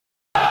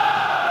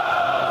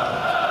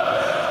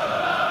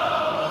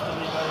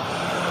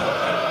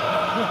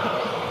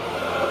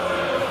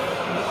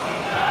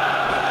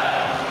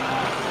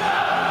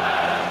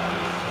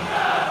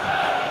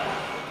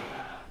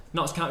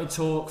Notts County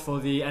talk for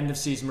the end of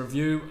season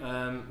review.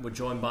 We're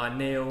joined by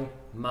Neil,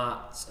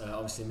 Matt,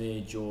 obviously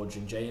me, George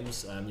and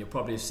James. You'll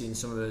probably have seen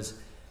some of us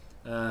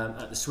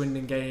at the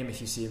Swindon game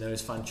if you've seen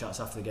those fan chats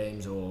after the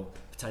games, or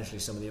potentially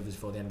some of the others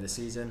before the end of the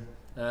season.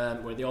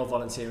 We're at the All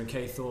Volunteer in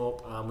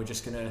Caythorpe, and we're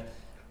just going to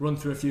run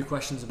through a few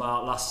questions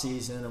about last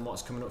season and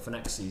what's coming up for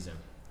next season.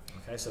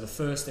 Okay, so the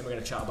first thing we're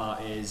going to chat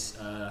about is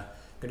going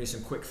to do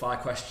some quick fire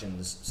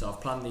questions. So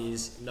I've planned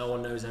these, no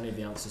one knows any of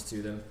the answers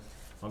to them.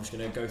 I'm just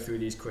going to go through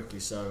these quickly.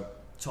 So,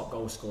 top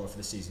goal scorer for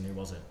the season, who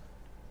was it?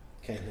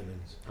 Ken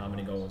Himmins. How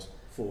many goals?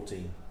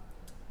 14.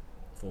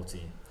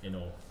 14 in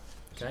all.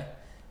 Okay.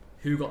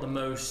 Who got the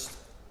most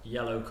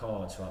yellow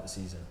cards throughout the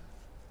season?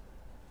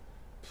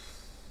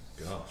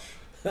 Gosh.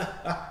 And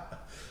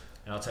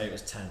I'll tell you it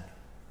was 10.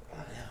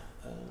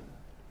 Yeah.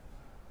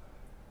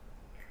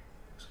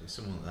 Actually,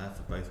 someone there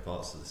for both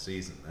parts of the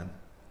season then.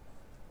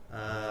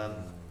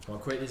 Well,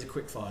 quick. These are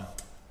quick fire.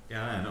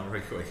 Yeah, no, not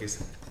very quick,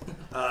 is it?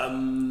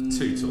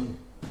 Tootle.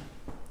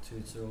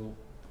 Tootle.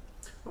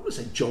 I'm going to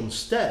say John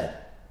Stead.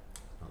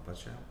 Not a bad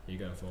shout. Who are you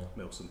going for?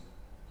 Milson.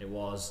 It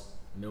was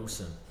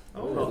Milson.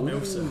 Oh, Rob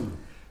Milson.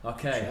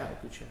 Okay.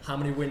 Good shout. How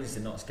many wins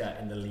did Notts get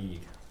in the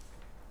league?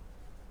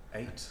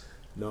 8.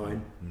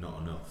 9.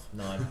 Not enough.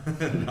 9.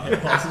 It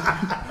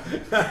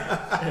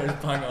was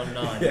bang on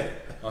 9. Yeah.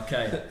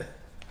 Okay.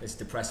 It's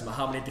depressing. But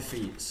how many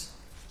defeats?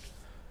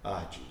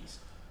 Ah, jeez.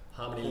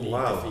 How many league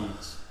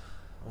defeats?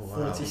 Oh,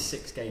 wow.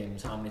 46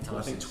 games. How many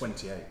times? I think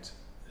 28.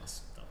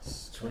 That's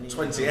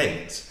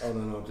 28? Oh,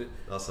 no.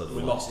 That's a lot.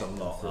 We lost a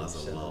lot.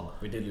 That's a lot.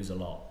 We did lose a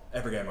lot.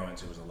 Every game I went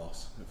to was a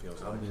loss. It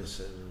feels like. I'm going to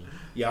say,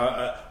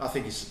 yeah, I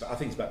think it's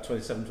about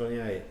 27, 28.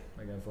 What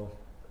are you going for?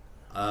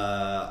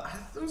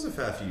 There was a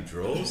fair few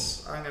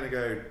draws. I'm going to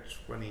go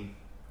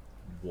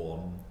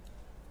 21.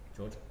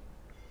 George?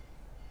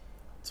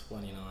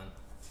 29.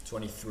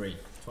 23.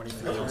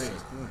 23 Okay.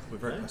 losses. We're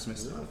very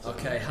pessimistic.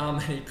 Okay, how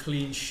many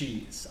clean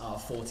sheets out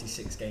of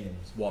 46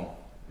 games? 1.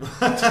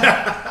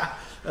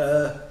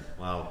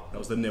 Wow. That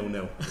was the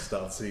 0-0 at the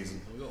start of the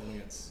season. We got one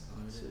against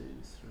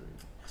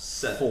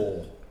 7. 4.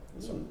 Ooh,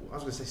 I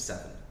was going to say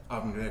 7.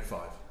 I'm going to go 5.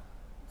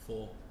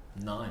 4.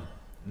 9.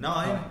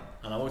 9?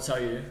 And I will tell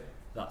you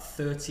that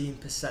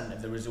 13%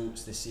 of the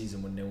results this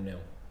season were 0-0.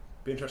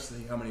 Be interested to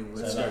see how many were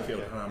So at that-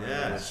 Schofield and how many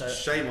Yeah, were- So-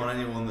 shame on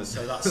anyone that's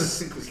So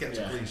that's kept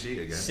a clean sheet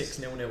against. 6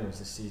 0-0s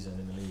this season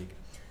in the league.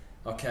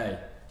 Okay,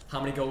 how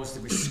many goals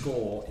did we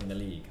score in the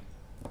league?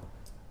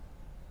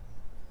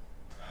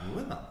 We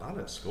weren't that bad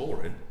at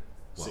scoring.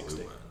 Well,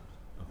 60. We weren't.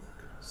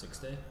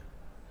 60?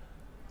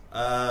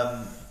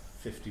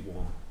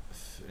 51.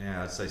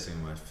 Yeah, I'd say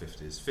something like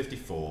 50s.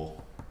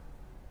 54.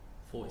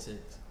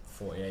 46.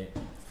 48.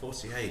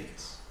 48.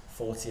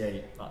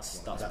 48. That's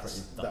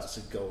pretty. That's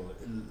a goal.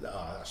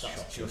 That's shocking.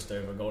 That's just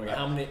over a goal.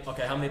 How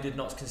many did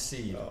Notts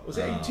concede? Was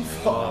it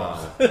 85?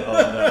 Wow.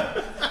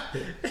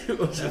 It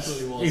was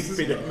Definitely was.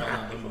 stupid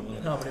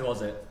man. How many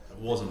was it? It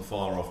wasn't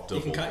far off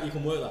double. You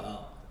can work that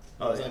out.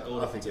 What was that goal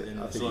I think difference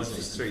it- I in think the it's season?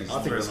 just Three, I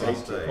think it's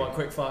last 80. day. Quite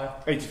quick fire.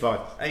 85.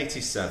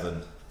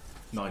 87.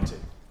 90.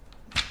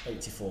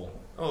 84.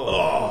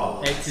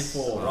 Oh.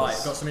 84. Right,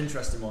 got some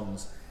interesting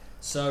ones.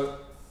 So,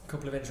 a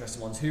couple of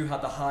interesting ones. Who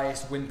had the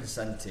highest win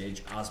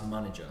percentage as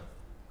manager?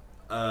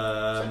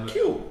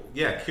 Kill.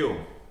 Yeah, Kill.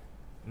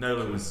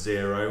 Nolan was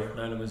 0.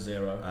 Nolan was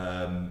 0.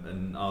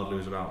 And Ardley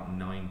was about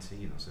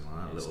 19 or something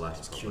like that. A little less,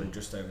 It's probably.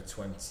 just over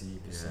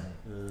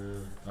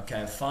 20%. Okay,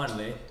 and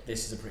finally,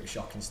 this is a pretty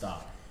shocking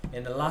stat.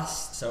 In the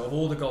last, so of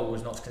all the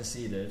goals Notts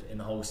conceded in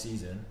the whole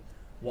season,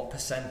 what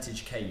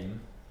percentage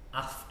came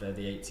after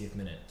the 80th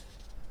minute?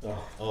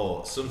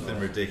 Oh, something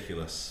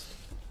ridiculous.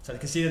 So they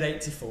conceded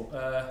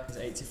 84. Is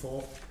it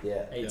 84?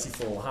 Yeah.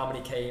 84. How many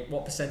came?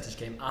 What percentage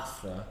came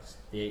after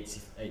the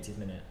 80th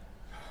minute?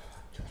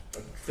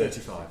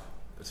 35.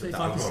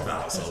 35%.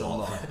 That's a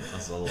lot.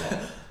 That's a lot.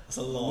 That's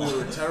a lot. We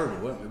were terrible,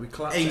 weren't we? We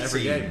collapsed 18.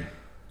 every game.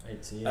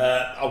 18.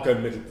 I'll go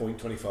middle point,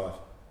 25.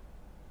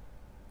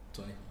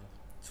 25.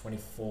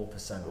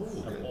 24% Ooh,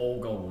 of good. all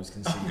goals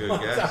conceded Good Is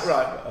guess. that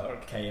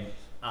right? came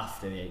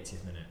after the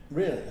 80th minute.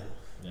 Really?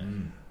 Yeah.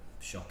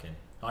 Shocking.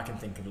 I can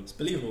think of It's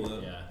believable though.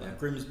 Yeah. Like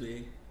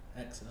Grimsby,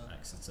 Exeter.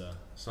 Exeter.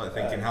 It's like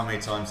thinking how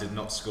many times did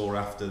not score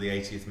after the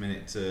 80th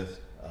minute to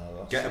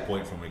get a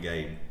point from a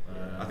game.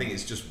 I think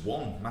it's just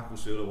one.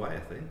 Macclesfield away, I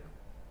think.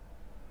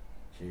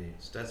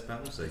 Stead's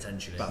penalty.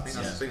 Potentially. I think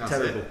that's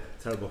Terrible. it.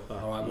 Terrible.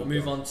 Alright, we'll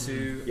move on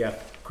to Yeah,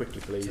 quickly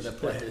please. to the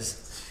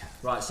players.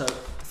 Right, so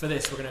for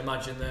this, we're going to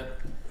imagine that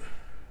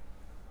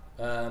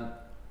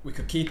we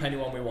could keep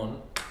anyone we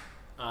want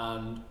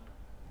and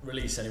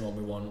release anyone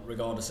we want,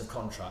 regardless of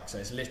contract. So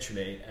it's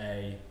literally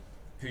a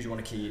who do you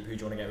want to keep, who do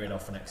you want to get rid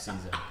of for next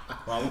season.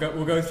 Right,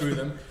 we'll go through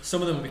them.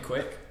 Some of them will be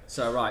quick.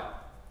 So right,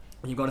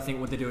 you've got to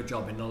think, would they do a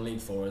job in non-league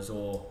for us,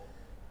 or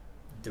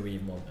do we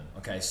even want them?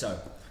 Okay, so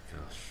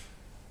Gosh.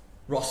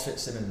 Ross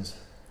Fitzsimmons,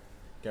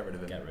 Get rid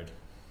of him. get rid.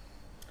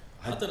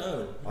 I don't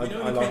know. I You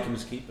know when like he him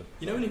as keeper.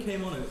 You know when he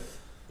came on it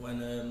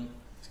when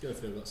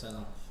Schofield got sent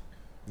off.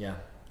 Yeah.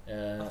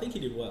 I think he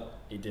did well.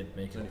 He did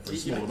make it For a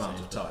small amount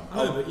of time.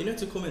 I know, but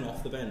to come in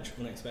off the bench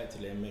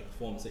unexpectedly and make a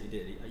performance that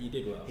he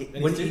did well.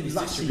 And When his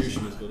last distribution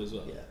season- was good as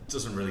well. Yeah. It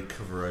doesn't really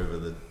cover over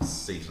the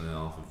season and a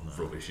half of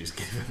rubbish he's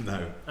given,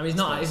 though. I mean, he's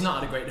not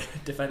had a great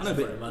defence I know,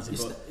 for but him, has he?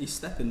 But he's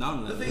stepping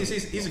down. The thing is,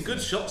 he's a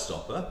good shot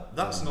stopper.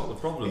 That's not the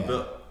problem. Yeah.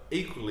 But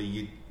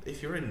equally,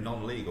 if you're in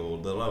non-league or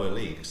the lower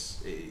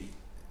leagues,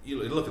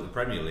 you look at the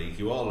Premier League,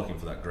 you are looking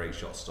for that great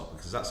shot stopper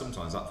because that's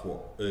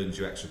what earns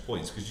you extra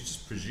points because you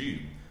just presume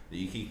that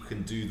you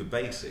can do the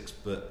basics.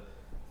 But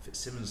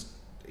Fitzsimmons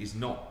is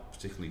not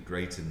particularly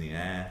great in the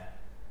air,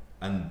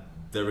 and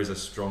there is a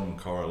strong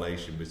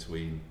correlation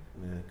between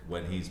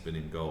when he's been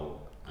in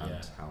goal and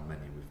how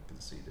many we've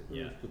conceded.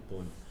 Yeah. Good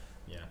point.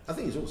 yeah, I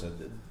think it's also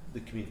the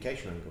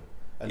communication angle.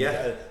 And,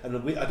 Yeah. and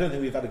I don't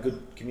think we've had a good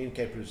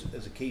communicator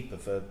as a keeper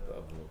for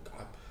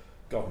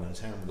God knows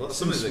how many. Well,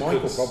 Since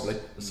Michael probably.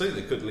 something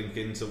that could link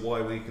into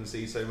why we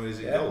concede so many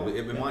in goal.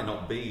 It might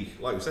not be,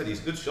 like we said, he's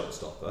a good shot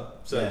stopper.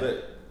 So,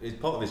 but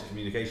part of his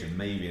communication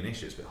may be an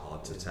issue. It's a bit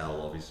hard to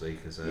tell, obviously,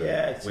 because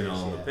we're not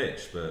on the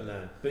pitch. But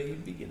no, but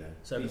you know,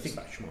 So you think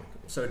about Schmeichel.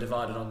 so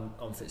divided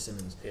on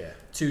Fitzsimmons. Yeah,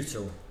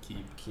 Tuchel,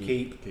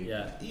 keep.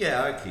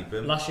 yeah. I keep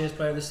him. Last year's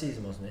player of the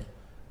season, wasn't he?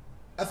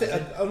 I think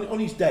on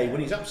his day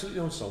when he's absolutely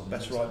on song,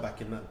 best right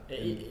back in that.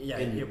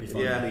 He'll be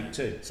fine. Yeah. League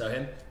Two. So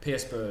him,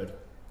 Pierce Bird,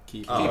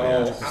 Keep.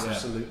 Oh,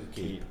 absolutely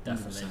keep. keep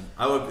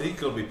definitely. He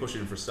could be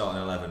pushing for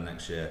starting 11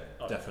 next year.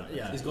 Definitely.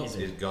 Yeah, He's got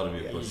easy. He's got to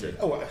be pushing.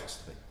 Oh, it has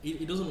to be.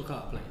 He doesn't look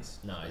out of place.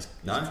 No, he's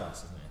No?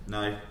 class, isn't he?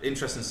 No,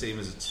 interesting to see him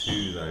as a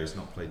 2 though. He's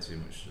not played too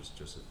much,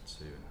 just a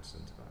 2 in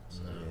centre back.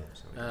 So,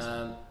 No.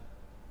 so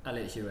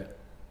Elliot Hewitt.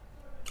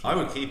 I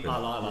would keep him. I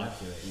like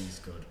Hewitt. He's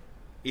good.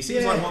 He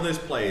seems like one of those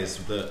players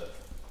that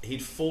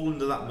he'd fall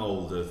under that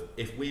mould of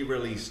if we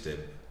released him,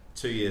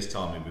 2 years'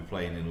 time he'd be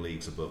playing in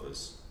leagues above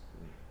us.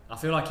 I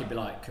feel like he'd be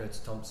like Curtis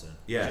Thompson.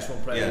 Yeah, Just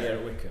one player of the year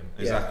at Wickham,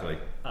 Exactly.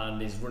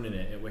 and he's running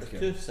it at Wickham.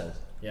 Curtis says.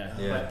 Yeah,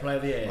 Yeah. player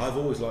of the year. I've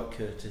always liked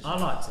Curtis. I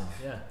liked him.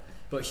 Yeah,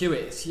 but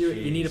Hewitt,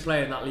 you need a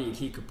player in that league.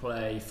 He could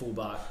play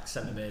fullback,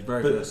 centre mid.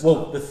 Very But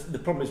versatile. the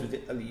problem is with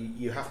it,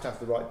 you have to have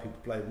the right people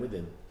playing with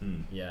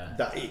him. Yeah,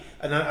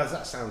 And as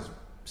that sounds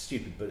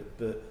stupid,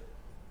 but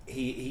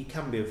he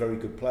can be a very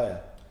good player.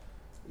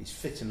 He's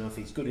fit enough.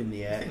 He's good in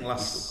the air. I think he's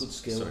got good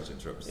skill. Sorry to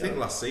interrupt. I think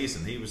last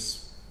season he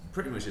was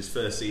pretty much his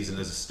first season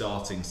as a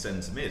starting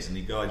centre mid, and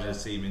he guided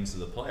his team into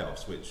the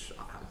playoffs, which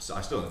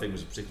I still don't think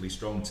was a particularly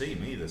strong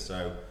team either.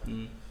 So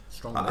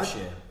stronger this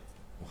year.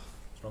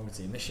 Stronger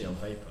team this year on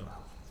paper.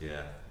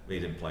 yeah, he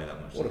didn't play that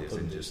much. What a He was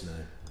pundit injured.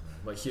 now.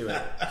 But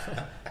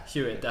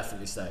Hewitt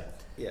definitely stay.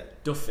 Yeah.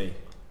 Duffy.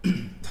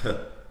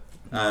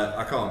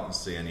 I can't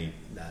see any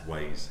No.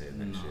 ways here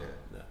next No. year.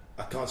 No,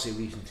 I can't see a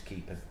reason to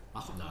keep him.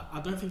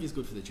 I don't think he's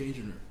good for the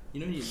changing room.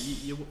 You know,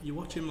 you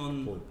watch him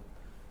on Point.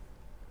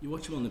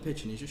 the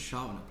pitch and he's just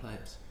shouting at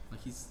players.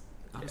 Like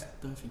I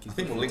just don't think he's. I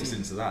think good what for the links team.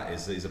 into that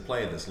is that he's a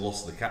player that's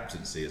lost the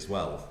captaincy as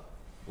well.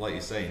 Like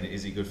you're saying,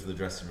 is he good for the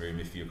dressing room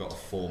if you've got a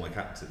former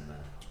captain there?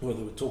 Well,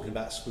 they were talking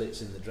about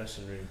splits in the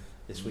dressing room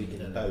this week in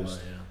the Don't know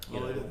Post. why, You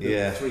know, Oh, the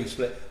yeah. 3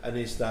 split, and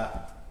is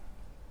that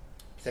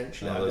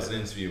potentially? There was an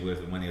interview with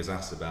him when he was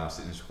asked about it,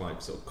 and he was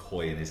quite sort of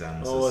coy in his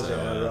answers. Oh, was so, it?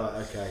 Oh, right,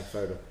 okay,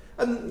 fair enough.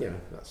 And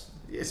that's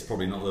It's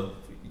probably not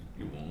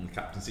you want the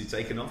captaincy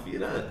taken off you,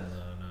 know.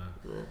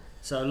 No.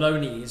 So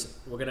loanees,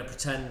 we're going to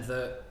pretend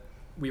that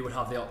we would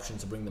have the option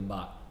to bring them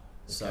back,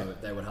 so Okay.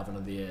 they would have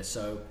another year.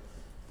 So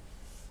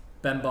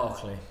Ben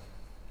Barkley,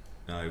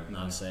 No,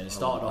 I'm saying he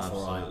started off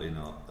alright, absolutely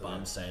not. but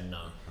I'm saying no.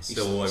 I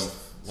still won't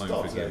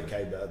started forgive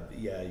okay, but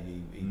yeah,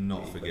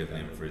 not forgiving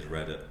him for his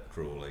red at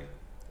Crawley.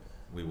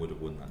 We would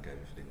have won that game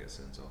if he didn't get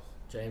sent off.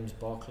 James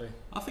Barkley.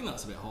 I think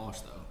that's a bit harsh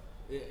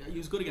though. He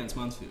was good against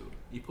Mansfield.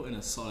 He put in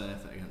a solid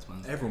effort against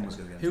Mansfield. Everyone was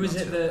good against Who was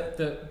it Mansfield.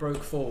 that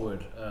broke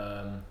forward?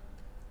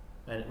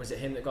 And was it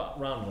him that got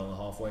rounded on the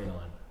halfway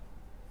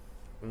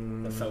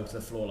line? That fell to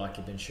the floor like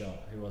he'd been shot.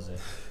 Who was it?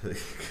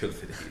 Could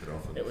have been either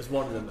of them. It was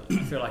one of them.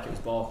 I feel like it was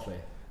Barkley.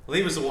 Well,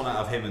 he was the one out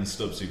of him and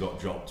Stubbs who got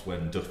dropped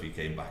when Duffy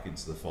came back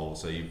into the fold.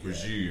 So you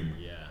presume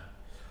Yeah.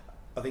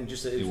 I think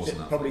just He it was wasn't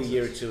that probably a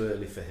year or focused. two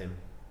early for him,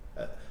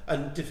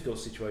 and difficult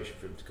situation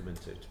for him to come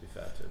into. To be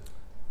fair to him.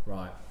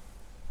 Right.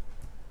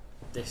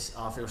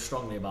 I feel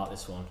strongly about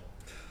this one.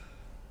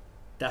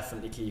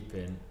 Definitely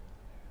keeping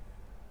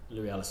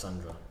Louis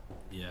Alessandro.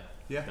 Yeah,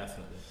 Yeah.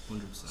 definitely,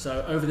 100%.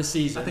 So over the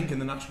season, I think in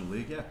the National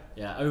League,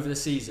 over the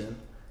season,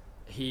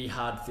 he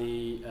had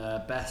the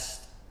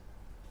best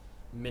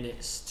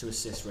minutes to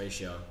assist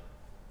ratio.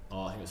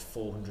 I think it was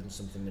 400 and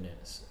something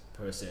minutes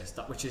per assist.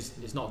 Which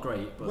is not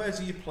great, but where's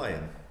he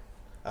playing?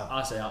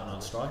 I say out and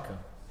out striker.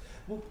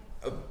 Wow,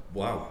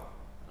 Out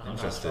and out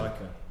interesting.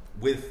 striker.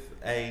 With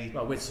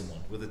With someone.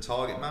 a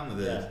target man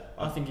with Yeah,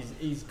 I think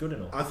he's good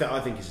enough. I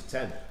think he's a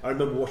 10. I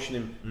remember watching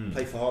him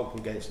play for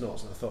Hartlepool against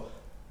Notts, and I thought,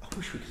 I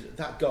wish we could.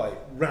 That guy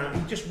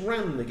he just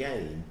ran the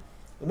game,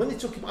 and when they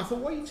took him, I thought,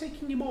 why are you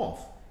taking him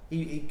off?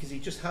 Because he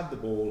just had the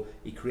ball,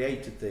 he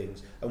created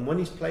things, and when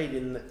he's played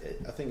in,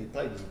 I think he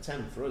played as a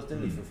 10 for us,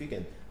 didn't he, for a few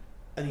games,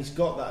 and he's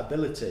got that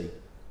ability.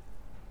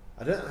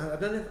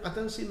 I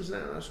don't see him as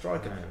an out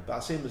striker, No. but I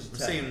see him as a I've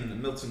 10.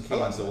 seen Milton I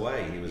like Keynes that.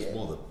 away. He was Yeah.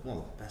 one of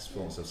the best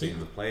performances I've seen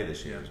him play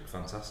this year. It was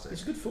fantastic.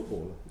 He's a good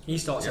footballer. He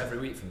starts Yeah. every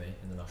week for me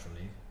in the National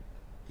League.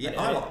 Yeah, And-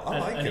 I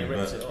like and he him,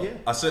 rips but it up.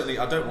 Yeah.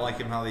 I don't like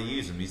him how they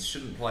use him. He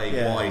shouldn't play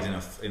Yeah. wide in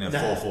a No.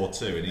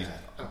 4-4-2. And he's, No,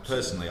 absolutely.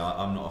 personally,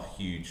 I'm not a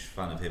huge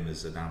fan of him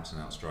as an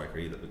out-and-out striker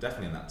either. But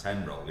definitely in that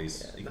 10 role, he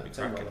can be that 10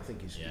 cracking. role, I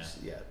think he's Yeah.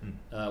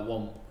 yeah.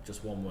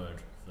 One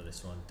word for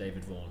this one.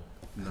 David Vaughan.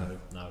 No.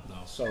 No.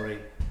 Sorry,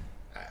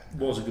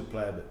 was a good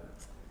player, but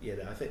yeah,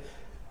 I think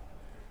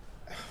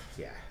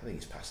I think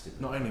he's past it.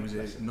 Not only was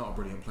he not a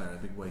brilliant player, a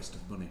big waste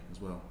of money as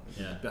well.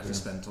 Yeah. Better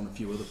spent on a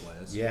few other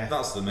players. Yeah,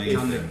 That's the main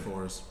Candid thing.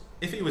 for us.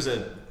 If he was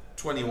a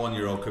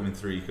 21-year-old coming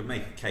through, you could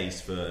make a case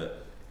for,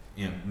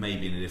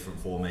 maybe in a different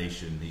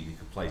formation he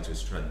could play to his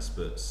strengths,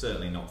 but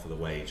certainly not for the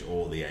wage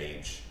or the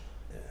age.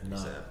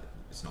 No.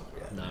 It's not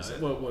good. No. Is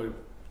it? We're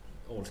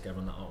all together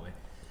on that, aren't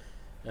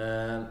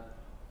we?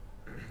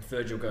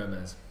 Virgil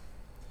Gomez.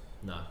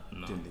 No.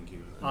 Didn't think he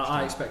was.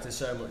 I expected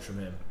so much from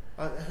him.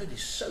 I heard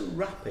he's so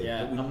rapid,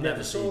 Yeah, but we I've never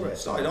never saw seen it.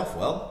 Started off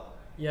well.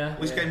 Yeah.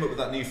 We came up with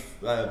that new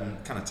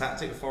kind of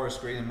tactic with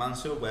Forest Green and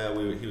Mansfield, where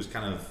he was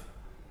kind of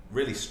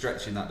really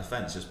stretching that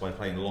defence just by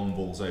playing long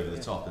balls over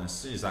the top. And as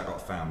soon as that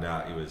got found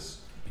out, he was.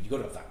 But you've got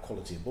to have that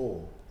quality of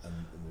ball, and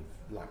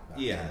we've lacked that.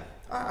 Yeah,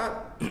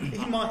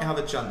 he might have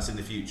a chance in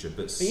the future,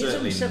 but He is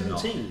only certainly not.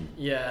 17.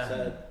 Yeah.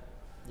 So,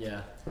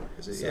 Yeah.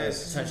 Is it? So Yeah,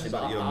 it's Potentially,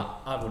 that but young.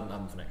 I wouldn't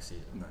have him for next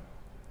season. No.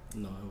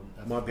 No, I wouldn't.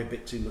 it might be a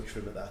bit too much for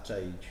him at that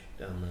age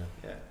down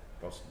there. Yeah,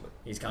 possibly.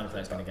 He's the kind of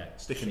player that's going to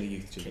get Stick in the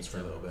youth teams kicked for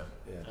a little bit.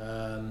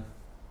 Yeah.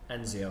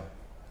 Enzio.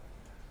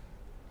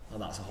 Oh,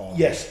 that's a hard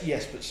Yes,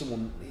 but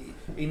someone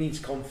he needs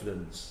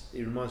confidence.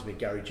 He reminds me of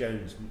Gary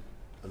Jones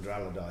under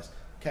Allardyce.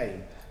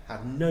 Kane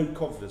had no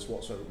confidence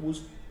whatsoever.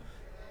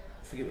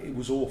 It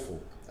was awful.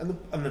 And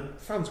the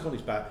fans got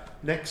his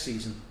back. Next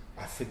season,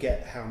 I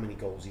forget how many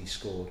goals he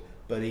scored,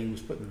 but he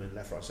was putting them in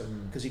left, right, so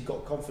because he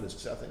got confidence.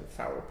 Because I think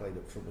Farrell played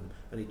up from him,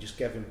 and it just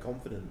gave him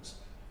confidence.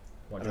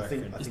 What And do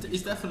you reckon?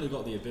 He's definitely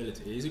got the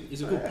ability.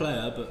 He's a good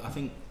player, but I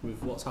think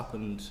with what's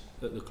happened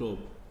at the club,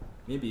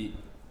 maybe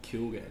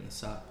Kuehl getting the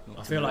sack.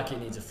 I feel like he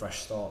needs a fresh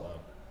start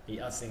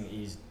though. I think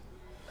he's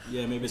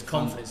maybe his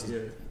confidence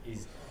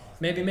is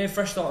maybe a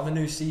fresh start of a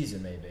new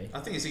season. Maybe I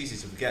think it's easy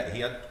to forget.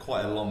 He had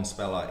quite a long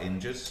spell out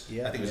injured.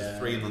 Yeah. I think it was a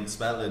 3-month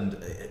spell, and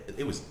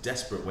it was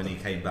desperate when he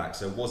came back.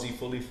 So was he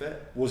fully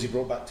fit? Was he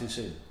brought back too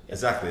soon?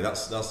 Exactly.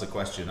 That's the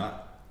question.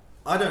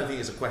 I don't think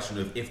it's a question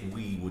of if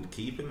we would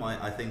keep him.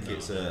 I think No,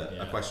 it's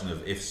a question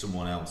of if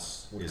someone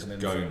else Would is come in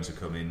going for to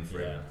come in for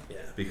him, Yeah.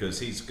 because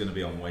he's going to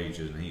be on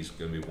wages and he's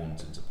going to be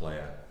wanting to play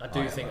at. I do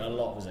higher think a level.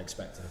 lot was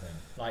expected of him.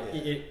 Like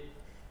Yeah.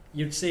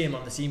 you'd see him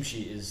on the team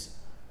sheet as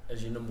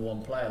your number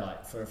one player,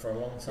 like for a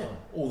long time.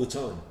 All the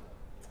time.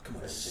 Come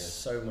on, Enzio.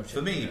 So much.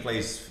 For me, he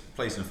plays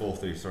in a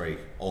 4-3-3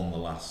 on the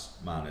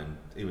last man, and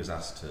he was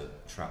asked to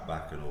trap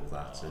back and all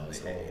that. Oh, and that's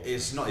horrible.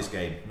 it's not his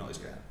game. Not his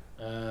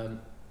game.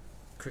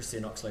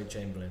 Christian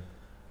Oxlade-Chamberlain.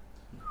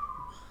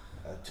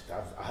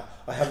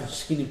 I haven't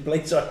seen him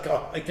play, so I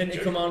can't make a Didn't he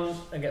joke. come on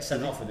and get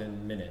sent off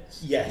within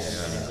minutes?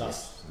 Yes. In his Yeah.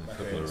 last A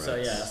couple period. of So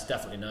reds. yeah, that's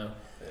definitely no.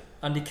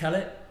 Andy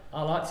Kellett,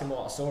 I liked him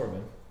what I saw of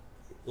him.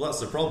 Well,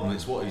 that's the problem.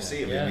 It's what you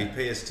see of him. Yeah. He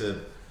appears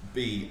to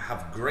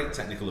have great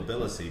technical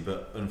ability,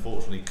 but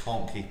unfortunately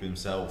can't keep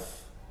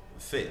himself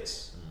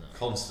fit.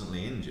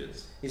 Constantly injured.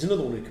 He's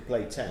another one who could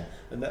play 10,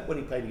 and that when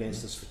he played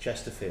against us for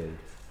Chesterfield,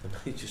 and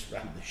he just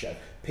ran the show,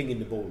 pinging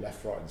the ball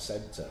left, right, and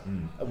centre,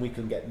 and we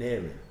couldn't get near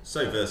him.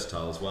 So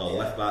versatile as well. Yeah.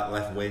 Left back,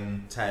 left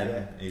wing, 10.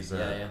 Yeah. He's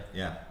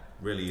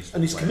really useful.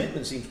 And his player.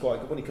 commitment seems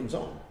quite good when he comes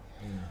on.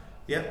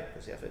 Yep.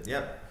 Does he have it?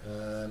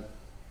 Yep.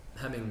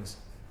 Hemmings,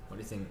 what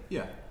do you think?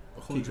 Yeah.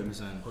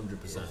 100%.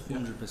 100%.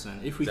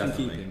 100%. If we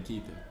Definitely. can keep him,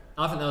 keep him.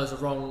 I think that was a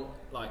wrong.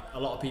 Like a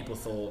lot of people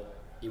thought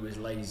he was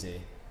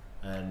lazy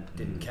and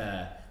didn't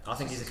care. I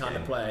think he's the kind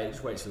of player who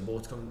just waits for the ball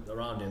to come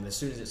around him. As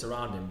soon as it's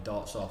around him,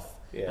 darts off.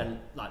 Yeah. And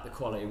like the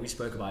quality, we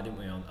spoke about it, didn't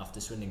we, on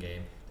after Swindon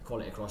game? The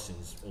quality of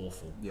crossing's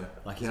awful. Yeah.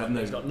 Like He he's had got,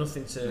 he's got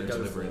nothing to no go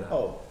delivery for. there.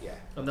 Oh, yeah.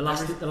 And the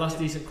last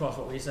decent cross,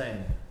 what were you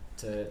saying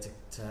to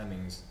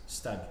Hemmings?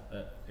 Stead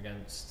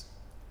against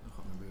I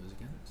can't remember who it was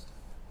against.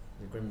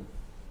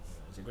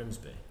 is it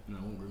Grimsby? No,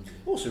 it wasn't Grimsby.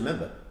 Also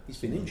remember, he's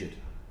been injured.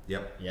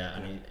 Yep. Yeah,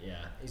 and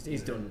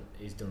he's done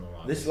all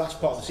right. This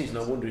last part of the season,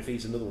 I wonder if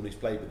he's another one who's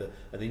played with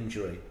an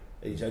injury.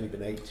 He's only been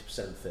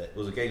 80% fit. There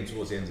was a game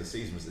towards the end of the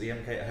season. Was it the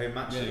MK at home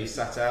match? Yeah. that he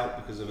sat out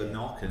because of a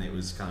knock, and it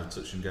was kind of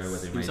touch and go whether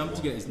he He made was having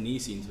one. to get his knee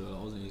seen to a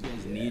lot, wasn't he? He was getting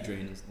his knee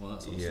drained and all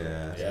that sort of stuff.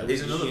 Yeah, Yeah,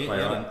 he's it was another shit,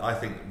 player. yeah. I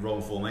think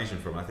wrong formation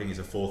for him. I think he's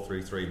a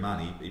 4-3-3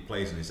 man. He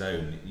plays on his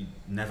own. He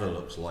never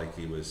looks like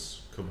he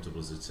was comfortable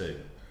as a 2.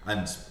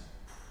 And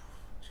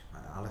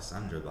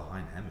Alessandro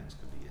behind Hemmings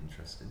could be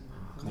interesting in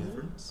the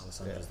conference.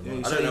 Alessandra's the Yeah, man.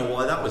 he's- I don't know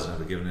why that was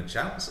never given a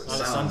chance. It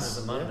Alessandra's sounds,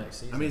 the man next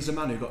season. I mean, he's a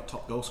man who got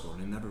top goal scorer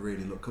and he never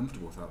really looked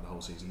comfortable throughout the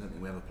whole season. I don't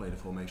think we ever played a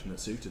formation that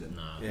suited him.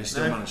 No. Yeah. He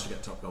still No. managed to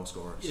get top goal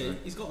scorer. Yeah, So.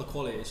 he's got the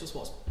quality. It's just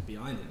what's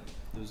behind him.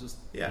 There was just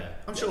yeah. Yeah.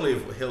 I'm sure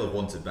he'll have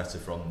wanted better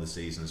from the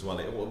season as well.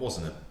 It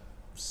wasn't a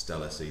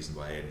stellar season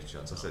by any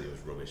chance. I said it was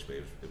rubbish, but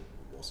it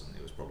wasn't.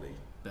 It was probably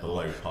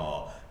below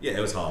par. Yeah, it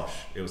was harsh.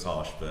 It was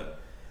harsh, but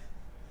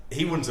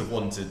he wouldn't have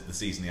wanted the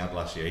season he had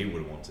last year. He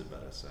would have wanted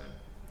better. So,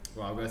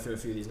 right, I'll go through a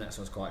few of these next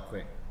ones quite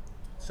quick.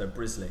 So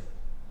Brisley.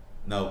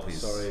 no,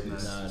 please. Sorry, No,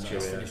 that's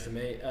finished for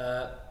me.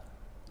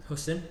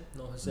 Hussin,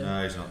 not Hussin.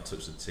 No, he's not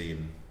touched the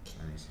team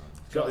any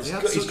time.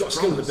 He's got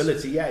skill and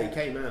ability. Yeah, he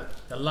came out.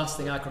 The last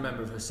thing I can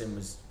remember of Hussin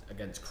was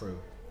against Crewe.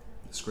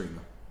 The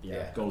screamer.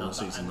 Yeah, Goal and of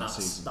the season last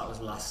season. That was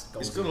last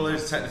goal. He's got a load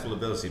of technical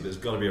ability, but there's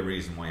got to be a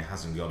reason why he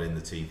hasn't got in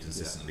the team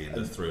consistently in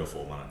the 3 or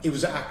 4 managers. He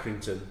was at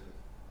Accrington,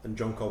 and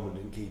John Coleman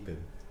didn't keep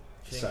him.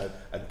 So,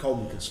 and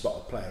Coleman can spot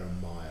a player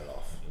a mile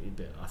off.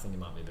 I think he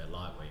might be a bit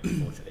lightweight,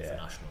 unfortunately, for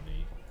National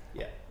League.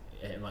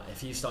 Yeah.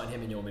 If you're starting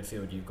him in your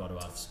midfield, you've got to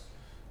have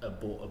a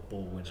ball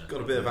winner. He's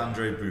got a bit of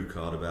Andre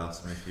Boucard about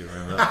him, if you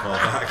remember that far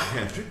back.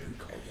 Andrew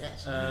Boucard,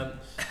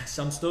 yes.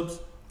 Sam Stubbs.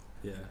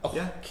 Yeah. Oh,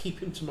 Yeah.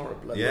 Keep him tomorrow,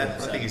 bloody Yeah,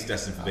 hell. I think he's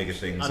destined for bigger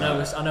things.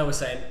 I know we're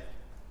saying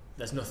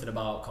there's nothing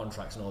about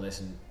contracts and all this,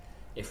 and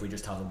if we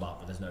just have him back,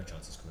 but there's no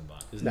chance he's coming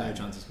back. There's no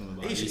chance he's coming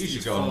back. He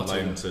should go on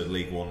loan to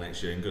League One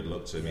next year, and good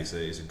luck to him. Yeah.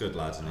 He's a good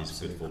lad and he's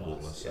a good Absolute footballer.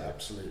 class. So. Yeah,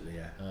 absolutely,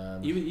 yeah.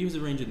 He was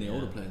arranging the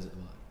older players at the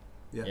back.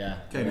 Yeah. Yeah.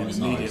 Came in Yeah.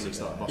 immediately,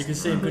 started You bossing can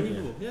see him, around.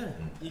 couldn't you?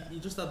 Yeah. You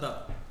just had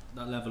that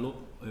level up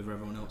over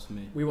everyone else for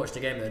me. We watched a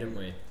game there, didn't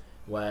we?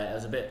 Where there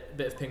was a bit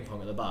of ping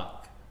pong at the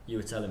back. You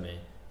were telling me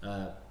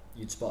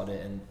you'd spotted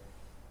it, and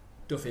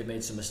Duffy had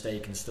made some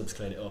mistake, and Stubbs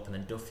cleared it up, and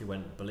then Duffy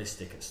went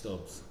ballistic at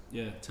Stubbs,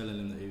 Yeah, telling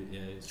him that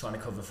he's trying to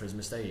cover for his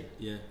mistake.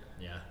 yeah.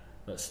 Yeah,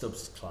 but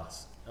Stubbs is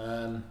class.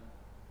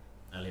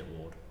 Elliot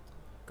Ward,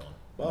 gone.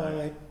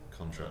 Bye.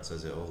 Contract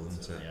says it all,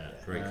 doesn't it? Yeah.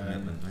 Great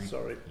commitment, mate.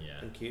 Sorry. Yeah.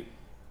 Thank you.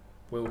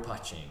 Will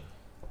Patching.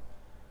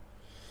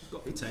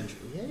 Got potential.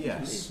 Yeah,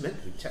 Yes. he's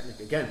meant to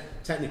be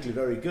technically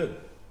very good.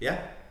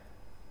 Yeah,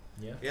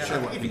 Yeah. yeah. Show I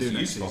what think he if can he's do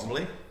used next season.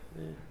 properly.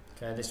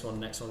 Okay,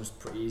 next one's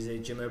pretty easy.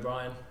 Jim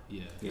O'Brien,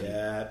 Yeah.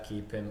 Yeah,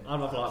 keep him. I'd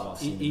like what I've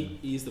seen. him.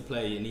 He's the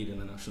player you need in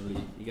the National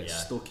League. He gets Yeah.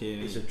 stuck in.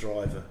 he's a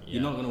driver. Yeah.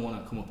 You're not going to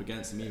want to come up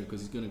against him either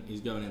because he's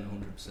going in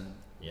 100%.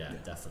 Yeah, Yeah.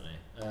 definitely.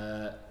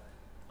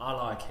 I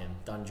like him,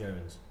 Dan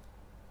Jones.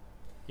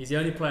 He's the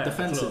only player. at the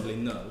club- Defensively,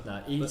 no.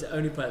 No, he's the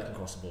only player that can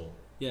cross the ball.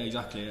 Yeah,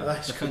 exactly. Yeah. Oh,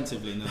 that's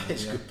Defensively, no.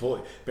 That's Yeah. a good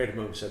point.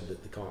 Bergamo said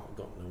that they got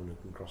no one who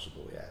can cross the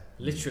ball. Yeah.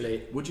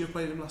 Literally, Would you have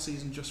played him last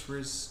season just for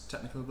his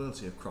technical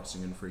ability of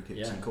crossing and free kicks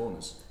Yeah. and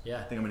corners?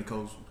 yeah. Think how many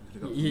goals we could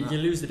have got You from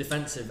that. lose the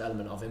defensive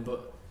element of him,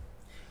 but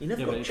He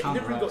never Yeah, but got, he he can't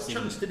never got relax, a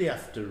chance, you know. did he?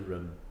 After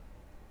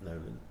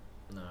Nolan.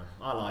 no,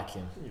 I like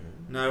him.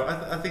 No,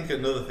 I think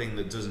another thing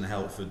that doesn't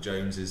help for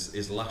Jones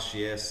is last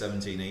year,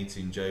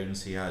 17-18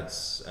 Jones, we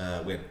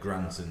had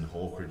Grant and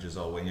Hawkridge as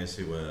our wingers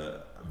who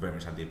were very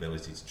much had the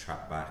ability to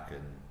track back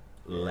and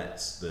let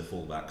the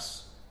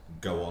fullbacks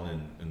go on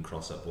and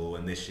cross that ball.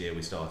 And this year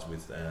we started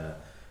with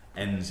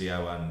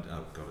Enzio and,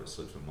 oh God, it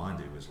slips my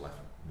mind who was left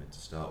mid to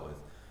start with.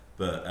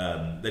 But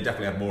they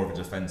definitely had more of a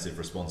defensive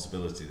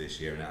responsibility this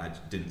year, and it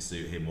didn't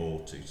suit him or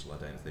Tuchel, I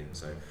don't think.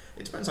 So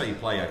it depends how you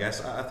play, I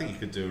guess. I think he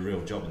could do a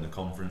real job in the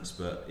conference,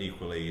 but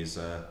equally is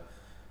I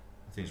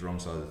think he's wrong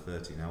side of the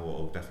 30 now,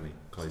 or definitely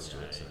close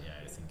to it. So. Yeah,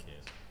 I think he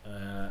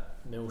is.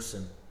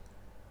 Milson.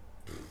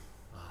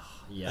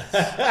 Yes.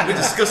 We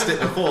discussed it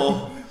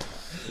before.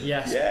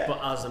 Yes, Yeah. but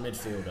as a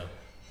midfielder.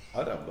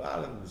 I think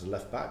it was a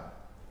left back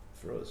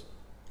for us.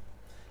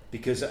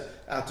 Because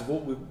out of all,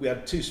 we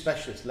had two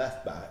specialist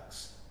left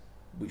backs,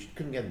 which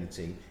couldn't get in the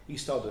team. He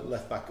started at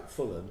left back at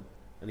Fulham,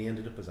 and he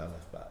ended up as our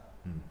left back.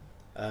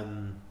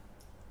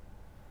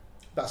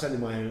 That's only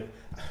my own.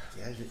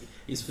 Yeah,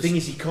 the thing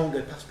is, he can't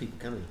go past people,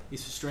 can he?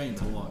 He's frustrating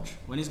to watch.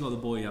 When he's got the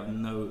ball, you have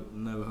no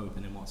hope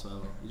in him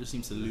whatsoever. He just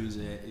seems to lose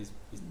it. He's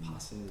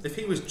passing. If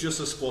he was just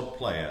a squad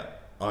player,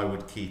 I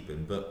would keep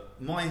him. But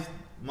my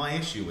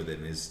issue with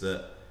him is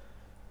that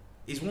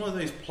he's one of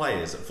those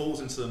players that falls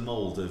into the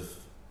mould of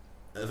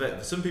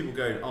it. Some people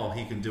going, oh,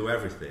 he can do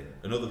everything,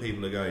 and other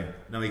people are going,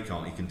 no, he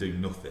can't. He can do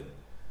nothing.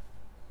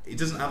 He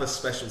doesn't have a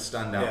special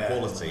standout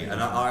quality,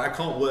 and I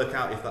can't work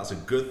out if that's a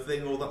good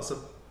thing or that's a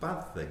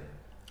bad thing.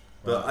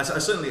 But I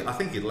certainly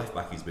think at left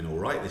back he's been all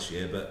right this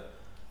year, but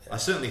I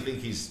certainly think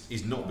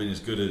he's not been as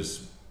good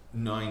as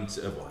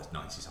 90. Well,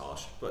 90's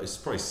harsh, but it's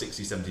probably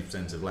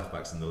 60-70% of left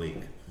backs in the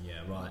league. Yeah,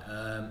 right.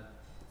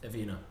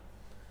 Avina.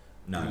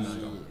 No,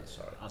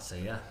 Sorry. I'd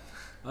say yeah.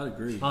 I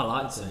agree. I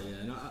liked I'd him. say,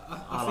 yeah. No,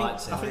 I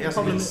liked him. I think he the hasn't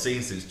problem been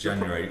seen since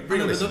January. I know, but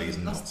Realistically, he's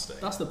not staying.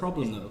 That's the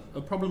problem, though.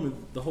 A problem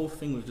with the whole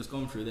thing we've just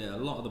gone through there. A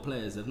lot of the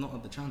players have not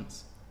had the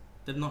chance.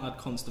 They've not had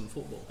constant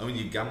football. I mean,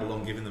 you gamble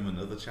on giving them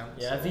another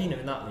chance. Yeah, Avina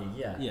in that league,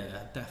 yeah. Yeah,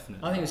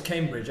 definitely. I think it was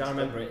Cambridge. I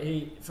remember it.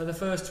 He for the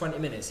first 20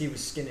 minutes he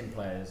was skinning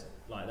players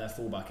like their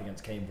fullback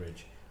against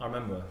Cambridge. I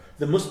remember.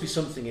 There must be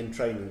something in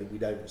training that we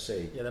don't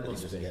see. Yeah, there that he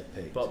must doesn't be. get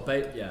picked. But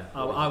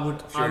I would.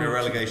 If you're in I a would-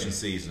 relegation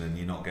season and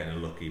you're not getting a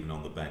look even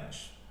on the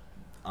bench,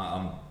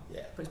 I'm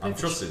But it's I'm been-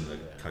 trusting the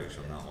yeah. coach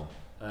on that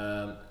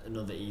one.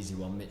 Another easy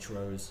one, Mitch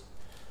Rose.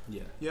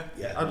 Yeah. yeah,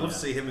 I'd love Yeah. to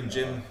see him and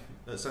Jim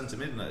at centre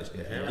mid next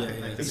year. Yeah. I think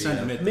Yeah, they yeah. could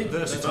Centre be, mid, mid-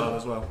 versatile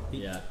as well.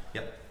 Yeah.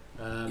 Yep.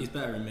 He's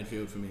better in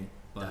midfield for me.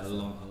 by a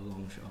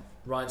long shot.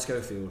 Ryan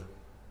Schofield.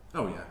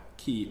 Oh yeah.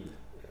 Keep.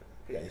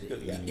 Yeah, he's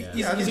good. Yeah.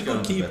 Yeah. He's a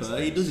good keeper.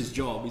 He He does his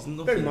job. He's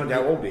nothing. Bear in mind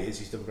how old he is.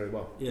 He's done very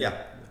well.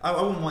 Yeah, I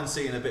wouldn't mind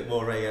seeing a bit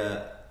more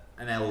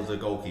an elder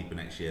goalkeeper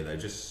next year though.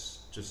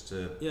 Just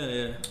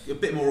Yeah. a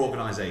bit more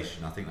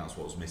organisation. I think that's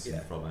what was missing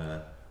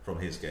Yeah. from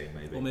his game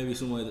maybe. Or maybe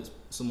someone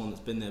that's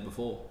been there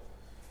before.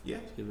 Yeah.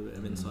 To give a bit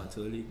of insight to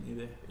the league,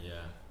 maybe.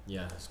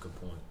 Yeah, that's a good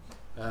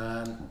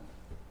point.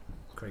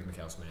 Craig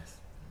McHale-Smith.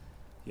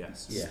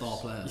 Yes. Yes. Star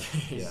player.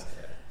 Yeah.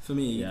 For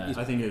me, Yeah. he's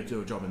I think he'll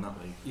do a job in that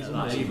league. He's At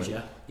that age, unbelievable.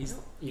 yeah. He's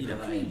Even you at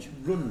know, that age.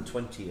 Run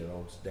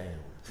 20-year-olds down.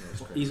 Yeah,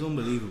 it's great. he's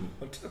unbelievable.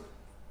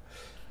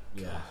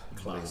 Yeah,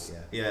 class.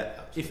 Yeah.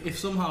 Yeah. If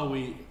somehow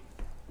we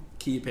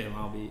keep him,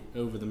 I'll be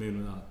over the moon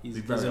with that. Be He's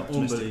very an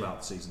optimistic unbelievable. about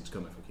the season to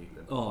come if we keep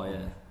him. Oh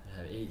yeah.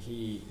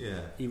 He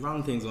Yeah. He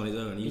ran things on his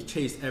own. He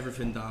chased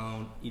everything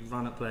down. He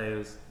ran at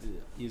players.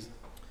 He's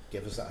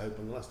Give us that hope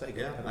on the last day.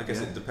 Yeah, I guess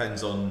it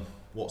depends on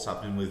what's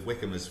happening with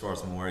Wickham. As far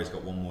as I'm aware, he's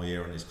got one more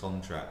year on his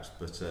contract.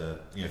 But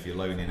if you're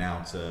loaning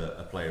out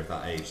a player of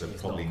that age, they're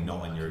He's probably not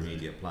not in your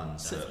immediate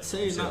plans. saying So we'll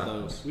see that what though.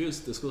 happens. We was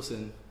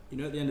discussing.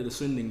 At the end of the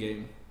Swindon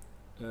game,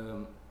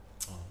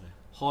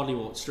 Harley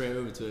walked straight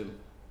over to him,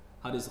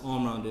 had his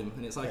arm around him,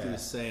 and it's like he Yeah.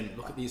 was saying,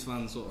 "Look at these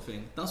fans," sort of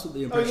thing. That's what the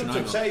Oh, he impression looked I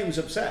got. upset. He was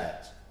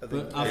upset. I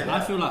think. But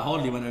I feel like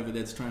Harley went over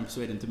there to try and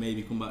persuade him to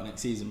maybe come back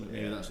next season. But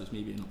maybe that's just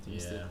me being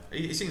optimistic. Yeah.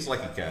 He seems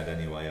like he cared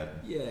anyway.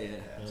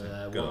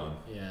 Yeah. Go on.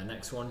 Yeah,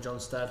 next one, John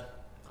Stead.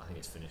 I think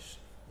it's finished.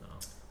 No.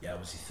 Yeah,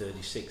 was he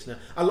 36 now?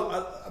 I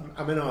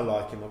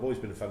like him. I've always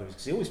been a fan of his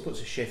because he always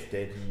puts a shift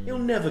in. He'll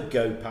never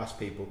go past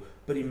people,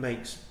 but he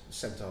makes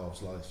centre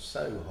halves' life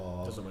so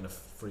hard. Doesn't win a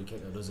free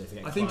kick though, does he? If he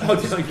gets I think fired?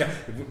 Oh, yeah.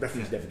 The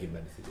referees never give him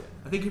anything. Yeah.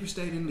 I think if he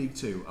stayed in League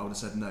Two, I would have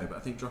said no. But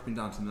I think dropping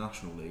down to the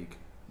National League,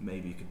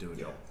 maybe he could do a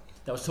job.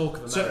 There was talk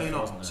of America. Certainly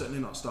wasn't not. there? Certainly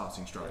not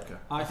starting striker.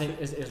 I think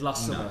it was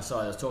last No. summer.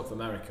 Sorry, there was talk of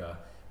America.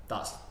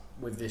 That's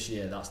with this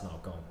year. That's now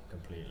gone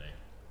completely.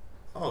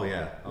 Oh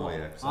yeah. I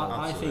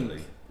Absolutely.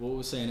 think what we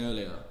were saying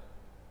earlier,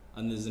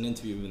 and there's an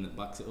interview with him that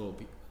backs it up.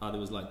 How there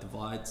was like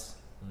divides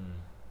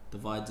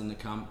in the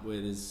camp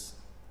where there's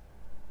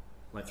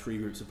like three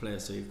groups of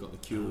players. So you've got the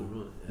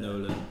Kuehl,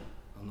 Nolan,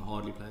 and the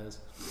Hardley players.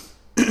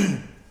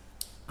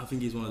 I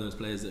think he's one of those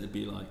players that would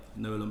be like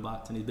Nolan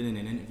backed, and he's been in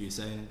an interview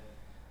saying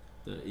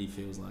that he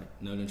feels like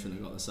Nolan shouldn't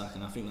have got the sack,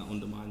 and I think that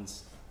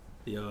undermines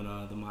the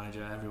owner, the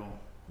manager, everyone.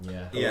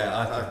 Yeah.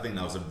 Yeah, I think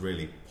that was a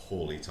really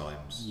poorly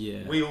times.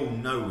 Yeah. We all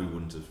know we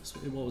wouldn't have. So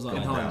what was that?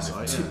 In like,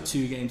 hindsight,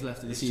 two games left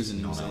of the It's just season.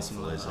 and not say helpful,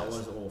 something like is that. That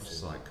was awful.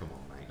 It's like, come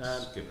on, mate,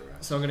 Um, just give it a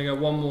rest. So I'm going to go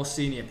one more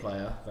senior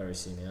player, very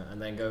senior,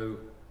 and then go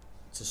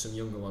to some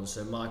younger ones.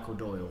 So Michael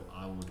Doyle,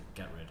 I would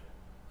get rid.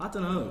 I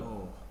don't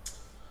know.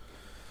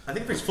 I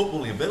think for his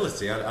footballing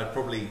ability, I'd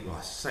probably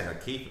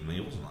I'd keep him.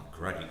 He wasn't that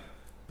great,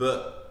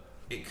 but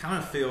it kind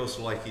of feels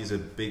like he's a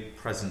big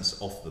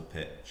presence off the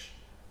pitch,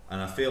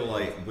 and I feel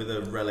like with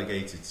a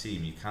relegated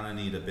team, you kind of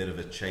need a bit of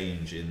a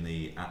change in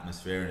the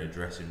atmosphere in a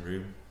dressing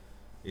room.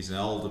 He's an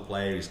older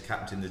player. He's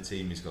captained the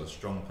team. He's got a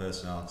strong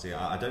personality.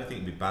 I don't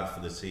think it'd be bad for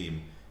the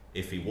team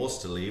if he was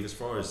to leave. As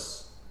far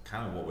as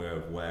kind of what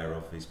we're aware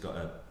of, he's got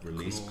a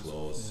release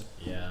clause.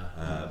 Yeah.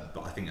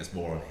 But I think that's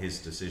more on his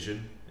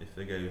decision if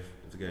they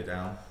go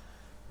down.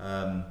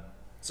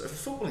 So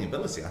for footballing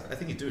ability, I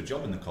think he'd do a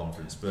job in the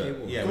conference.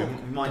 But Yeah, we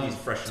might need to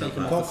freshen up. Take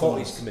him that. Can't fault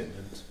his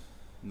commitment.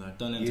 No.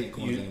 Don't let him take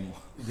corners anymore.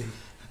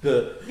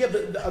 But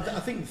I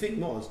think the thing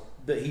was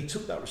that he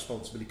took that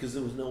responsibility because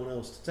there was no one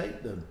else to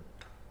take them,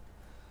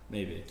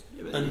 Maybe.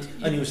 Yeah, but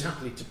and he was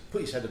happy to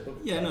put his head up.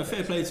 yeah, no,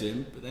 fair play to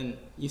him. But then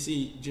you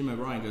see Jim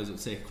O'Brien goes up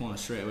to take a corner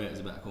straight away. It's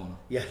a better corner.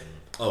 Yeah.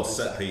 Oh,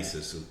 set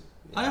pieces.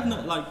 I have no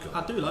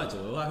I do like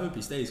Doyle. I hope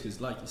he stays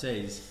because, like you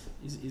say,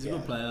 he's a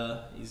good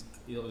player. He's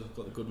always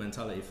got a good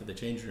mentality for the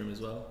changing room as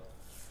well.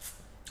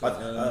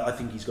 I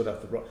think he's got to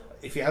have the.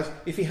 If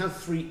he had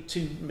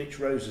two Mitch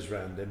Roses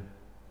round him,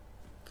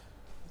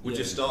 Would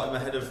you start him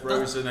ahead of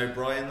Rose and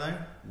O'Brien though?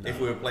 No. If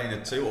we were playing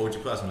a 2, or would you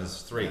put him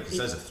as 3? Because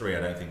those are 3.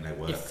 I don't think they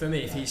work. For me,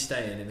 if he's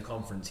staying in the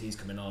conference, he's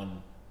coming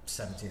on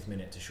 70th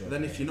minute to show.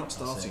 Then if you're not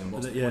starting him,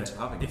 what's the Yeah. point of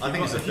having him? I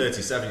think as a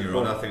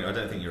 37-year-old, I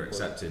don't think you're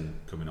accepting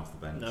coming off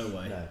the bench. No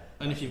way. no.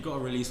 And if you've got a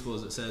release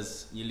clause that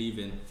says you're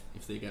leaving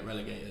if they get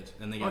relegated,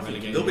 and they get I think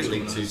relegated, There'll be someone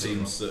League 2 else will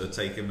teams that would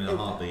take him in a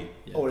heartbeat.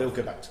 Yeah. Or he'll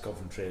go back to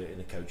Coventry in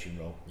a coaching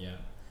role. Yeah.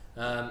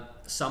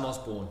 Sam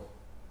Osborne.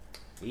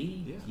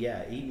 He needs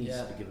Yeah. to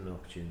be given an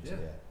opportunity. Yeah.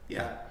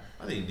 Yeah,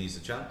 I think he needs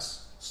a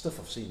chance. Stuff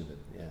I've seen of him.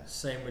 Yeah.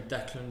 Same with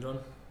Declan Dunn.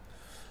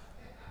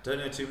 Don't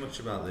know too much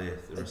about the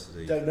rest of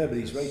the. Don't know, but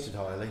he's rated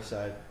highly,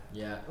 so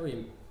Yeah.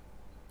 We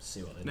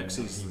see what they Next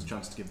do. season's a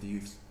chance to give the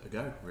youth a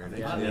go. Really,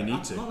 Yeah. they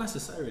need to. Not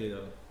necessarily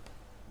though.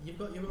 You've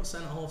got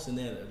centre halves in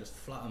there that are just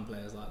flatten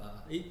players like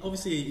that.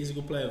 Obviously, he's a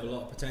good player with a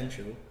lot of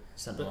potential.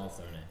 Centre But- half,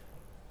 though, isn't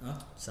he? Huh?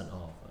 Centre half.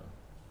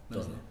 No, Done.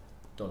 isn't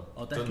it? Done.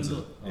 Oh, Dunn's Declan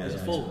Dunn. yeah, he's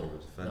he's a a forward.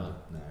 forward defender.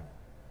 No.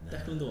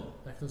 Declan Dunn.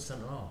 Declan's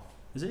centre half.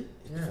 Is he?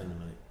 he's Yeah. defender,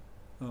 mate.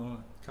 Oh, right.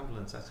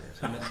 Cumberland Tatty.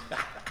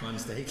 My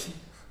mistake.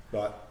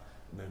 Right,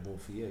 no more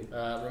for you.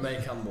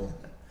 Romain Campbell.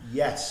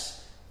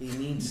 Yes, He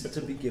needs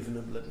to be given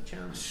a bloody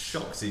chance.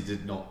 Shocked he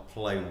did not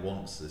play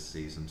once this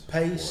season.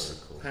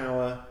 Pace,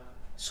 power,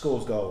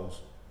 scores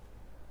goals.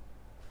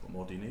 What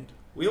more do you need?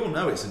 We all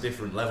know it's a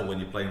different level when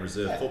you're playing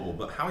reserve football,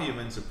 but how are you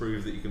meant to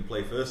prove that you can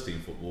play first team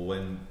football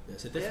when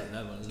It's a different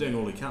level. He's Isn't doing it?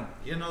 all he can.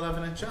 you're not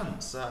having a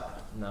chance?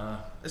 Nah.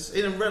 It's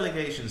in a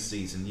relegation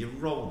season, you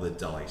roll the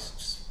dice.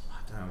 Just,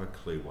 I don't have a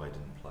clue why he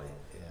didn't play.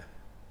 Yeah.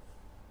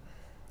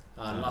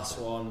 And last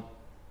one,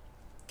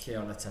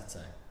 Keon Atete.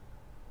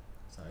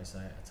 Is that how you say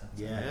it? Atete?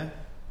 Yeah.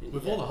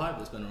 With all the hype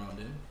that's been around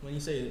him, when you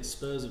say that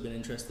Spurs have been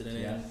interested in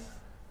him,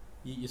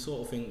 you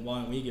sort of think, why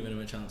aren't we giving him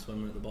a chance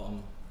when we're at the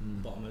bottom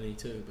of League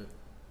Two? But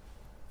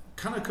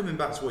Kind of coming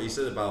back to what you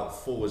said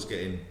about forwards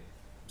getting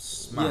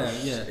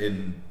smashed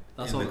in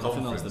that's the all, conference. I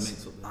think that was the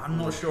mix-up there. I'm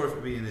not sure if it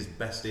would be in his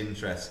best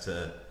interest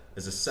to,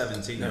 as a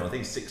 17-year-old, I think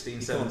he's 16,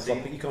 You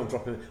 17. can't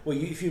drop him. Well,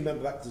 if you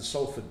remember back to the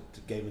Salford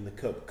game in the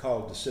Cup,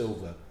 Carl De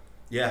Silva,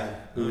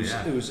 who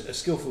was a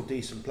skillful,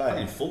 decent player.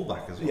 Playing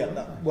fullback as well.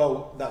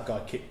 Yeah, that guy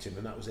kicked him,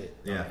 and that was it.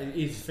 Yeah.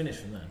 He's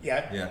finished from then.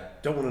 Yeah.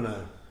 Don't want to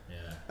know. Yeah.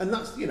 And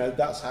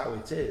that's how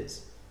it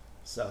is.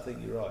 So I think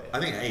you're right. I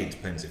think it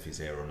depends if he's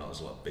here or not. There's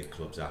a lot of big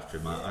clubs after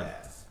him.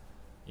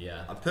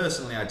 Yeah. I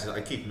personally,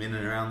 I'd keep him in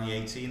and around the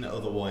 18.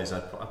 Otherwise,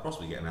 I'd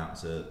possibly get him out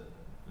to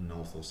a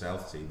North or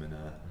South team and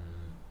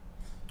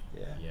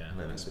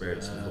let him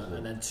experience some football.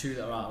 And then two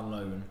that are out on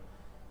loan.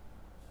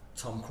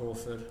 Tom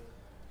Crawford.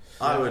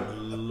 I would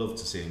love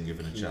to see him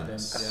given a Keep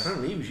chance. him.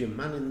 Apparently, he was your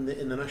man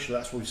in the national.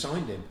 That's why we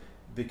signed him,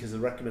 because the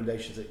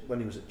recommendations that when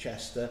he was at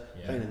Chester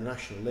playing in the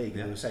National League,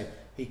 and they were saying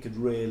he could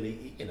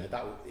really,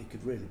 he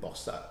could really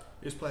boss that.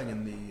 He was playing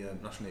in the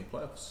National League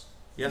playoffs.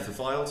 Yeah, for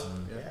Files.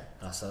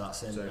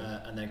 That's him.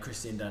 So- And then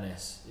Christian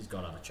Dennis. He's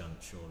got to have a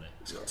chance, surely.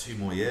 He's got 2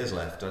 more years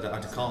left. I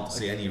can't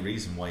see any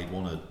reason why he'd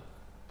want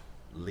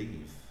to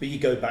leave. But you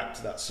go back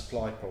to that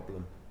supply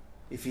problem.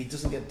 If he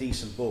doesn't get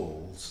decent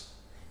balls,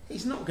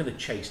 he's not going to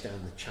chase down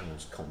the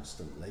channels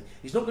constantly.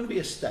 He's not going to be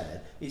a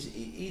stead. He's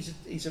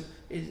a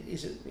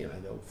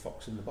the old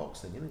fox in the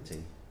box thing, isn't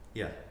he?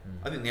 Yeah.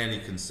 I think the only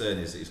concern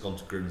is that he's gone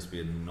to Grimsby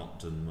and not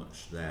done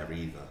much there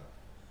either.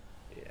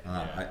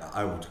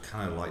 I would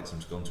kind of like him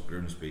to go to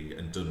Grimsby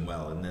and done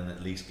well, and then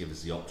at least give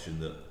us the option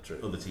that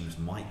other teams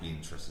might be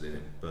interested in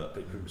him. But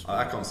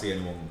I can't see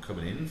anyone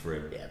coming in for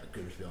him. Yeah, but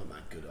Grimsby aren't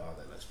that good, are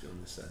they? Let's be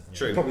honest.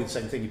 True. Probably the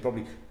same thing.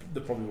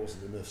 There probably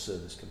wasn't enough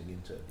service coming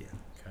into it. Yeah.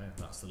 Okay,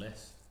 that's the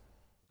list.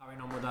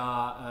 Carrying on with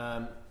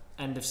our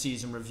end of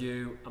season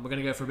review, and we're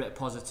going to go for a bit of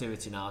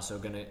positivity now. So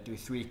we're going to do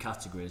 3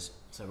 categories.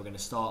 So we're going to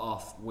start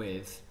off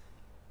with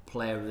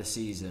player of the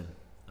season.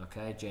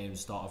 Okay,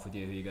 James, start off with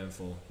you. Who are you going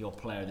for? Your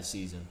player of the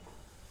season.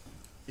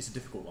 It's a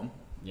difficult one.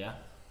 Yeah?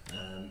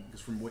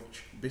 Because from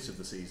which bit of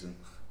the season?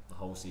 The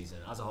whole season.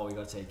 As a whole, you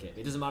got to take it.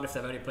 It doesn't matter if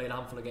they've only played a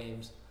handful of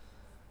games.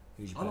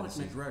 Who's your I player liked of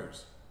the Nick season?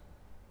 Rose.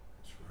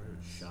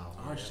 Shout.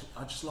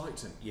 I just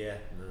liked him. Yeah.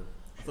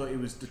 I thought he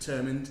was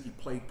determined. He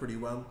played pretty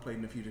well. Played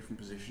in a few different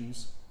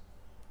positions.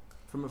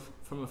 From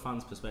a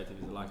fan's perspective,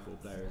 he's a likeable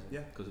player, isn't he?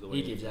 Yeah. Because of the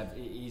way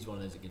He's one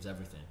of those that gives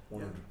everything.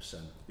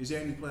 100%. He's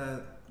the only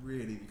player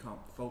really you can't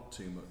fault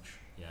too much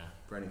Yeah,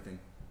 for anything.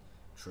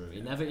 true.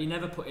 He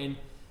never put in.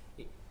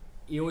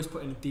 He always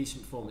put in a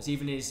decent performance.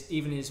 Even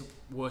his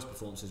worst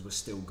performances were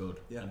still good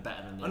and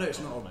better than the I know other it's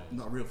players.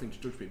 not a real thing to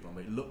judge people on,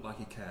 but it looked like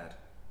he cared.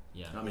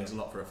 Yeah, That means a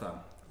lot for a fan.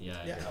 yeah.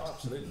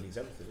 Absolutely. He's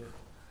everything. Yeah.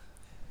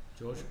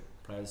 George,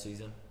 player of the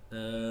season.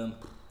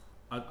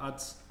 I'd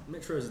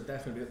Mitch Rose is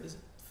definitely.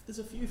 There's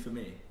a few for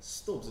me.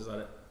 Stubbs has had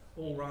an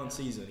all-round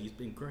season. He's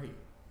been great.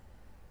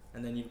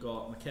 And then you've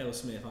got Mikael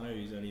Smith. I know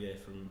he's only there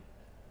he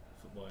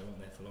wasn't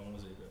there for long,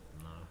 was he? But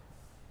No.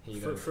 Here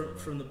you go.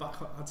 from the back,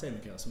 I'd say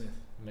Mikael Smith.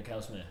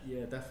 Mikael Smith.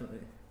 Yeah, definitely.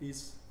 He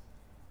just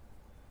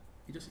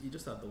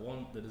had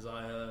the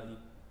desire,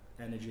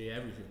 the energy,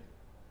 everything.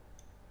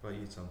 What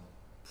about you, Tom?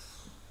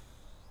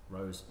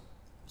 Rose.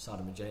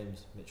 Sadam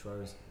James. Mitch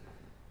Rose.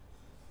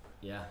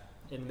 Yeah.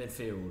 In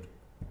midfield.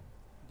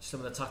 Some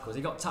of the tackles.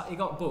 He got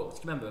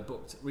booked. Do you remember?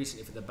 Booked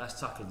recently for the best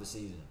tackle of the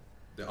season.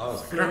 Oh, it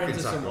was a Threw cracking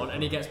into tackle. someone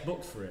and he gets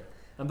booked for it.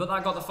 But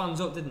that got the fans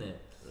up, didn't it?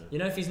 Yeah. You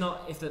know,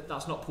 if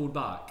that's not pulled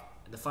back,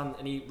 the fan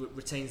and he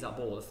retains that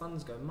ball, the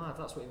fans go mad.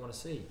 That's what you want to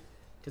see.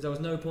 Because there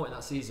was no point in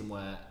that season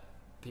where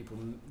people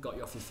got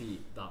you off your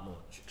feet that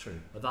much.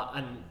 True.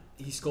 And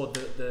he scored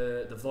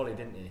the volley,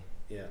 didn't he?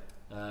 Yeah.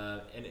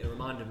 And it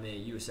reminded me.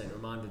 You were saying it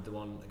reminded the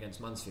one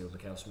against Mansfield,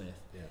 Mikael Smith.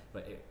 Yeah.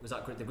 But it was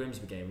that the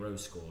Grimsby game.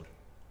 Rose scored.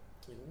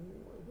 It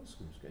was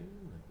a good game,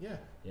 wasn't it? Yeah.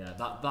 Yeah,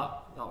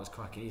 that was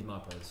cracking. He's my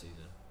player of the season.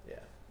 Yeah.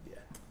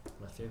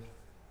 Matthew.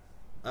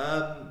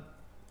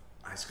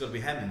 It's got to be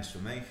Hemmings for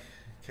me.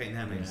 Kane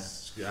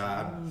Hemmings.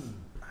 I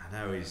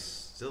know he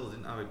still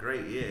didn't have a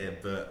great year,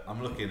 but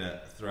I'm looking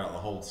at throughout the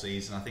whole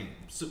season. I think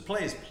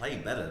players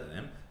played better than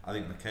him. I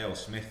think Mikael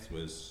Smith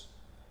was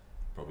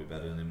probably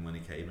better than him when he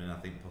came in. I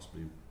think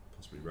possibly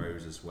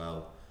Rose as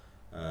well.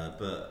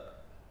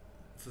 But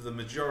for the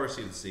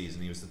majority of the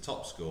season, he was the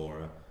top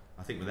scorer.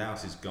 I think without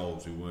his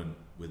goals, we weren't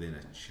within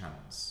a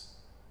chance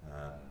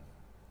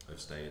of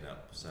staying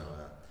up. So,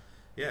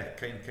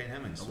 Kane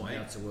Hemmings. And for what me. he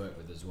had to work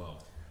with as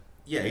well.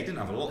 Yeah, he didn't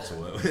have a lot to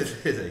work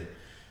with, did he?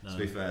 No. To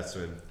be fair to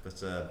him,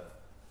 but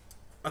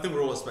I think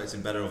we're all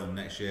expecting better of him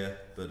next year.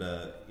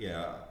 But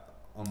yeah,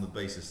 on the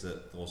basis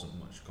that there wasn't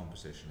much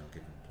competition, I'll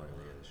give him Player of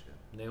the Year this year.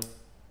 Neil?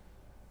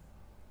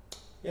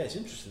 Yeah, it's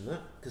interesting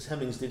that because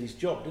Hemmings did his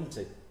job, didn't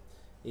he?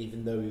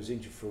 Even though he was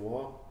injured for a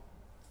while,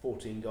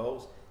 14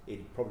 goals,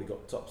 he'd probably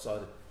got top side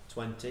of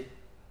 20.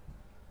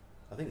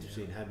 I think it's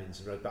between Hemmings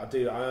and Rose, but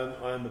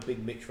I am a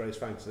big Mitch Rose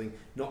fan because I think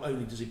not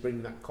only does he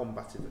bring that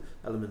combative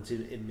element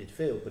in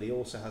midfield, but he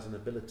also has an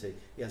ability.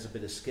 He has a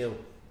bit of skill,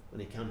 and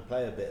he can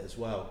play a bit as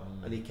well,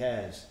 and he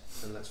cares.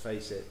 And let's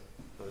face it,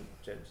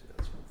 James,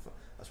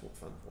 that's what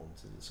fans want,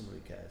 is someone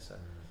who cares. So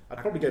I'd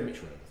probably go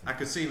Mitch Rose. I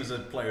could see him as a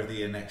Player of the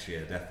Year next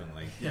year,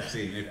 definitely. Yeah.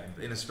 See him,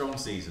 in a strong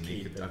season,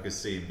 I could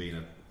see him being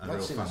a real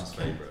fan's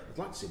favourite. I'd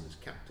like to see him as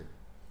captain.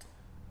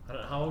 I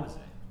don't know, how old is he?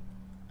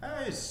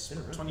 He's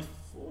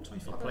 24,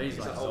 25. He plays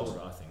like he's he's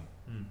older, I think.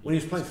 When he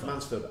was playing for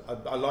Mansfield,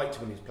 I liked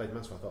him when he was playing for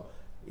Mansfield. I thought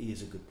he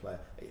is a good player.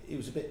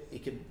 He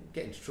could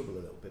get into trouble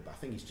a little bit, but I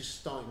think he's just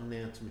starting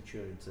now to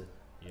mature into.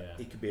 Yeah.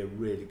 He could be a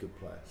really good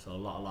player. So a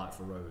lot of like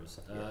for Rose.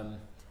 Yeah.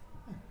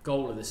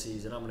 Goal of the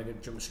season, I'm going to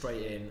jump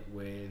straight in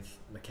with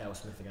Mikel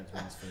Smith against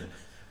Mansfield.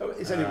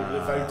 It's only going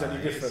to vote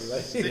any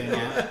differently.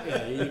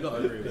 Yeah, you got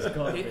to agree with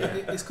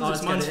it. It's because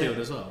it's Mansfield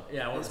as well.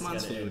 Yeah, it's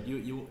Mansfield.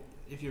 You,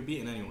 if you're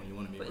beating anyone, you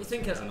want to be. But you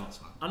think as a Notts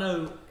fan. I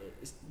know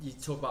you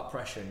talk about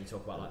pressure and you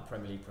talk about like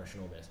Premier League pressure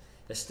and all this.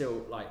 There's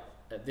still like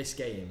at this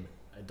game,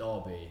 a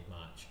derby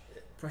match,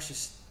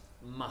 pressure's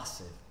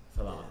massive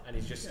for that, and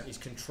he's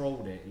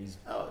controlled it.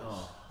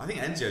 I think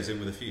Enzio's in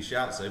with a few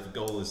shouts though for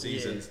goal of the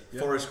season. Yeah.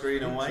 Forest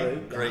Green away,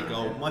 True. great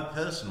goal. My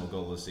personal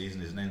goal of the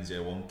season is an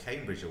Enzio one.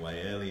 Cambridge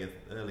away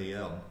early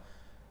on,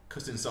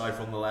 cut inside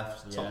from the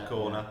left, top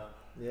corner.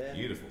 Yeah.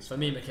 Beautiful. For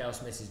me, Mikel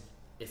Smith is.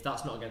 If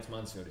that's not against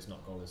Mansfield, it's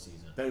not goal of the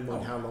season. Bear in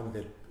mind how long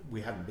we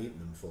hadn't beaten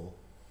them for.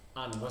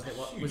 And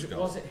Huge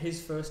goal. was it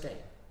his first game?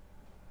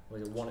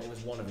 Was it one? It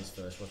was one of his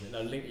first, wasn't it? No,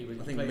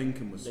 I think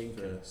Lincoln was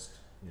first.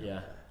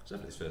 Yeah. It's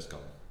definitely his first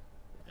goal.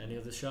 Any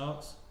other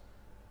shouts?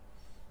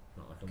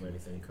 Not I can really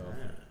think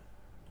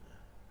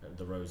of.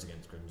 The Rose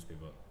against Grimsby,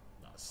 but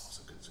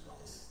that's a good goal.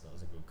 That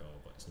was a good goal,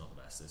 but it's not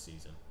the best of the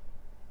season.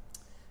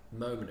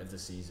 Moment of the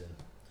season.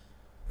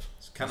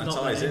 It kind of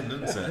ties in,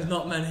 doesn't There's it?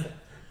 not many.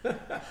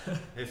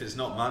 If it's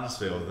not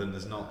Mansfield, then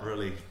there's not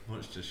really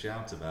much to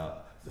shout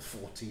about. The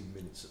 14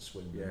 minutes at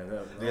Swindon.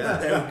 Yeah.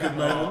 They were good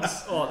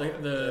moments. Oh,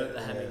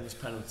 the Hemmings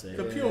penalty.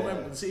 The pure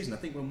moment of the season. I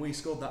think when we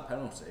scored that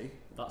penalty,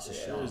 That's a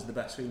it shout. was the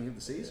best feeling of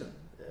the season.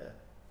 Yeah.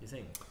 You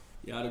think?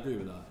 Yeah, I'd agree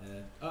with that.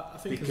 I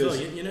think Because-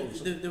 as well, you know,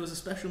 there was a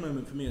special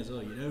moment for me as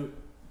well. You know,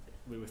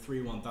 we were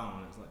 3-1 down.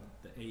 And it was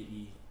like the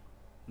 80.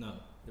 No,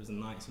 it was the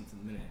 90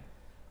 something minute.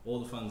 All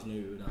the fans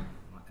knew we were down.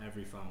 Like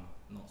every fan,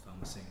 Notts fan,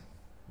 was singing.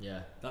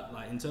 Yeah. That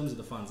in terms of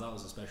the fans, that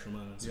was a special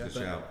moment. It's a good But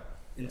shout.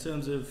 in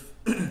terms of,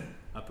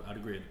 I'd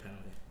agree with the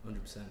penalty,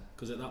 100%.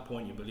 Because at that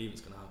point, you believe it's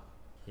going to happen,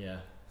 Yeah.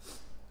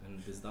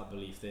 and there's that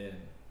belief there.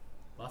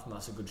 I think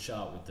that's a good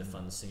shout with the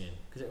fans singing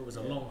because it was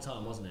a long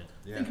time, wasn't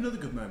it? I think another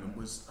good moment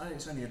was, I think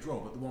it's only a draw,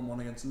 but the 1-1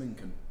 against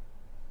Lincoln.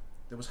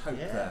 There was hope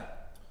there.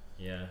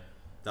 Yeah.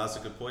 That's a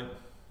good point.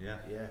 Yeah.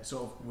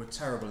 Sort of, we're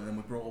terrible, and then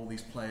we brought all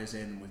these players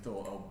in, and we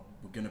thought, oh,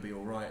 we're going to be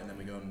all right, and then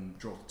we go and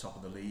draw at the top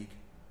of the league.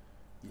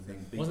 You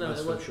think? Wasn't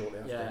that shortly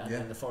after? Yeah, and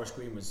then the Forest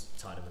Green was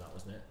tied in with that,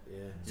 wasn't it?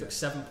 Yeah. Took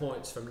 7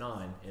 points from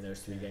 9 in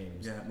those 3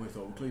 games. Yeah, we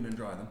thought we'll clean and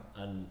dry them.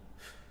 And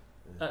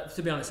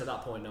to be honest, at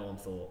that point, no one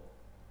thought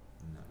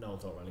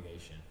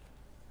relegation.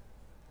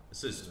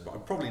 This is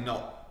probably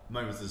not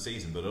moment of the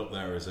season, but up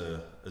there as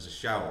a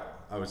shout.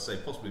 I would say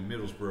possibly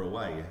Middlesbrough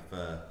away.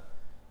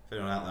 If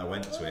anyone out there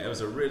went to it, it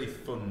was a really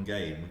fun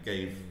game. It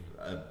gave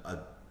a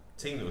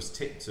team that was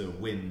tipped to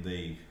win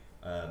the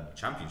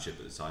championship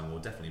at the time will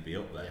definitely be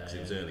up there because it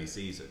was early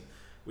season.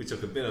 We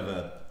took a bit of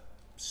a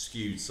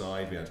skewed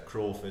side. We had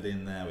Crawford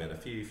in there. We had a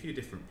few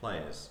different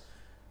players,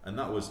 and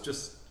that was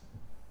just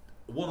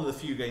one of the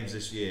few games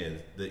this year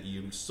that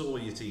you saw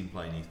your team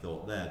play and you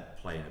thought they're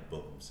playing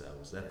above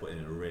themselves. They're putting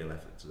in a real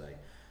effort today.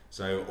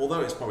 So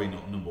although it's probably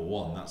not number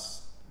one,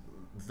 that's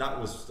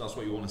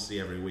what you want to see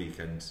every week,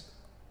 and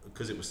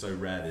because it was so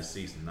rare this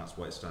season, that's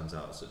why it stands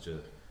out as such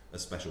a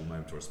special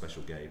moment or a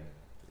special game.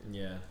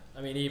 Yeah,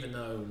 I mean, even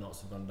though Notts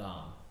have gone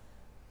down,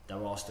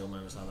 there are still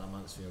moments like that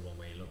Mansfield one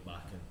where you look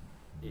back and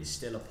it's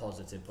still a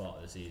positive part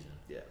of the season.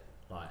 Yeah,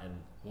 like and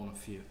One of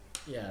few.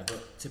 Yeah,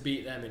 but to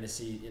beat them in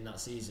that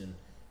season,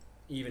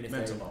 even if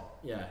meant they a lot.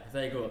 if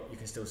they go up, you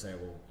can still say,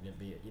 well, you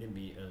didn't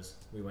beat us.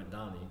 We went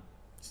down. You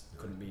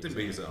couldn't beat. Didn't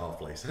beat us at half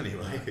place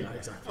anyway. No,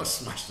 exactly. I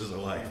smashed us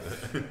away.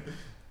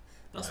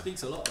 That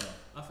speaks a lot,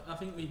 though. I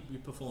think we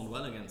performed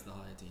well against the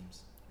higher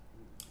teams.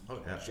 Oh,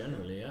 yeah.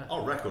 Generally, yeah.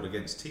 Our record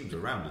against teams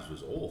around us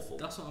was awful.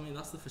 That's what I mean.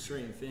 That's the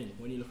frustrating thing.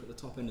 When you look at the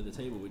top end of the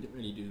table, we didn't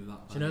really do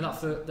that. Do you know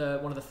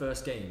that one of the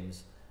first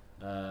games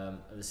of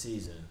the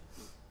season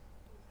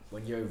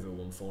when Yeovil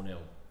won 4-0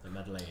 at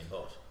Mead Lane?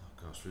 Oh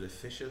gosh, was it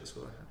Fisher that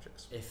scored a hat-trick?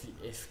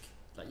 If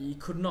like you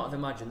could not have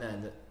imagined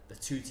then that the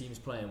two teams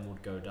playing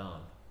would go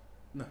down.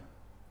 No.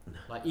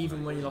 Like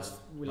even when we lost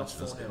That's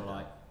 4-0,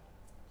 like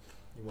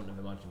You wouldn't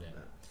have imagined it.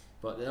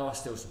 But there are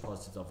still some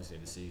positives, obviously,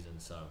 this season.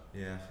 So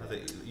Yeah, I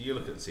think you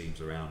look at the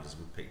teams around us.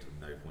 We picked up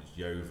no points.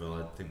 Yeovil,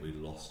 I think we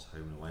lost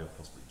home and away, or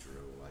possibly drew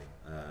away.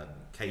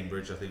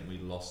 Cambridge, I think we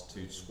lost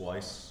to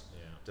twice.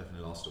 yeah,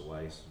 Definitely lost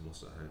away, so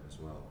lost at home as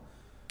well.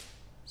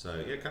 So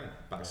yeah, it kind of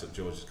backs up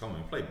George's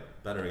comment. We played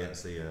better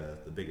against the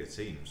bigger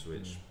teams,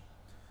 which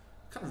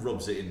kind of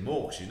rubs it in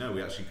more because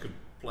we actually could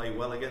play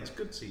well against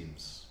good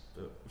teams.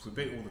 But If we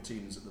beat all the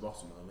teams at the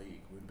bottom of the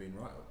league, we'd have been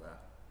right up there.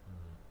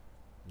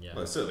 yeah.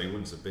 well, it certainly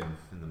wouldn't have been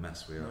in the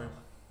mess we are. No.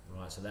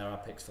 Right, so there are our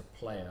picks for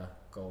player,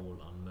 goal,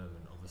 and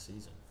moment of the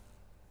season.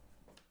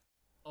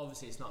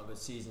 Obviously, it's not a good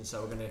season,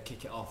 so we're going to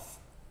kick it off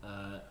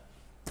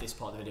this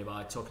part of the video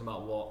by talking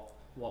about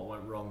what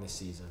went wrong this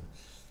season.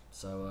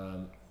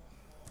 So,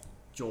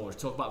 George,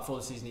 talk about before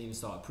the season even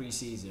started,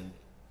 pre-season.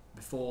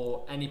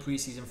 Before any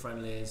pre-season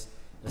friendlies,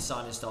 the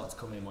signings start to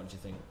come in. What do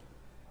you think?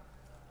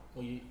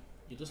 Well, you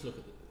just look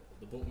at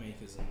the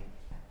bookmakers and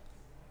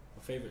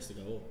my favourites to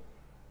go up.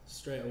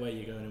 Straight away,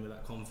 you're going in with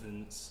that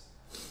confidence.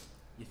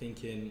 You're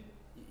thinking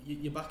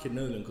you're backing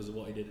Nolan because of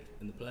what he did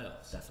in the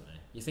playoffs. Definitely.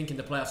 You think in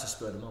the playoffs have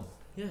spurred them on?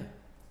 Yeah,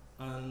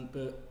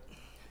 but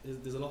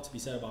there's a lot to be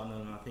said about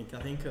Nolan. I think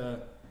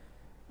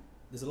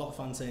there's a lot of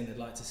fans saying they'd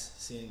like to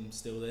see him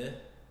still there.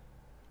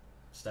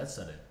 Stead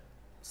said it.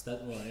 Stead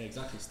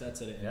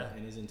said it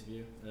in his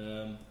interview.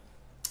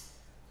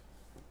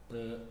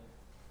 But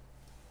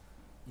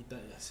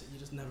you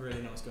just never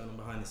really know what's going on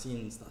behind the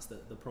scenes. That's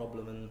the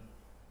problem. And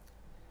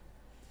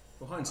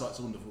Well, hindsight's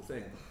a wonderful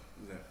thing,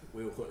 isn't it?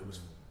 We all thought it was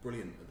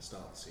brilliant at the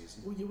start of the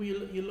season. well, you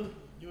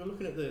were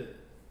looking at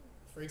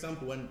for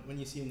example, when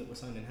you seen that we're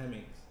signing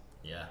Hemmings,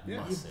 Yeah, Yeah,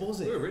 massive. you're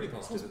buzzing. We were really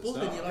positive at the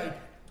buzzing. start. You're like,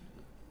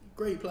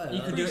 great player. He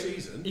could do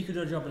Pre-season. He could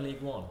do a job in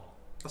League One.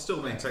 I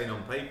still maintain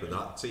on paper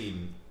that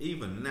team,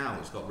 even now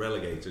it's got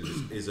relegated,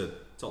 is a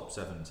top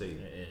 7 team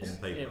It is. on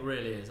paper. It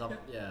really is.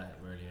 Yeah, it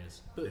really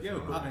is. But Yeah, we're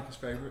bookmakers'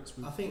 favourites.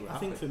 I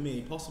think for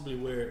me, possibly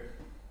where it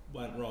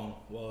went wrong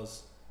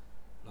was,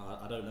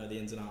 I don't know the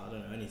ins and outs, I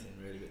don't know anything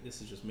really, but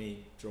this is just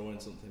me drawing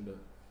something. But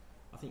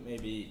I think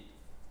maybe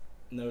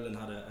Nolan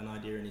had an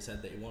idea in his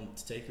head that he wanted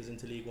to take us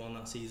into League One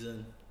that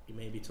season. He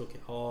maybe took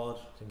it hard.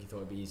 I think he thought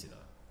it'd be easy though.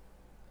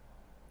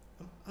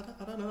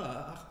 I don't know.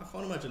 I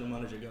can't imagine a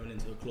manager going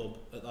into a club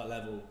at that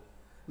level.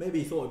 Maybe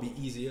he thought it'd be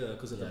easier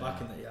because of the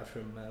backing that he had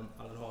from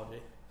Alan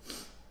Hardy.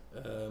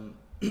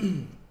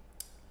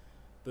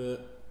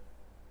 But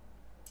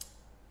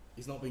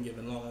he's not been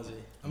given long, has he?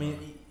 I mean,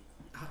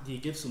 do you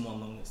give someone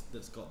long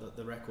that's got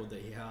the record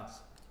that he has?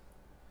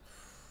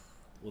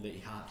 Or that he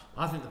had?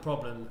 I think the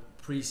problem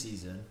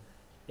pre-season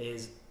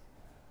is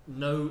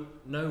no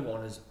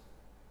one has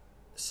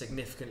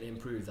significantly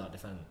improved that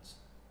defence.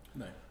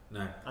 No.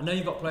 No. I know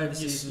you've got player of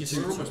the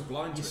season. We're almost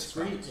blind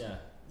to it. Yeah.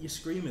 You're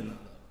screaming that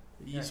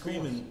though. You're of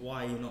screaming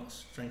why you're not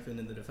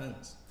strengthening the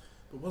defence.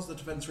 But was the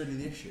defence really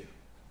the issue?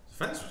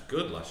 Defence was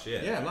good last year.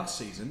 Yeah, last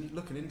season,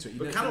 looking into it, you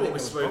But don't kind of think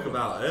what we there was spoke a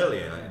about problem.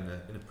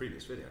 earlier in a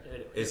previous video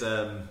is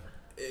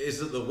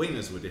that the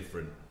wingers were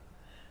different.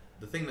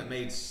 The thing that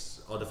made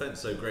our defence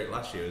so great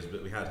last year is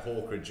that we had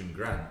Hawkridge and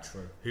Grant,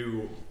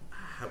 who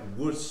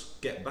would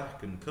get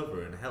back and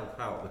cover and help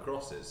out the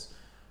crosses.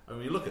 And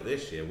when you look at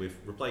this year, we've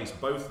replaced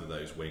both of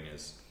those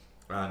wingers.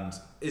 And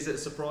is it a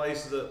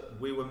surprise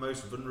that we were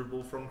most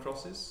vulnerable from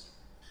crosses?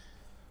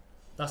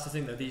 That's the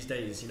thing though, these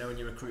days, when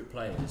you recruit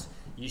players,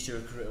 you used to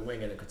recruit a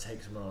winger that could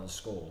take someone on and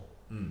score.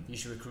 You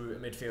used to recruit a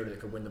midfielder that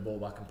could win the ball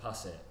back and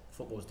pass it.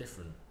 Football's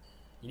different.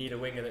 You need a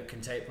winger that can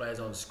take players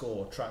on,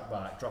 score, track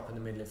back, drop in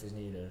the middle if it's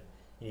needed.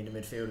 You need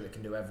a midfielder that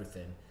can do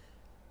everything.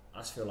 I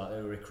just feel like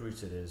they were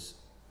recruited as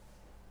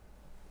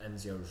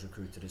Enzio was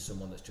recruited as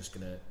someone that's just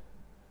going to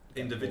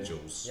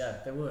Individuals. Yeah,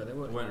 they were. We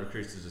weren't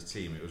recruited as a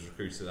team, it was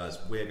recruited as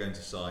we're going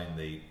to sign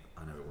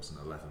I know it wasn't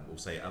 11, we'll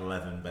say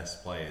 11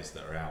 best players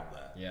that are out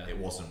there. Yeah. It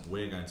wasn't,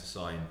 we're going to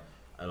sign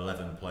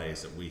 11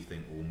 players that we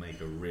think will make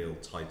a real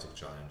title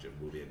challenge and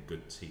will be a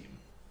good team.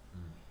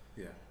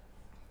 Yeah.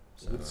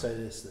 So I would say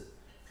this,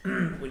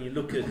 that when you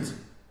look at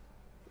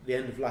the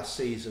end of last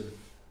season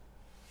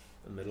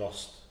and they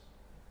lost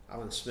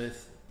Alan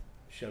Smith,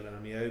 Sheldon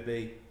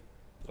Amiobi,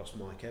 lost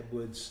Mike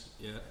Edwards.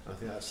 Yeah. I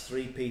think that's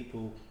 3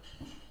 people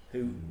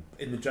who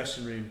in the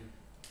dressing room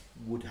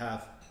would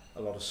have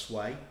a lot of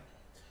sway.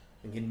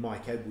 And in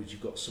Mike Edwards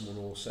you've got someone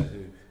also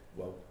who,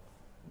 well,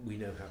 we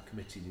know how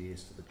committed he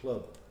is to the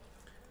club.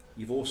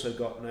 You've also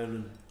got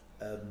Nolan,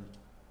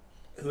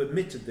 who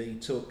admitted that he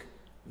took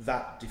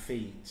that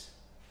defeat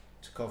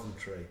to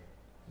Coventry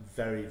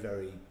very,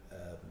 very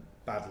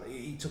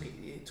badly. It took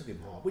him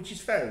hard, which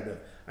is fair enough.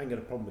 I ain't got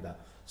a problem with that.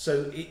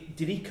 So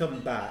did he come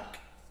back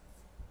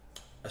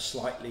a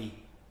slightly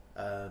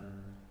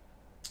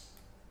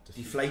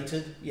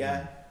deflated?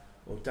 Yeah.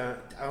 Or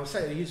I'll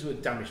say I use the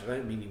word damaged. I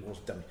don't mean he was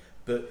damaged,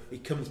 but he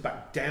comes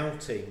back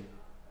doubting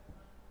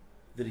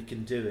that he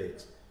can do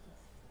it.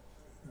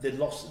 They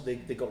lost. They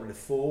got rid of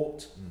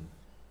Fort.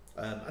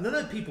 And I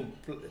know people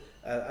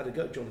had a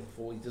go at Jonathan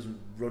Fort. He doesn't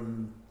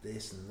run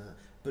this and that,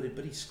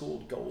 but he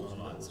scored goals.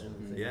 And that was one of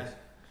the things. Yeah.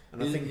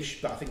 And I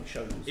think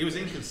shows. He was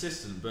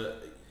inconsistent,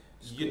 but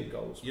score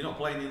goals. You're not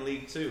playing in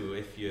League Two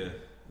if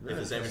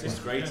there's everything's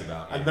great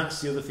about you. And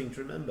that's the other thing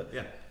to remember.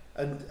 Yeah.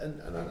 And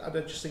I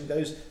don't just think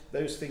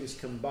those things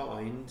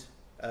combined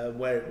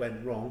where it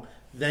went wrong.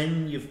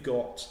 Then you've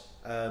got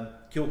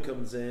Kill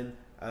comes in,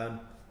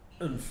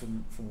 and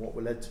from what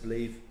we're led to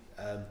believe,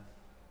 had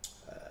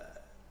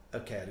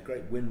a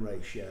great win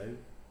ratio,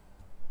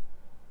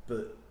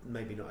 but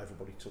maybe not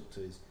everybody took to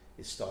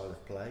his style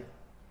of play.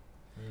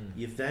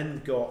 You've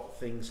then got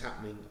things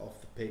happening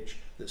off the pitch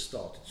that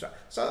started.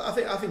 So I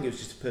think it was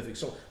just a perfect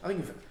song.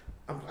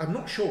 I'm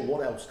not sure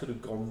what else could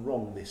have gone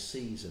wrong this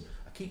season.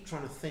 I keep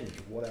trying to think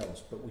of what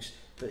else, but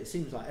it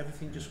seems like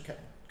everything just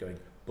kept going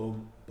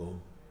boom,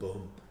 boom,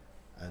 boom,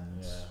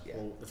 and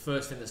Well, the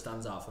first thing that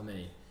stands out for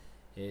me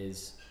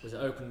was it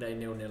open day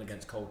 0-0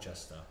 against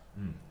Colchester,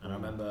 and I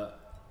remember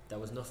there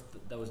was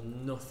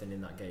nothing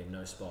in that game,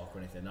 no spark or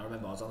anything. I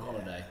remember I was on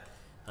holiday.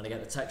 And I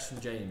get the text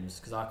from James,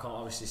 because I can't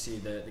obviously see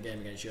the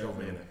game against Yeovil.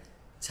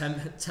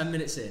 10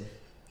 minutes in,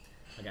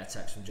 I get a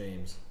text from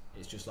James.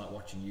 It's just like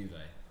watching Juve,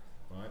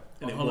 right?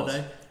 And on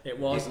holiday. It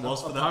was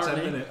for that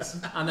 10 minutes.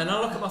 And then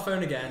I look at my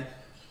phone again.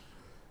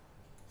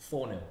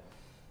 4-0.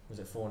 Was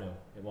it 4-0?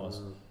 It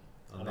was.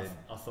 And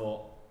I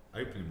thought...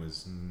 Opening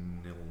was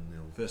 0-0.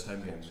 First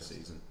home game of the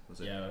season, was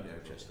it? Yeah,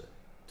 Manchester.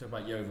 Talking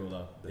about Yeovil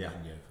though. Yeah.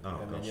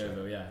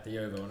 The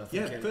Yeovil. And I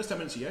think the first 10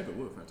 minutes of Yeovil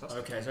were fantastic.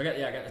 Okay, so I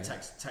get the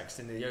text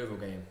in the Yeovil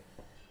game.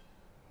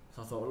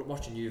 So I thought, well,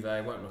 watching Juve,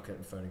 I won't look at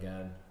the phone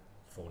again.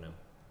 4-0.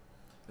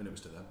 And it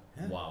was to them.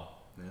 Yeah. Wow.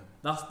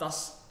 Yeah.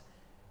 That's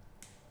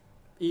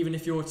even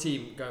if your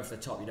team going for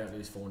the top, you don't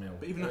lose 4-0.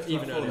 But even after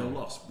that 4-0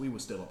 loss, we were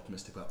still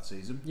optimistic about the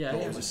season. Yeah,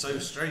 it was so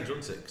strange,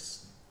 wasn't it?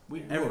 'Cause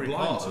we every were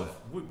blind part to of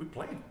it. we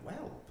played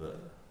well, but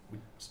we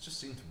just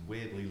seemed to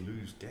weirdly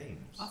lose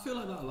games. I feel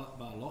like that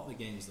about a lot of the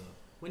games though.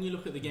 When you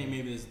look at the game,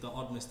 maybe there's the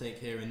odd mistake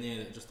here and there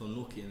that are just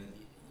unlucky, and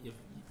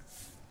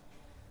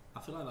I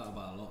feel like that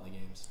about a lot of the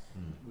games.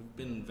 We've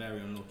been very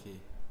unlucky.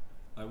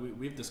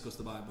 We've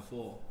discussed about it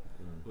before,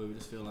 where we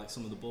just feel like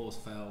some of the balls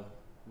fell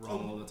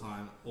wrong all the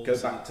time.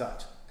 Go back to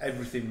that.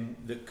 Everything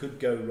that could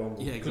go wrong,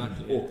 Yeah,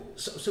 exactly. or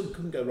some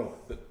couldn't go wrong,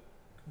 but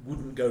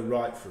wouldn't go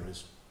right for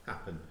us,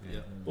 happened.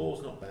 Yeah.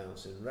 Balls not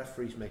bouncing,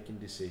 referees making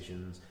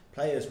decisions,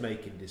 players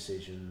making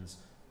decisions.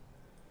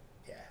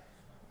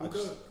 Yeah.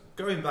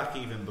 Going back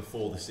even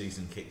before the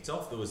season kicked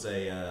off, there was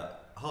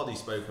Hardy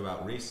spoke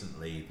about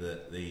recently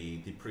that the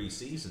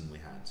pre-season we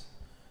had,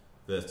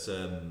 that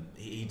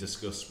he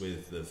discussed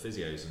with the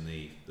physios and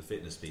the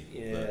fitness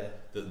people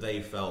that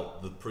they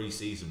felt the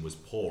pre-season was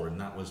poor, and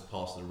that was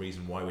part of the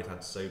reason why we'd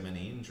had so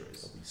many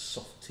injuries. Probably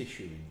soft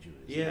tissue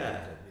injuries.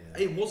 Yeah.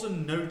 It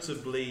wasn't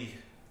notably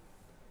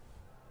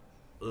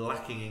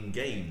lacking in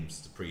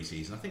games the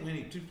pre-season. I think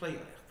we did play,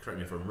 correct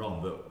me if I'm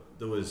wrong, but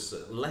there was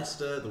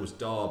Leicester, there was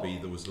Derby,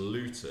 there was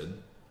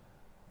Luton,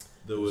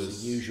 there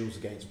was the usuals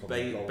against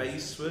probably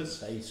Baseford.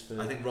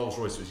 I think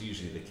Rolls-Royce was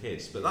usually the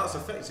kids, but that's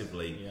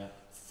effectively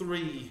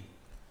 3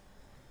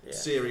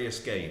 serious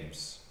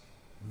games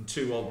and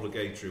 2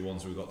 obligatory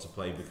ones we got to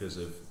play because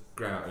of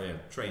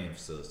training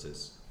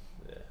facilities.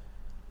 Yeah.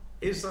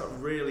 Is that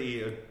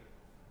really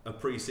a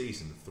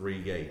pre-season,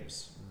 3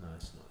 games? No,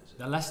 it's not, is it?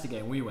 The Leicester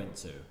game we went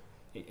to,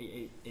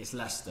 it's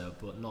Leicester,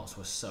 but Notts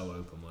were so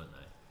open, weren't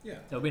they? Yeah.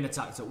 They'll be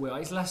attacked at will.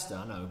 It's Leicester,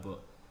 I know, but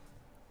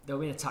they'll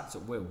be attacked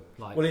at will.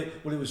 Like,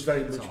 it was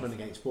very much men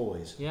against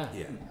boys. yeah.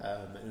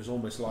 It was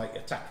almost like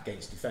attack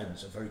against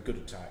defence, a very good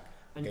attack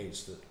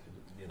against the.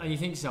 And you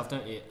think to yourself,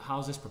 don't you?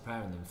 How's this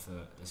preparing them for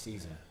the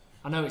season?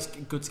 I know it's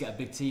good to get a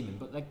big team in,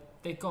 but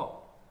they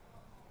got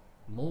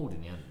mauled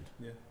in the end.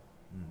 Yeah.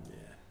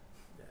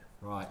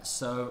 Right,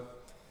 so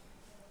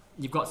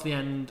you've got to the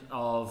end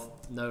of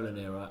Nolan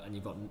era, and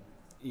you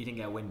didn't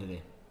get a win, did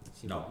he?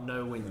 So you've got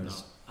no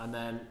wins, and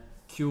then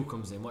Kuehl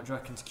comes in. What do you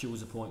reckon to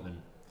Kuehl's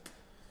appointment?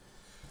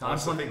 I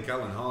think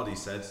Alan Hardy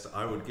said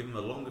I would give him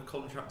a longer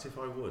contract if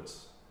I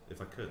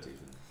could even.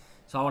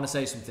 So I want to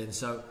say something.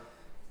 So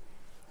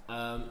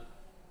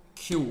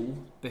Kuehl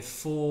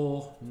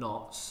before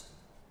Notts,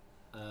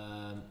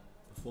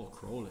 before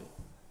Crawley.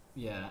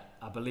 yeah,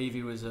 I believe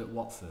he was at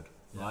Watford,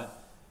 right?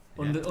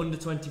 Yeah. Under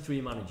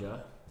 23 manager,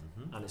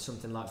 and it's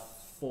something like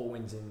 4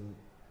 wins in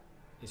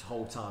his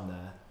whole time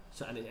there.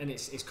 So and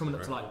it's coming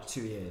up to like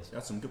 2 years. You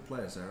had some good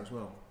players there as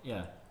well.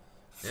 Yeah.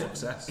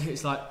 Success.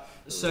 It's like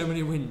so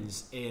many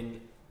wins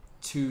in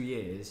 2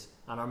 years,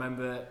 and I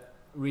remember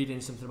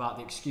reading something about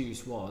the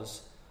excuse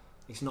was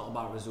it's not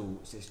about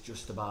results, it's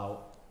just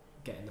about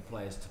getting the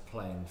players to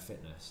play and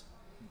fitness.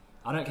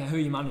 I don't care who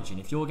you're managing,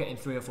 if you're getting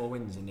 3 or 4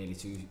 wins in nearly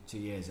two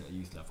years at a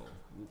youth level.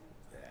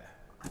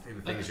 I think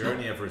the thing is, you're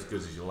only ever as good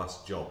as your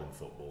last job in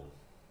football.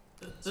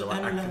 So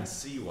I can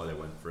see why they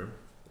went for him.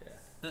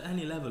 At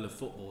any level of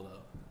football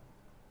though,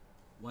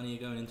 when are you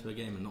going into a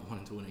game and not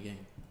wanting to win a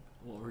game?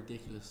 What a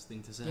ridiculous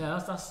thing to say.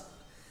 Yeah, that's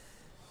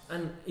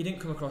and he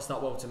didn't come across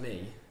that well to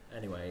me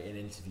anyway in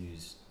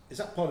interviews. Is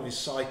that part of his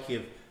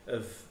psyche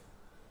of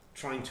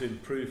trying to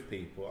improve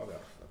people? I don't know,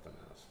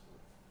 that's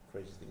a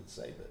crazy thing to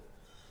say, but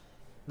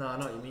No, I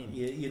know what you mean.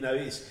 you know,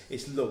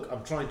 it's look,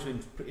 I'm trying to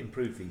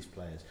improve these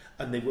players,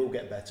 and they will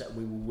get better, and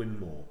we will win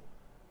more.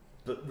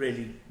 but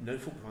really, no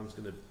football fan's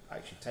going to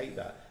actually take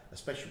that,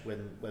 especially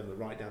when we're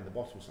right down the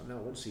bottom. It's like, no,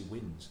 I want to see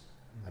wins.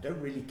 I don't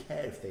really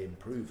care if they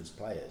improve as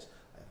players.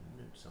 I have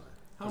no desire.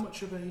 How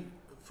much of a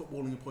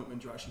footballing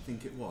appointment do you actually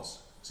think it was?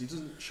 Because he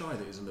doesn't shy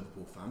that he's a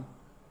Liverpool fan,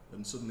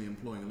 and suddenly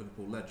employing a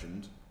Liverpool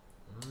legend.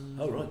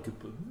 Oh right, good.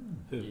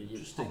 Who?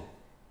 Interesting.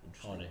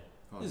 Hardy.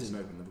 Oh, he's an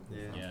open Liverpool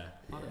fan. Yeah.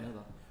 I don't know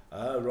that.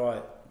 Oh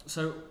right.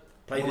 So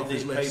Played One in off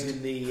his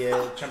the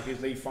list.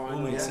 Champions League final.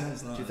 All makes Yeah.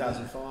 sense, that,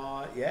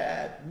 2005.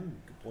 Yeah.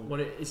 Good point. well,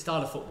 his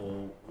style of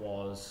football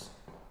was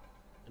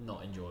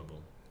not enjoyable.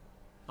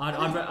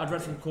 I'd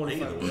read from Either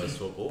qualifying. worst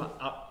football.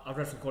 I've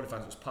read from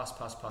qualifying. It was pass.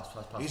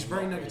 He's and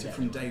very not negative really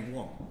from getting day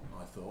one,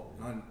 I thought.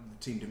 And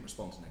the team didn't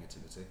respond to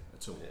negativity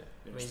at all. Yeah.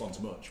 Didn't respond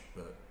to much,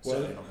 but Well,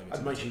 certainly not I'd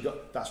negativity. mention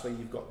that's where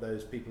you've got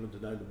those people under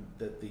Nolan,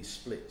 these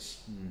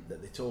splits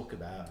that they talk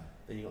about.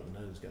 Then you've got the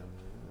Nolans going,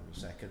 "Hang on a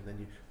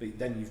second."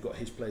 Then you've got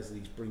his players that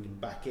he's bringing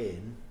back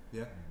in,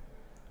 Yeah.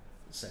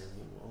 saying,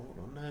 well,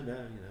 hold on, no,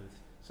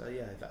 So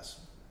yeah,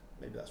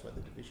 maybe that's where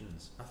the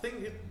divisions. I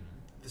think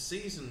the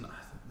season.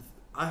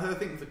 I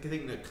think the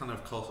thing that kind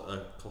of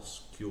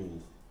cost Kuehl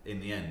in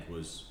the end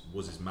was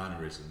his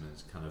mannerism.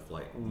 It's kind of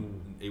like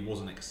he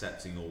wasn't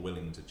accepting or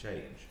willing to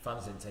change.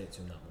 Fans didn't take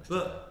to him that much.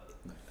 But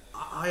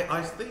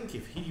I think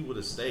if he would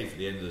have stayed for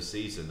the end of the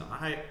season,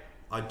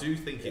 I do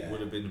think it would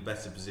have been a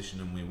better position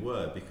than we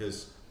were,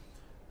 because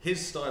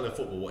his style of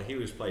football, what he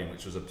was playing,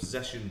 which was a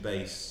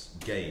possession-based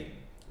game,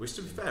 which,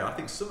 to be fair, I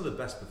think some of the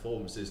best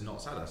performances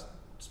Notts had. I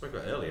spoke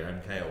about earlier,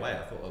 MK away.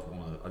 I thought that was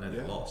one of the, I know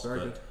they lost, very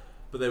good.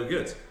 but they were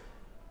good.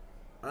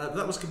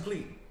 That was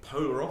complete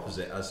polar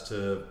opposite as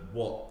to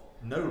what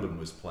Nolan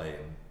was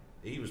playing.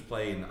 He was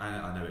playing.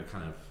 I know it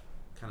kind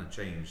of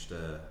changed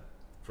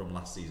from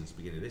last season to the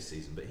beginning of this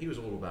season, but he was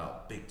all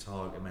about big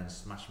target men,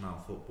 smash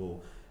mouth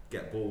football,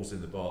 get balls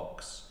in the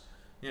box.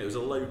 It was a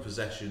low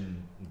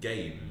possession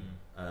game.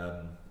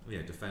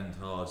 Defend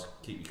hard,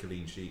 keep your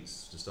clean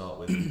sheets to start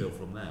with, and build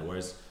from there.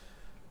 Whereas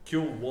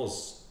Kuehl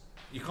was,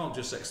 you can't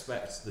just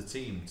expect the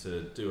team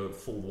to do a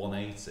full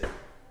 180.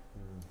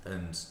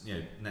 And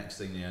next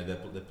thing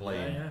they're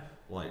playing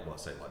like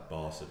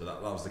Barca, but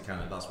that was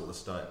that's what the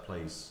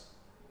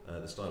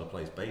style of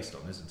plays based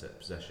on, isn't it?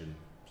 Possession.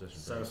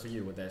 so based. for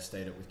you, would they have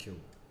stayed up with Kuehl?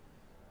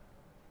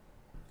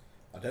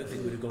 I don't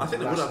think we'd have gone I to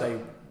think the they would last have.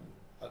 day.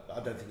 I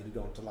don't think it'd have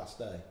gone to last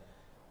day.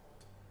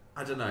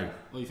 I don't know.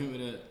 Well, you think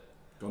we'd have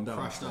Gone down.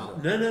 crashed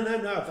out? No.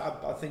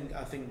 I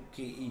think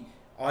he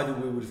either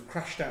we would have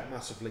crashed out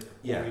massively,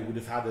 or he would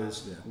have had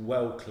us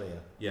well clear.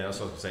 Yeah, that's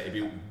what I was going to say.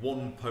 It'd be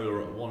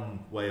one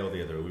way or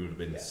the other. We would have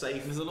been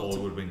safe, There's a lot or to-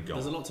 we would have been gone.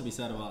 There's a lot to be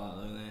said about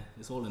that, though.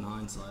 It's all in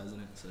hindsight, isn't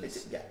it? So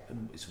It's a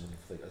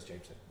wonderful thing, as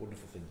James said.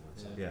 Wonderful thing.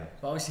 I'd say. Yeah.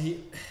 But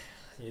obviously,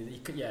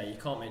 you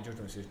can't make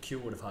judgments because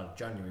Kuehl would have had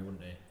January,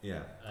 wouldn't he?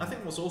 Yeah. I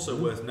think what's also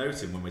worth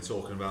noting when we're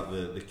talking about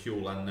the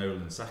Kuehl and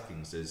Nolan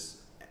sackings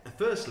is,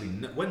 firstly,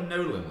 when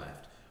Nolan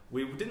left,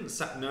 we didn't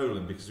sack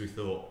Nolan because we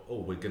thought,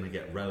 we're going to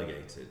get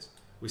relegated.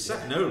 We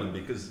sacked Nolan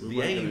because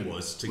the aim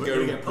was to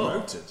go get up.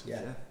 promoted.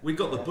 Yeah. We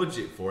got the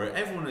budget for it.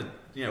 Everyone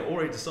had,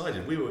 already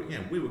decided we were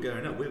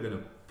going up. We were going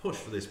to push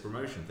for this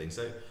promotion thing.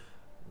 So,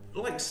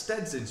 like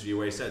Stead's interview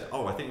where he said,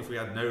 I think if we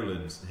had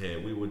Nolan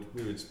here, we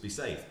would be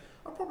safe.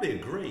 I probably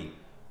agree,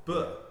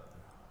 but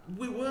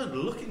we weren't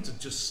looking to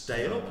just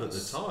stay up at the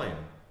time.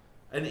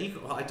 And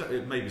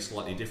it may be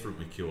slightly different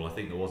with Kuehl. I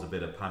think there was a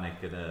bit of panic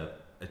and a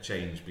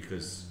change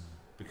because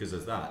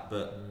of that,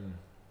 but.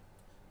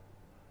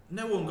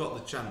 No one got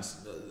the chance.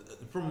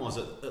 The problem was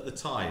at the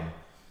time,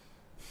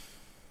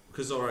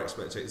 because our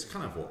expectations, it's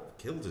kind of what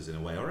killed us in a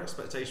way. Our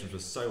expectations were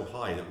so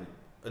high that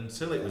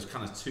until it was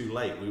kind of too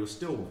late, we were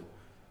still.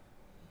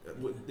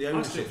 The I still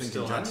ownership think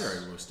still in had.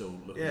 January we were still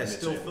looking. Yeah, at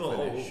still mid-table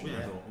thought, finish, yeah.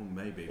 I thought,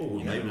 maybe.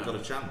 Maybe we've got a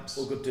chance.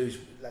 All good do is,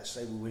 let's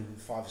say we win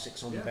 5 or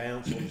 6 on the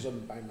bounce, all of a sudden,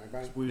 bang, bang,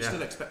 bang. We were Yeah.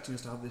 still expecting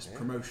us to have this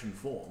promotion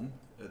form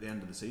at the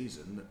end of the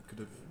season that could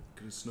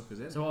have snuck us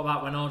in. So what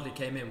about when Ardley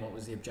came in? What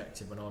was the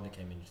objective when Ardley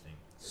came in, do you think?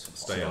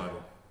 Stay up. Survival.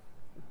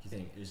 Do you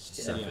think it was just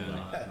Yeah. simple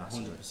like that?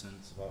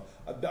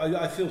 100%.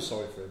 I feel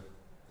sorry for him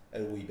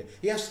a wee bit.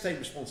 He has to take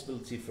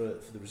responsibility for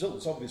the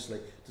results, obviously,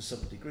 to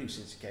some degree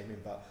since he came in,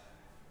 but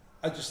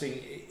I just think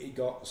it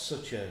got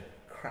such a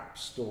crap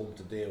storm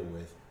to deal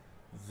with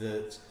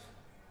that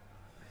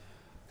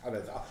I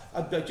don't know.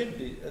 I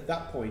generally, at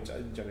that point,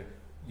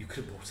 you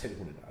could have brought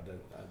anyone in. I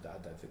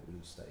don't think we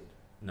would have stayed.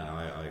 No,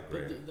 I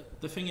agree.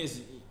 But the thing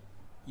is,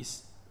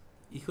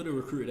 you could have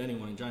recruited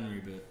anyone in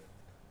January, but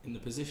in the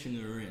position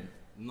they were in,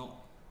 not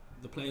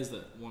the players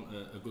that want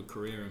a good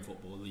career in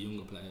football, the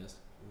younger players,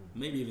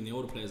 maybe even the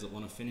older players that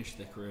want to finish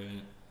their career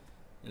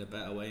in a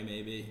better way,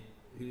 maybe.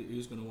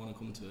 Who's going to want to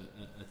come to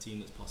a team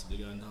that's possibly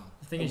going down?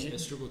 The thing is, it's a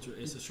struggle to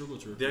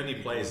recruit. The only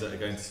players that are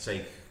going to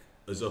take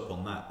us up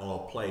on that are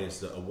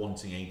players that are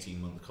wanting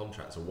 18-month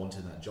contracts or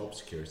wanting that job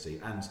security.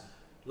 And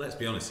let's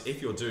be honest,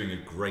 if you're doing a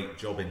great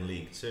job in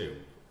League Two,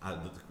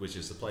 which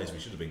is the players we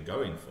should have been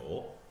going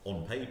for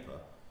on paper,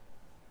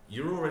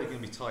 you're already going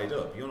to be tied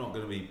up. You're not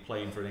going to be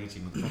playing for an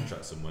 18-month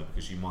contract somewhere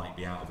because you might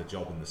be out of a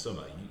job in the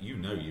summer. You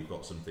know you've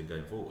got something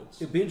going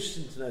forwards. It'd be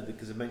interesting to know,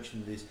 because I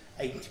mentioned this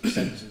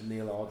 80% of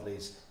Neil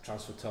Ardley's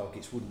transfer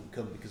targets wouldn't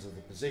come because of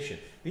the position.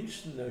 It'd be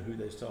interesting to know who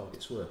those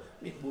targets were.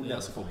 We'll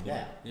never find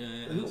out.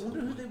 Yeah, I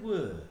wonder who they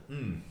were.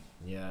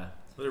 Yeah.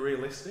 Were they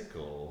realistic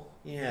or?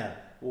 Yeah.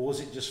 Or was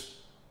it just?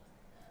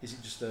 Is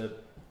it just a?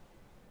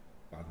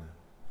 I don't know.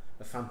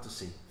 A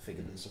fantasy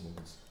figure that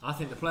someone's. I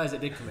think the players that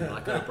did come in,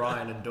 like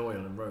O'Brien and Doyle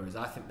and Rose,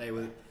 I think they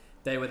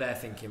were there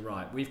thinking,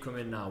 right, we've come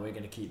in now, we're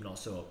going to keep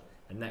Notts up,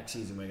 and next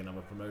season we're going to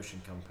have a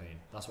promotion campaign.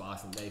 That's what I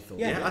think they thought.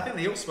 Yeah, I think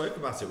they all spoke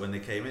about it when they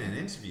came in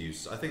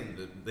interviews. I think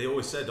that they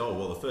always said, oh,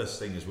 well, the first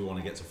thing is we want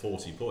to get to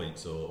 40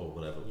 points or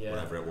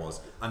whatever it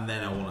was, and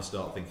then I want to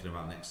start thinking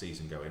about next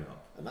season going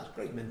up. And that's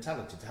great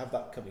mentality to have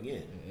that coming in.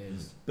 It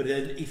is. But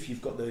then if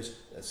you've got those,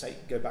 say,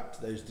 go back to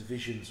those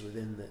divisions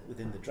within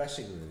the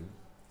dressing room,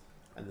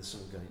 and there's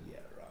someone going, yeah,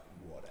 right,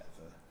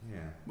 whatever.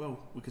 Yeah. Well,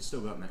 we could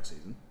still go up next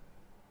season.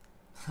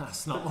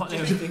 That's not what they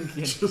were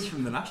thinking. Just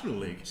from the National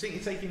League. Do you think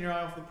you're taking your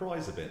eye off the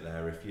prize a bit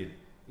there if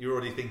you're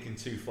already thinking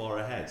too far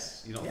ahead?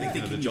 You're not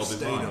thinking of the job in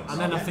mind. And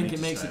then I think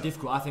it makes it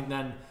difficult. I think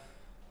then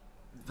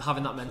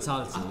having that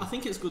mentality. I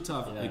think it's good to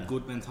have a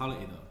good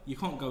mentality though. You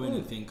can't go in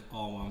and think,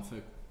 oh,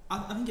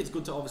 I think it's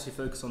good to obviously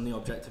focus on the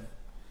objective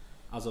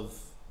as of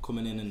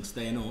coming in and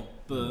staying up.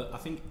 But I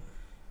think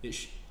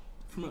it's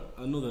from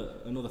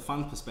another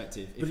fan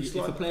perspective. If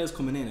a player's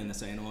coming in and they're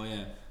saying, oh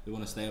yeah, we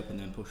want to stay up and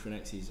then push for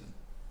next season.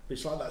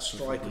 It's like that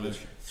striker that's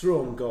through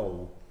on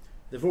goal.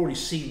 They've already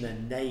seen their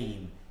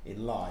name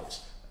in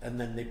lights, and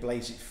then they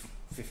blaze it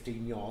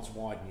 15 yards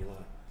wide, and you're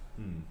like,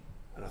 And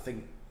I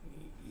think,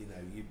 you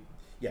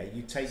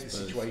take the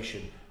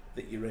situation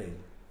that you're in,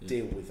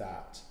 deal with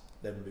that,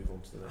 then move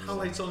on to the next. How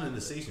late on in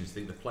the season do you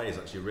think the players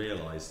actually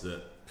realise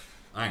that,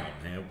 hang on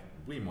here,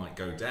 we might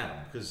go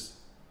down? Because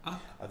I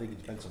think it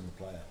depends on the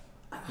player.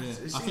 I think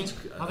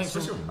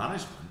some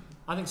management.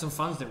 I think some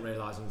fans didn't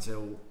realise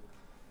until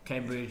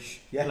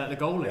Cambridge let the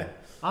goal in. Yeah.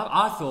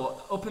 I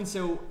thought up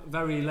until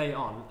very late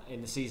on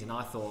in the season,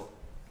 I think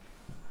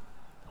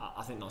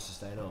not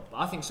staying up. But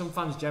I think some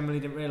fans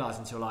generally didn't realise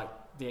until like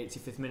the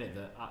 85th minute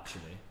that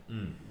actually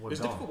we're it's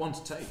a gone. difficult one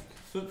to take.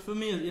 For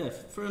me,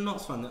 for a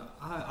Notts fan,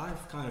 I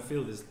kind of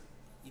feel this.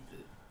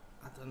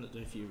 I don't know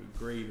if you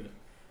agree, but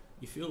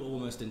you feel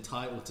almost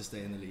entitled to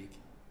stay in the league.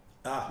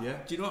 Yeah.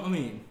 Do you know what I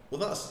mean?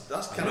 Well,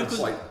 that's kind of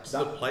like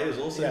the players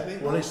also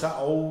think. Well, it's that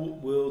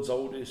world's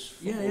oldest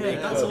football league.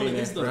 That's all it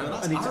is though.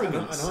 That's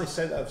arrogance.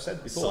 And I've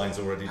said before, Sign's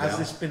already has down.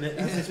 this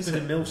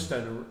been a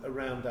millstone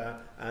around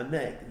our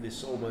neck?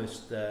 This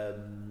almost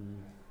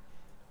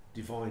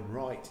divine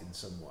right in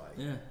some way.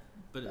 Yeah,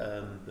 but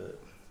I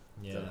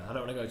don't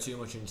want to go too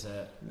much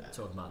into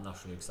talking about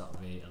National League because that would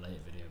be a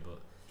later video.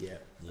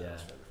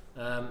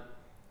 But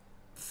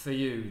for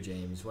you,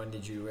 James, when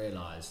did you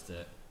realise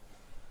that?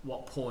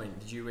 What point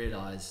did you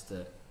realise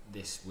that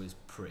this was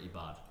pretty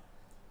bad?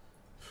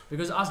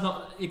 Because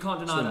you can't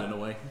deny that.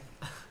 Away.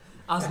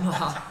 As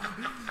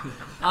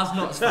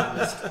Notts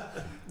fans,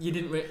 you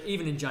didn't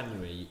even in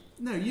January.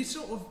 No, you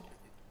sort of,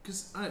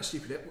 because I know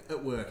stupid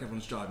at work.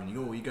 Everyone's driving. You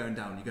go, oh, you're going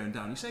down.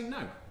 You're saying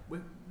no.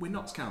 We're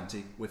Notts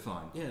County. We're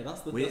fine. Yeah, that's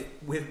the.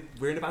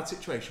 We're in a bad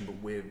situation,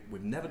 but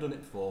we've never done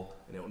it before,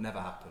 and it'll never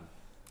happen.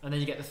 And then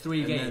you get the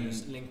 3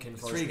 games, Lincoln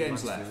Forest. 3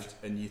 games left,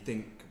 and you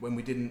think when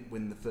we didn't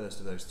win the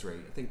first of those 3,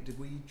 I think did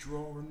we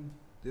draw and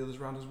the others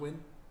round us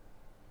win?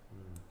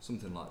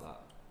 Something like that.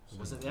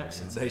 Was it the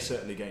Exeter? They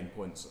certainly gained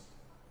points.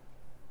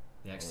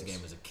 The Exeter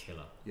game was a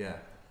killer.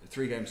 Yeah,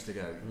 3 games to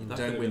go. You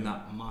don't win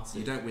that. Massive.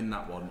 You don't win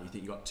that one. You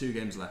think you've got 2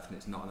 games left and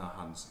it's not in our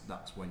hands.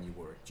 That's when you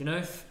worry. Do you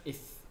know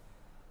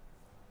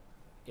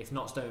if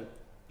Notts don't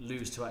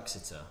lose to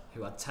Exeter,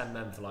 who had 10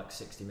 men for like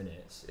 60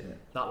 minutes,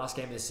 that last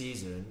game of the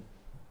season,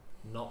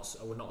 Notts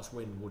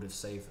win would have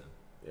saved them.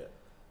 Yeah,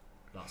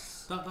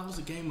 that was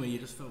a game where you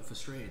just felt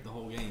frustrated the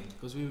whole game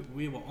because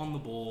we were on the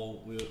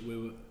ball, we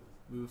were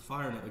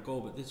firing at the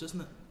goal, but there's just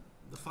the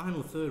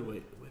final third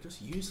we're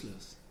just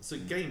useless. It's a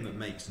game that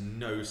makes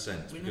no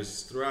sense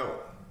because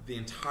throughout the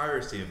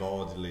entirety of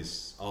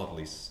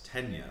Ardley's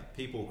tenure,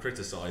 people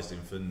criticised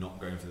him for not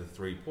going for the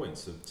 3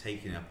 points, of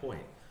taking a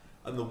point,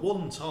 and the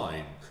one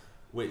time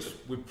which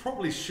we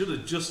probably should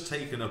have just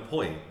taken a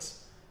point,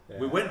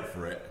 we went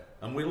for it.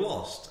 And we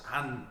lost,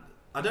 and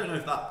I don't know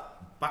if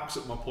that backs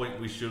up my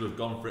point. We should have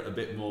gone for it a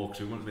bit more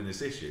because we wouldn't have been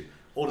this issue,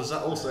 or does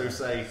that also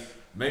say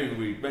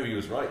maybe he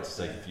was right to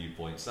take a few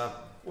points?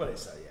 Well,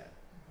 it's I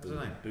don't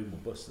know, boom or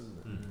bust,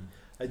 isn't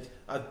it?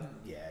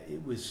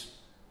 It was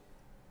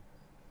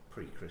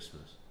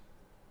pre-Christmas.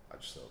 I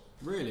just thought,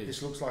 really,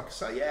 this looks like a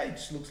side. Yeah, it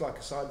just looks like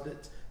a side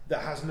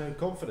that has no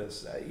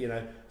confidence.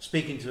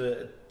 Speaking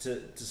to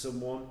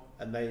someone,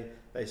 and they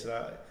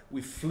said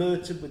we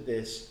flirted with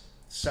this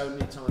so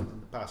many times in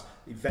the past.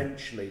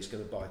 Eventually it's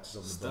going to bite us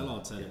on the bum.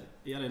 Stellard said it.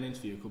 He had an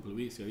interview a couple of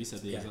weeks ago. He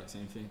said the exact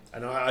same thing.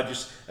 And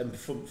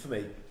for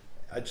me,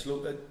 I just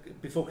looked at,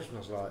 before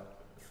Christmas, I was like,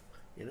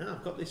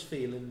 I've got this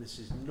feeling this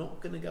is not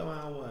going to go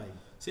our way.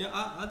 See,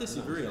 I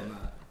disagree on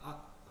that.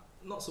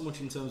 not so much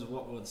in terms of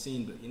what we've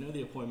seen, but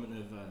the appointment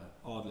of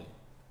Ardley.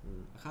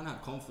 I kind of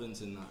had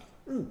confidence in that.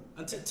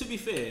 And to be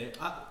fair,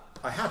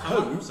 I had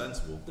hope.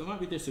 Sensible. There might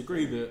be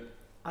disagree, but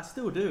I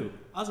still do.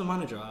 As a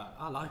manager,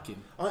 I like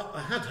him.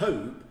 I had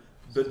hope,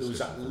 but there was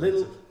that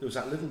little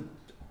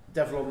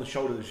devil on the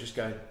shoulder that was just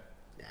going,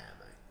 nah,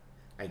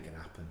 mate, ain't gonna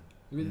happen.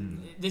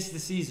 This is the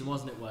season,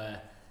 wasn't it,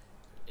 where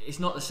it's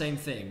not the same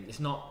thing. It's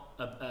not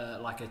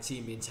like a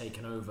team being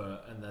taken over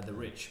and they're the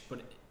rich,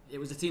 but it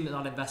was a team that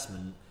had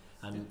investment,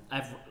 and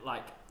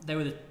they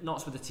were the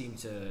Knots were the team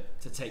to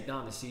take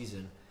down this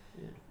season.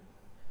 Yeah.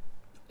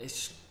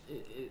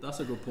 That's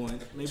a good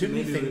point. Too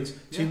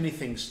many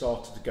things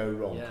started to go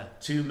wrong. Yeah.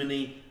 Too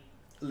many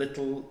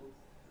little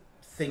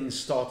things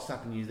started to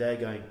happen. You're there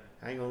going,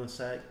 hang on a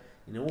sec.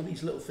 All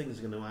these little things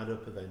are going to add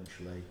up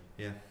eventually.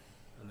 Yeah.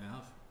 And they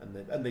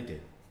have. And they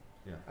did.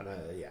 Yeah. And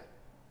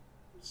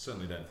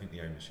certainly don't think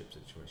the ownership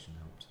situation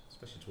helped,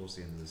 especially towards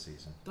the end of the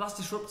season. But that's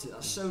disruptive.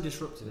 That's so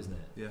disruptive, isn't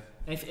it?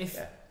 Yeah.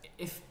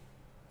 If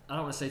I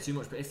don't want to say too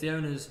much, but if the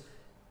owner's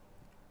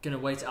going to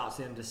wait out to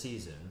the end of the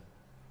season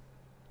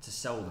to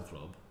sell the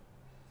club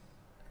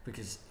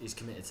because he's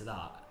committed to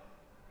that,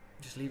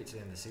 just leave it to the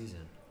end of the season.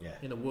 Yeah.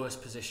 In the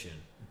worst position.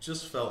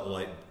 Just felt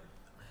like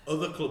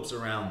other clubs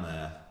around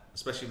there,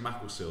 especially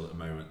Macclesfield at the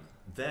moment,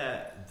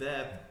 their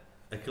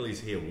Achilles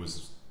heel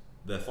was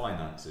their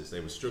finances. They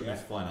were struggling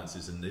for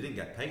finances and they didn't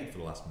get paid for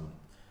the last month.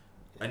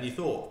 And you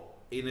thought,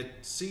 in a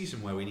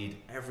season where we need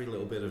every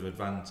little bit of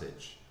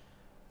advantage,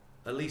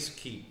 at least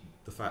keep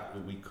the fact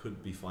that we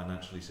could be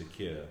financially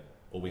secure,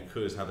 or we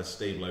could have a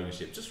stable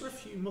ownership just for a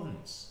few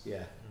months.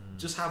 Yeah.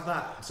 Just have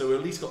that, so we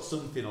at least got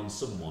something on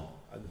someone.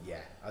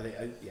 I think.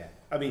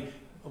 I mean,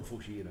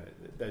 unfortunately,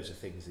 those are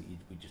things that you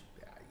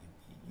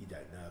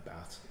don't know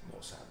about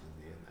what's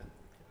happening, and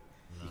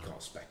you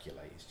can't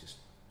speculate. It's just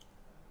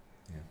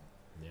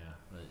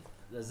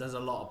There's a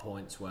lot of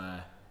points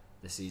where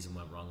the season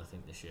went wrong, I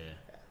think, this year,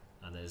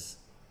 and there's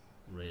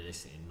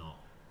realistically not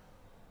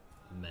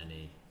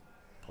many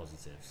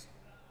positives.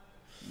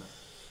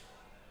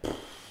 No.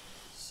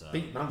 So,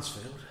 beat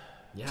Mansfield.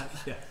 Yeah.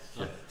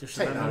 Just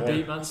Take remember that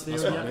beat one.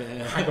 Mansfield.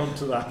 Yeah. Hang on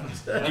to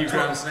that. New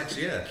grounds next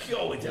year.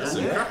 God, it does.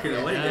 Some cracking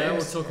away We'll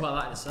games. talk about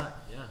that in a sec.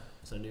 Yeah.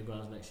 So new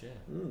grounds next year.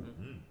 Mm.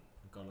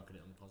 We've got to look at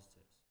it on the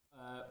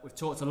positives. We've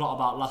talked a lot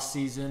about last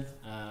season.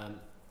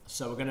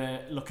 So we're going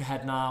to look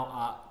ahead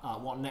now at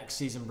what next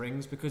season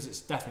brings, because it's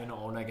definitely not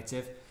all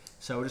negative.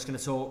 So we're just going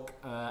to talk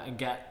and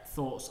get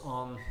thoughts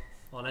on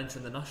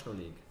entering the National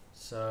League.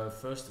 So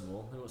first of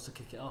all, who wants to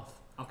kick it off?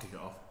 I'll kick it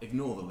off.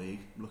 Ignore the league.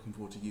 Looking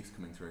forward to youth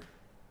coming through.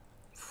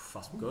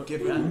 That's good.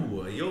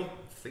 Ooh, you're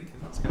thinking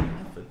that's going to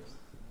happen.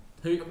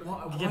 Why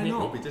not?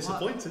 You'll be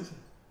disappointed.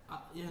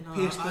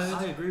 Pierce Bird.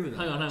 I agree with that.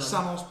 Hang on.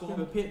 Sam Yeah, Osborne.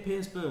 but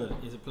Pierce Bird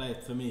is a player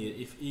for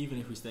me. Even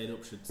if we stayed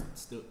up, should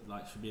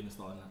be in the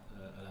starting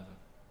 11.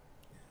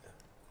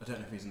 I don't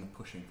know if he's in the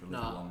pushing for League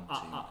One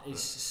team.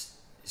 He's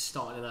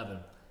starting 11.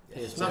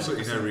 Pierce There's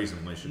absolutely no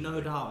reason why he shouldn't.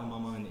 No doubt in my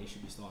mind that he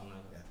should be starting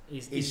 11.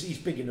 He's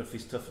big enough.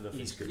 He's tough enough.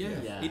 He's good.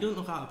 good. He doesn't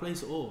look out of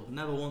place at all.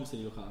 Never once did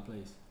he look out of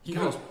place. He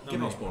Give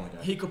could, Osborne a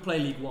go. he could play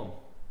League One.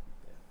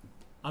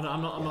 I'm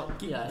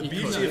not. Yeah, The he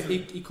beauty could. of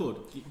He could.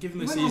 Give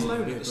him a He went season. on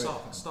loan it'd at be the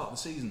great. start of the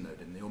season, though,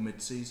 didn't he? Or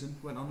mid-season,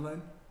 went on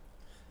loan.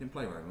 Didn't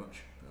play very much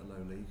at a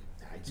low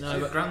league. No,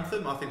 but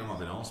Grantham, I think it might have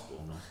been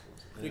Osborne.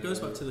 It goes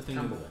back to the thing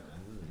Campbell.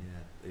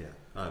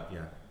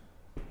 Yeah.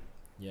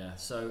 yeah.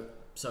 So.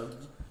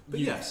 But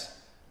yes,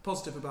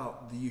 positive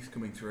about the youth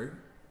coming through.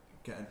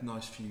 Get a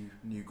nice few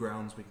new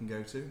grounds we can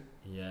go to.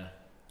 Yeah.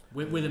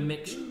 With a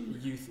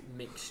youth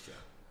mixture.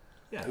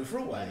 Yeah.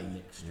 Overall,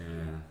 Mixture.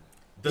 Yeah.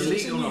 The The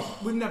league league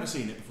we've never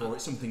seen it before.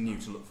 It's something new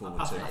to look forward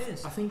to.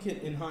 I think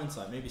in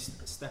hindsight, maybe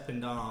stepping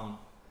down,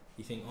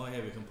 you think, oh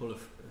yeah, we can pull a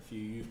few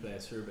youth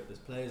players through, but there's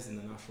players in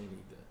the National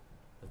League that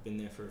have been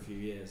there for a few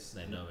years.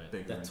 They know it.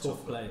 Bigger They're and tough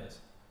tougher. players.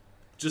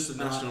 Just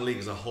the National League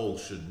as a whole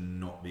should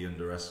not be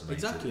underestimated.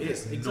 Exactly,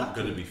 It's not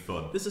exactly. going to be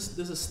fun. There's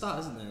a stat,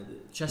 isn't there?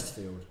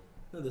 Chesterfield.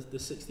 No, the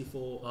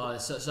 64.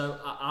 So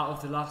out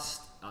of the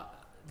last,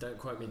 don't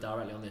quote me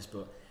directly on this,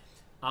 but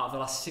out of the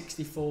last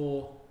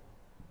 64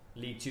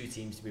 League Two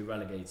teams to be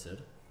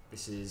relegated,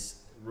 this is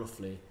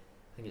roughly,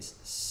 I think it's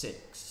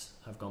 6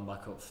 have gone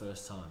back up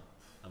first time.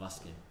 I'm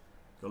asking.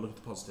 Go look at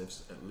the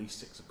positives. At least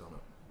 6 have gone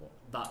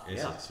up. Is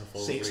it to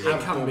follow 6 the-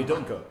 have can gone be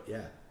done. back up.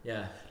 Yeah.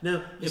 Yeah. No,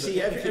 Yeah, you see,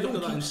 if you look at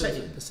everyone that in keeps terms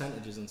saying. of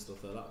percentages and stuff,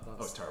 though,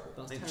 that's It's terrible. I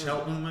That's think terrible.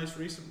 Cheltenham, the most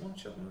recent one,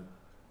 Cheltenham.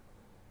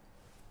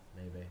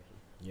 Maybe.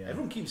 Yeah.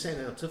 Everyone keeps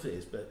saying how tough it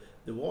is, but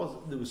there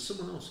was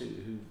someone else who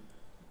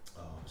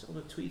was it on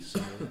a tweet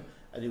somewhere,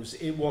 and it was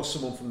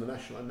someone from the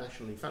National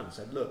League fan who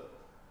said, look,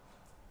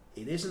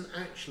 it isn't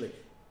actually.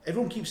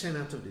 Everyone keeps saying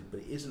how tough it is, but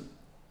it isn't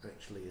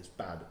actually as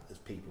bad as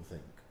people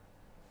think.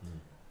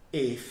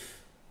 If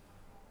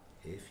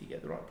you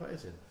get the right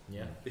players in.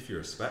 Yeah. If you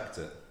respect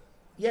it.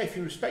 Yeah, if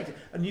you respect it,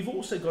 and you've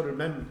also got to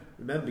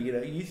remember,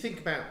 you think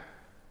about,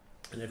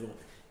 and everyone,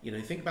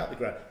 think about the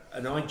ground,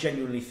 and I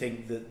genuinely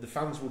think that the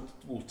fans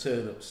will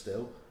turn up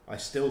still. I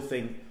still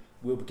think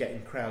we'll be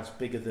getting crowds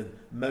bigger than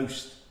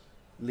most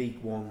League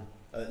One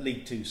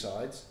League Two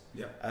sides.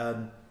 Yeah.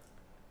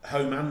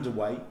 Home and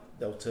away,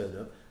 they'll turn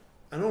up.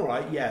 And all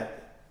right, yeah,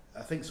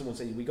 I think someone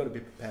said we've got to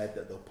be prepared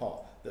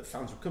that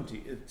fans will come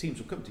to teams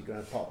will come to your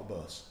ground, park the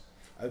bus.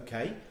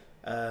 Okay,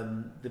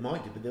 they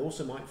might do, but they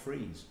also might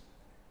freeze.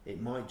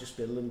 It might just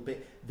be a little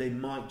bit. They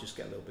might just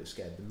get a little bit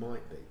scared. They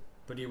might be.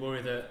 But do you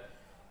worry that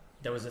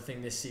there was a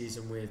thing this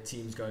season with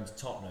teams going to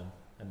Tottenham,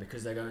 and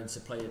because they're going to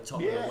play at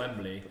Tottenham at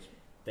Wembley,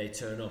 they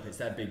turn up? It's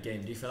their big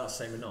game. Do you feel that's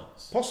the same with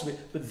Notts? Possibly,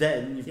 but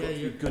then you've got to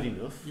be good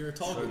enough. You're a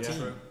target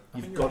team.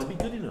 You've got to be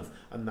good enough,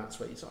 and that's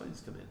where your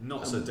signings come in.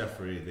 Not so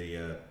definitely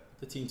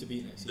the team to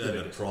beat next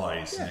year. the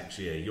prize next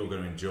year. You're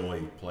going to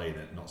enjoy playing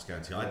at Notts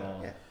County.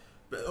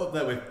 But up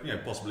there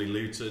with possibly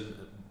Luton,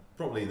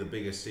 probably the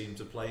biggest team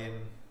to play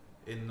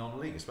in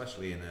non-league,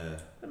 especially in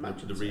the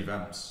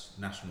revamped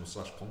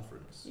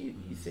national/conference. You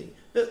think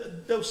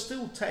they'll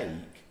still take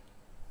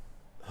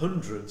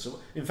hundreds of,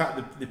 in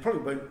fact they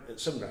probably won't at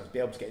some grounds be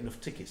able to get enough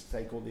tickets to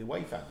take all the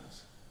away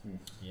fans.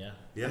 Yeah.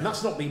 And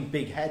that's not being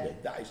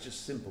big-headed, that is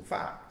just simple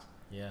fact.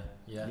 Yeah.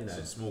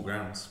 So small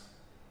grounds.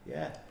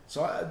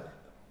 So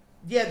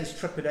there's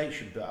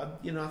trepidation, but I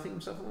think to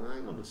myself, well,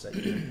 hang on a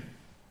second.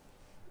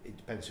 It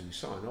depends who you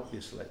sign,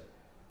 obviously.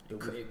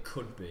 It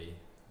could be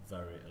a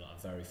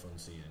very fun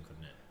season,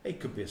 couldn't it? It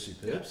could be a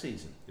superb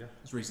season. Yeah.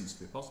 There's reasons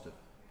to be positive.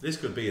 This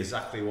could be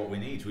exactly what we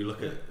need. We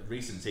look at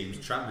recent teams.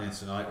 Tranmere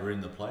tonight are in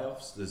the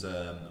playoffs. There's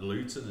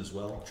Luton as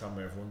well.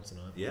 Tranmere have won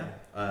tonight. Yeah.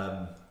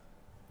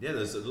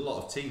 There's a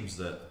lot of teams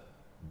that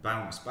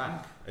bounce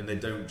back and they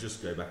don't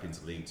just go back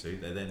into League Two.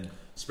 They then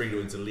spring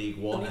into League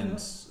One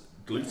and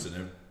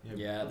Luton.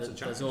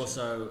 There's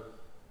also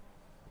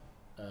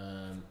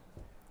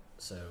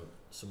so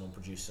someone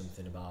produced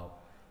something about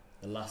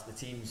the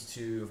teams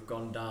to have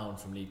gone down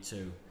from League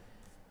Two.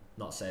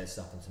 Not saying it's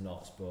happened to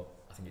Notts, but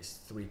I think it's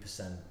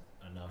 3%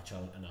 are now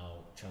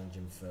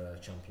challenging for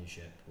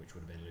Championship, which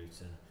would have been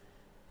Luton.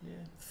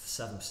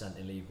 7%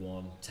 in League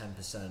One,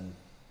 10%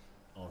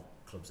 aren't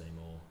clubs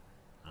anymore,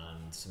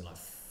 and something like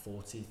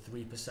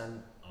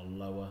 43% are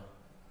lower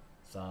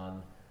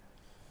than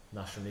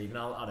National League.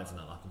 Now I don't think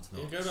that'll happen to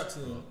Notts. Go back to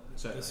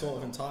the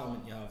sort of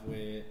entitlement you have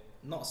where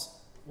Notts.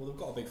 Well, they've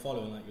got a big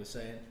following, like you were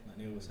saying, like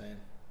Neil was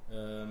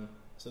saying.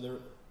 So they're,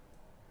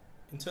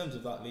 in terms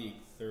of that league,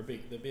 they'd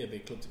be a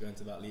big club to go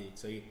into that league.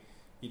 So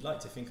you'd like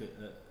to think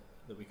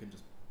that we could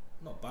just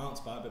not bounce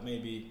back, but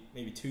maybe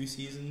 2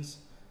 seasons,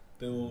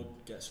 build,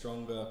 get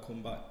stronger,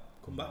 come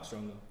back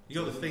stronger. You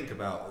got to think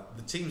about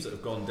the teams that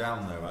have gone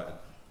down though. Right?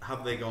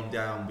 Have they gone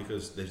down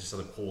because they've just had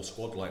a poor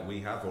squad like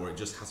we have, or it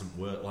just hasn't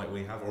worked like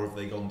we have, or have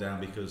they gone down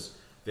because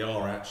they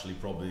are actually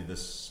probably the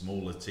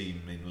smaller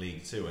team in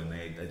League Two and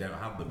they don't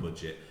have the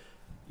budget?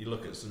 You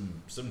look at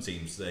some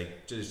teams, they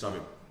just have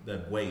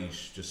their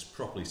wage just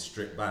properly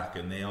stripped back,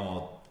 and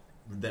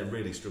they're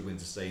really struggling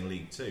to stay in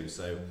League Two.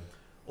 So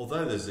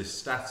although there's this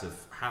stat of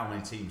how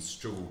many teams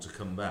struggle to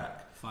come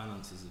back,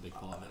 finance is a big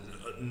part of it,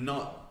 isn't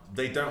it?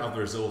 They don't have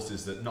the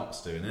resources that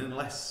Notts do, and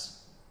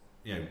unless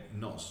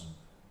Notts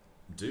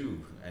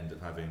do end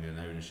up having an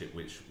ownership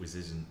which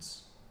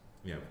isn't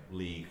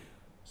league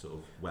sort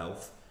of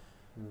wealth,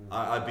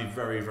 I'd be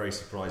very, very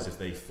surprised if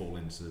they fall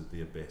into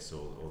the abyss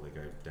or they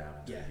go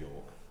down to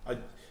York.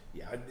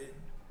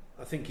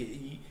 I think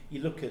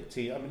you look at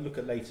look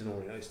at Leyton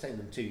Orient. It's taken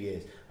them 2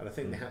 years, and I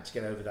think they had to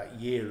get over that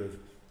year of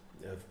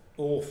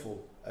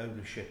awful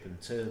ownership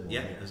and turmoil.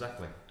 Yeah,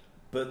 exactly.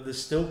 But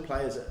there's still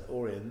players at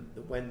Orient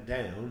that went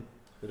down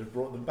that have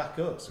brought them back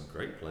up. Some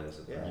great players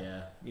at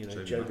there.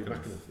 Joby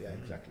McAnuff. Yeah,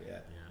 exactly.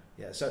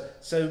 Yeah. So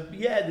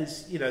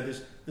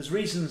there's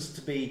reasons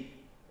to be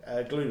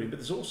gloomy, but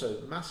there's also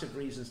massive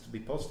reasons to be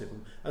positive,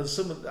 and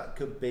some of that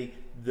could be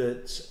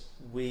that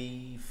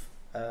we've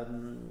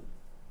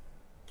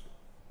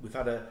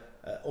had a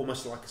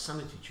almost like a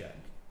sanity check.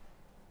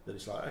 That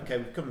it's like, okay,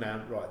 we've come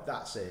down, right?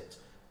 That's it.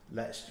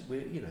 Let's be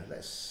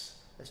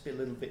a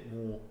little bit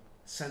more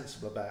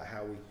sensible about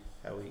how we.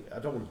 I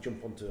don't want to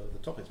jump onto other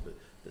topics, but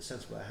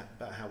sensible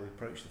about how we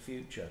approach the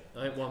future.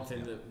 I think one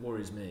thing that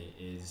worries me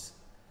is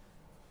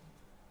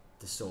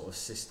the sort of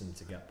system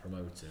to get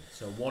promoted.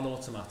 So one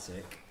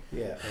automatic.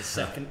 Yeah.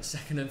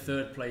 Second and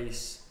third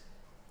place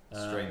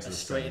straight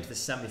into the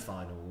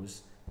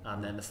semi-finals,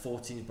 and then the 4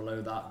 teams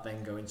below that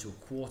then go into a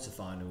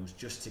quarter-finals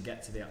just to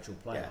get to the actual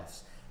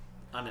playoffs.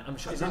 And I'm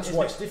sure that's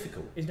why it's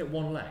difficult. Isn't it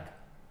one leg?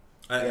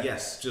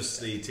 Yes, just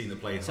the team that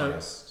played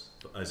highest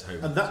as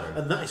home. And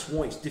that is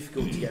why it's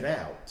difficult to get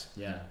out.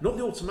 Yeah. Not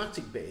the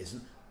automatic bit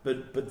isn't,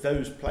 but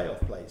those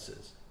playoff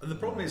places. And the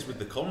problem is with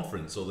the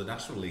conference or the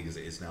National League as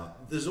it is now,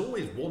 there's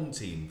always one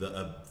team that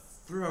are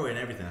throwing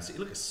everything. I see.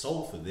 Look at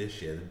Salford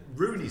this year.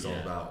 Rooney's on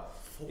about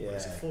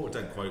four.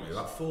 Don't quote me.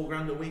 About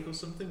 $4,000 a week or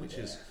something, which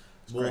is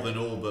more than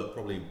all but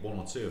probably 1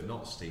 or 2 of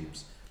Notts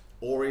teams.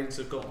 Orient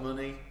have got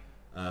money.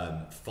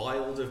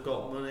 Fylde have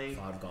got money.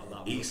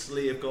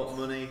 Eastleigh have got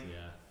money.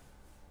 Yeah.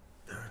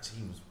 There are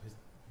teams with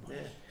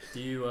money.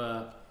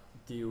 Yeah.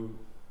 Do you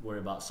worry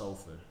about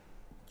Salford?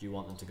 Do you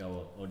want them to go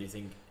up, or do you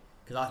think?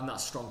 Because I think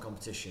that's strong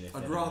competition.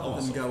 I'd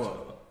rather them go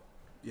up.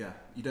 yeah,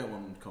 you don't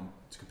want them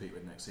to compete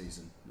with next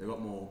season. They've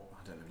got more.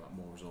 I don't know about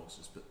more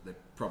resources, but they've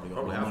probably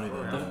got more money than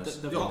us.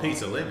 They've got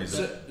Peter Lim. He's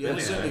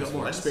they've certainly got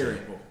more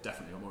experience. Well,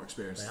 definitely got more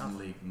experience They in have.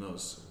 the league than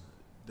us.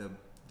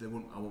 They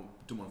won't.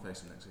 Don't want to face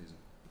them next season.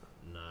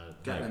 No.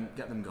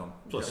 Get them gone.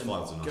 Plus Get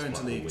five's a nice Go into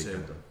Blackpool League Two.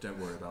 weekend. Don't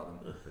worry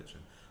about them.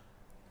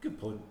 Good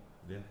point.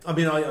 Yeah. I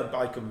mean,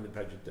 I come in the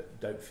prejudice.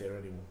 Don't fear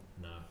anyone.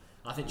 No.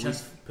 I think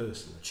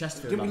Personally.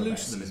 Chesterfield. Did we had the lose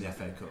best to them in the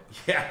season. FA Cup?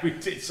 Yeah, we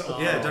did. So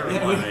Yeah, don't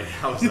remind me.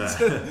 I was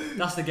there.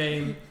 That's the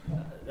game.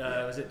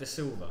 Was it De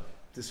Silva?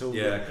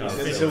 Yeah,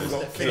 They still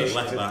got finished.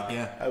 left back.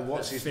 Yeah.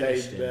 What's his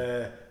Finished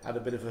name? Had a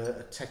bit of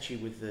a tetchy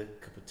with the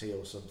cup of tea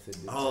or something.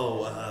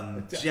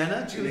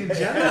 Julian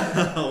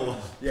Jenner.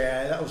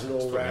 Yeah, that was an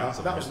all round.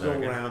 something That was an there all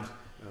again. round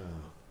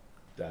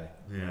day.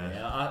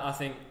 Yeah, I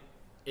think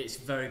it's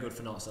very good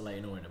for Notts that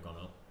Leighton Orient have gone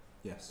up.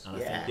 Yes. And I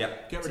Yeah. think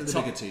Yep. Get rid To of the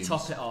top- bigger teams.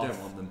 top it off.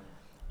 Don't want them.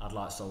 I'd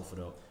like Salford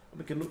up.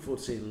 We can look forward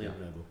to seeing Liam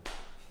Noble.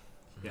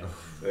 Yeah.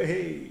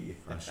 Hey.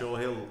 I'm sure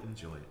he'll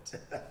enjoy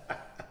it.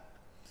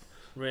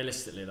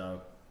 Realistically,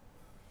 though,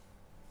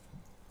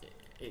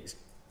 it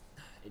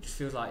just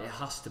feels like it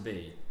has to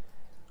be.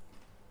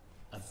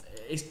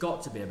 It's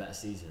got to be a better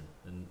season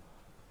than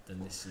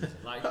this season.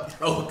 Like,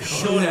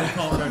 surely we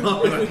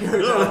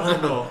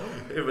can't go.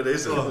 If it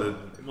isn't,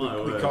 then my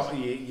We word. can't,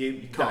 you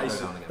can't that, go is,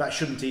 down again. that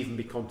shouldn't even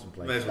be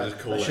contemplated. May as well That-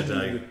 just call that it a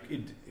shouldn't day. even-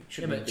 it Yeah,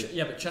 shouldn't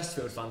be. but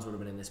Chesterfield fans would have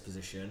been in this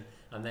position,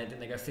 and didn't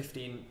they go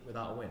 15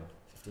 without a win?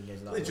 15 games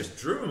without They a just win.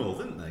 drew them all,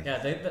 didn't they? Yeah,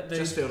 they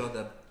Chesterfield had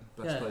their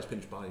best Yeah. players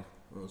pinched by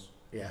us.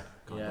 Yeah.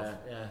 Kind yeah, of.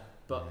 yeah.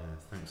 But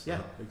thanks. For Yeah,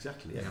 that.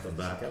 exactly. Yeah, Nothing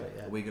that's bad. exactly,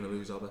 yeah. Are we going to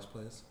lose our best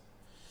players?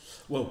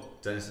 Well,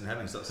 Dennis and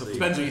Hemmings. That's the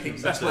Depends who you think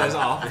the best players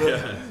are. but-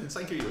 Yeah,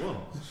 thank you. You won.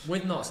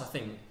 with Notts, I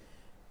think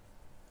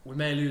we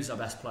may lose our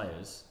best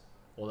players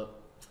or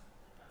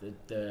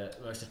the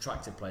most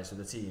attractive players for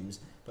the teams.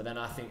 But then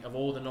I think of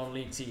all the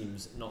non-league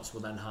teams, Notts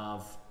will then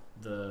have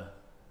the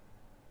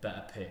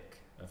better pick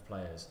of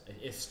players.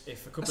 If a I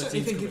couple of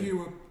certainly teams think come if in- you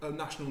were a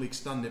National League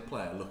standard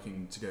player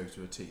looking to go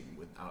to a team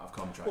with out of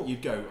contract, Well-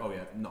 you'd go, oh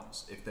yeah,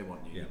 Notts. If they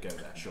want you, Yeah. you'd go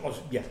there, sure.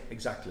 yeah,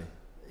 exactly.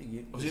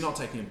 You, Obviously, you're not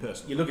taking him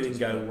personally. you look at it and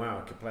go, wow,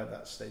 I could play at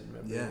that stadium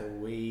every Yeah.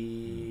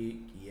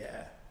 week.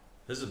 Yeah.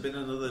 Has there been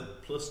another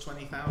plus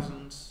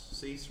 20,000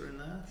 seater in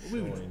there?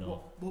 Surely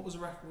not. What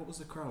was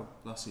the crowd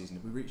last season?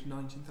 Did we reach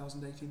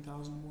 19,000,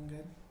 18,000 in one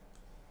game?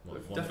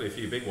 One- Definitely a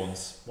few big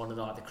ones. one of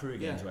the, like the crew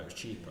games Yeah. where it was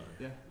cheaper.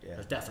 Yeah. Yeah.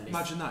 There's definitely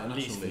Imagine that in at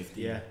least National League.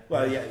 50. Yeah.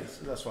 Well, yeah.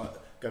 That's why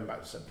going back to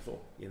what I said before.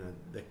 You know,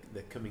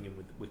 they're coming in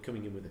with we're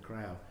coming in with the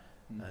crowd,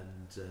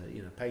 and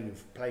you know,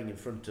 playing in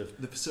front of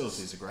The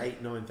facilities are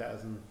great.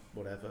 8,000-9,000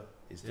 whatever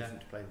is Yeah.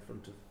 different to playing in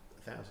front of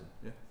 1,000.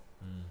 Mm.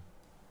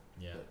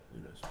 Yeah. But who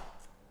knows?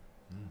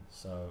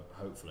 So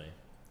hopefully,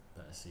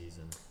 better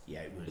season.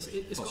 Yeah, it will It's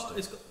be. got,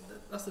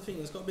 that's the thing.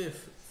 It's got to be a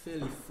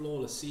fairly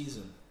flawless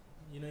season.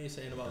 You know, you're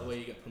saying about the way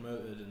you get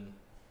promoted, and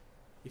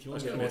if you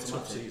want to It's get gotta be a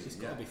tough automatic, season, it's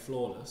got yeah. to be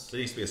flawless. There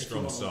needs to be a If you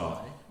strong want to start.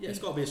 apply. Yeah, it's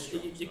got to be.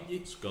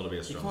 It's got to be a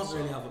You strong can't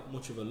start. really have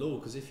much of a lull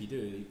because if you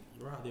do,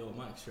 you're out of the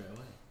automatic straight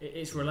away.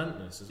 It's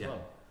relentless as Yeah.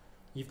 well.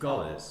 You've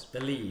got Oh, it is. the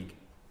league,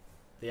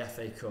 the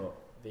FA Cup,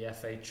 the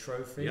FA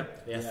Trophy,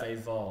 Yep. the Yeah. FA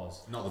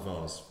Vars. Not the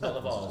Vars. Not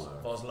the Vars Vars. is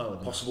lower. Vars lower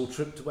than Possible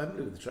trip to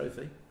Wembley with the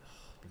trophy.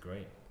 that. Be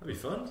great. That'd be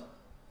fun.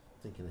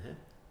 Thinking ahead.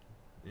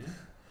 Yeah.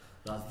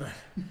 That's very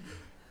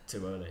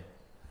too early.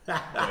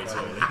 Way too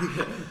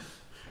early.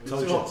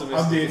 Told So,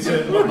 optimistic. I'm the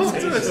eternal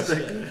Optimistic.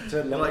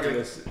 eternal Like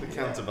optimist. the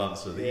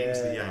counterbalance, the yin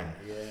to the yang.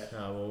 Yeah.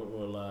 No,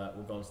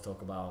 we'll go on to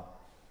talk about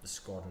the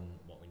squad and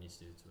what we need to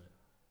do to it.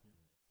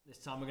 This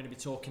time we're going to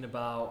be talking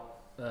about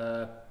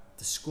the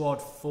squad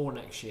for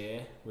next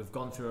year. We've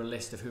gone through a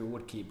list of who we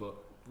would keep, but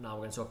now we're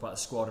going to talk about the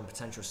squad and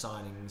potential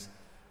signings.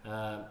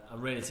 And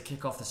really, to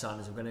kick off the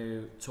signings, we're going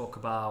to talk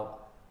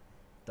about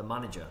the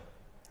manager.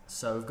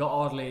 So we've got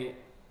Ardley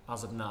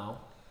as of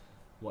now.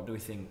 What do we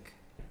think?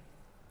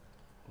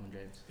 Come on,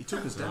 James. He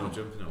took us No, down.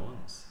 jumping at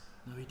once.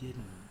 No, he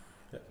didn't.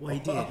 Well, he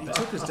did. He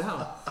took us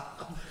down.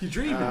 You're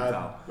dreaming,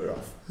 pal. We're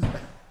off.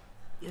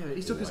 Yeah,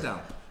 he took us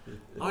down.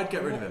 I'd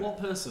get rid of him. What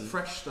person?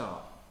 Fresh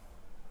start.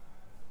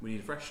 We need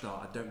a fresh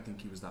start. I don't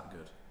think he was that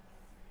good.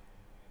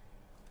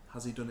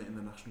 Has he done it in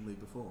the National League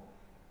before?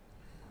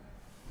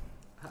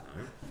 No.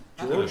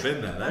 I could have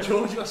been there, though.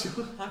 George, what's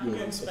your... How can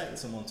you expect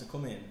someone to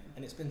come in,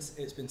 and it's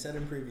been said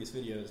in previous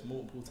videos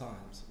multiple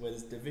times, where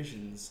there's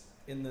divisions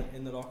in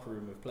the locker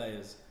room of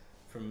players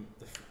from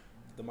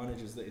the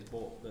managers that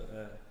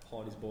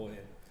Hardy's bought in.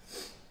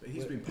 But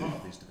he's been part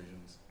of these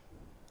divisions.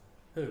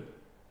 Who?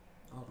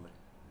 Hardly.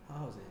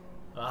 How is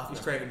it? He's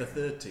created the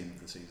third team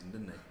of the season,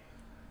 didn't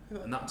he?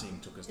 And that team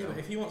took us Yeah, down. but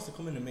if he wants to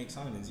come in and make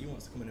signings, he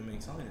wants to come in and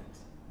make signings.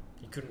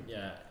 He couldn't.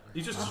 Yeah.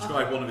 You just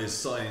described one of his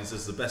signings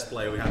as the best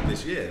player we had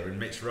this year in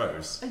Mitch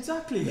Rose.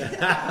 Exactly.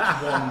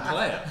 One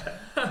player.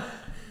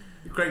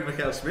 Craig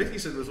McHale-Smith, you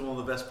said was one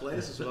of the best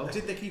players as well.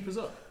 Did they keep us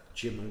up?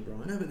 Jim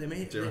O'Brien. No, but they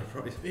made Jim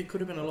O'Brien. it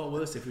could have been a lot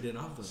worse if we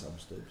didn't have them. Some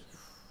Stoops.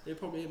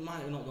 It might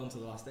have not gone to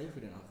the last day if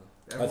we didn't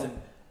have them. I think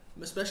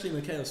Especially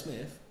Mikhail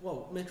Smith.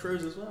 Well, Mitch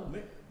Rose as well.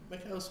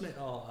 Mikhail Smith.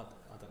 Oh,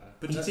 I don't know.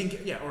 But do you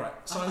think? Yeah, all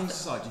right. Signings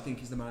aside, do you think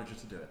he's the manager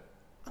to do it?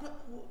 I don't,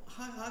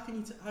 how can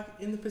you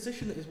in the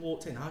position that he's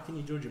walked in? How can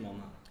you judge him on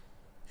that?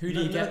 Who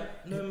do you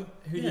get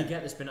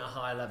that's been at a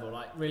high level?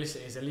 Like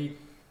realistically, is a League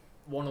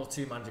 1 or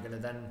 2 manager going to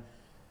then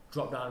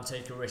drop down and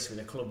take a risk with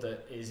a club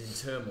that is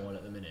in turmoil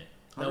at the minute?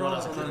 I'd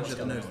rather have a manager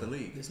that knows the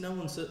league. There's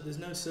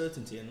no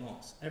certainty in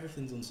loss.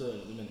 Everything's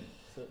uncertain at the minute.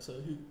 So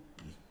who?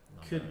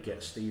 Could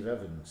get Steve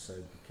Evans, so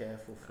be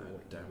careful for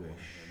what you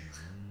wish.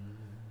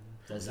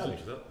 There's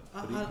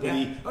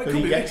But It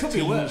he gets could be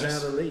teams worse.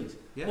 out of the lead.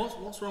 Yeah.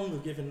 What's wrong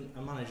with giving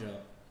a manager?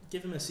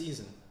 Give him a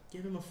season.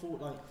 Give him a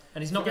full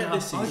and he's not going to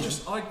this have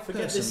season. I'd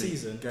forget this personally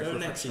season. go Go for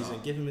next season.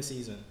 Give him a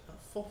season.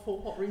 For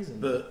what reason?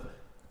 But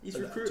he's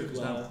recruited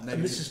well.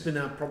 and this has been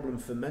our problem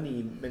for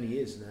many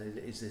years now.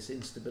 Is this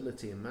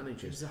instability in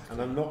managers? Exactly.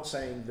 And I'm not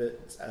saying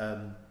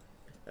that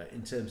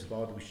in terms of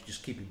Ardley we should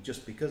just keep him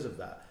just because of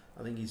that.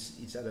 I think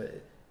he's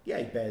had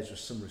he bears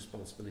us some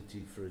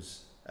responsibility for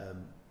us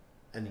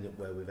ending up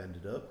where we've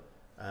ended up.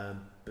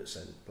 But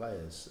so do the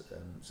players,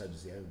 so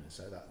does the owner.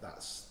 So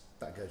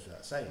that goes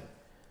without saying.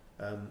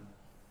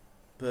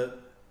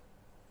 But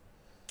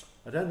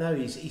I don't know.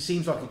 He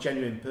seems like a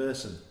genuine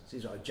person.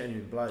 Seems like a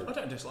genuine bloke. I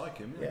don't dislike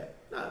him. Yeah,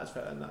 no, that's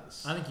fair. And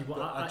that's. I think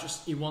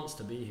he wants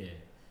to be here.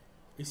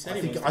 He said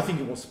I think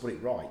he wants to put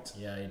it right.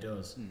 Yeah, he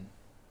does.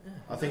 Yeah,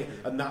 I think,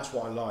 and that's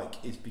what I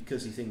like is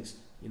because he thinks,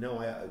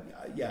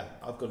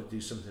 I've got to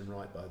do something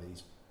right by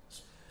these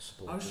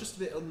supporters. I was just a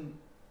bit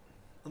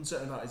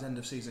uncertain about his end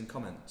of season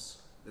comments.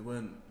 They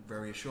weren't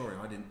very assuring.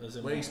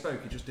 Where he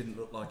spoke, it just didn't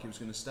look like he was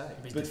going to stay.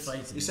 But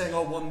he's saying,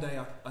 one day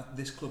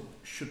this club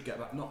should get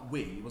back. Not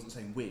we. He wasn't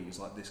saying we. He was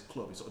like this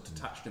club. He sort of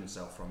detached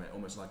himself from it,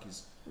 almost like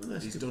he's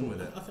done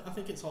with it. I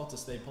think it's hard to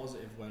stay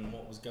positive when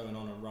what was going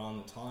on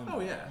around the time. Oh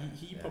yeah.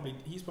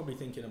 He's probably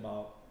thinking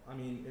about. I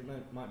mean,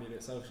 it might be a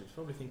bit selfish. He's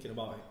probably thinking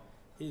about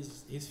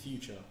his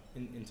future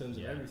in terms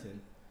of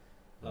everything.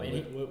 I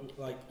mean,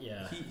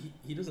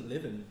 he doesn't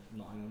live in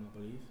Nottingham, I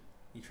believe.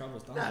 He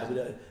travels down.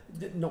 No,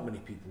 but not many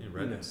people. In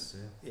Rennes,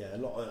 a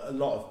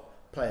lot of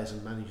players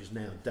and managers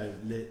now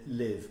don't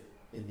live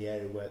in the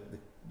area where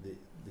the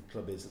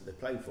club is that they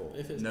play for.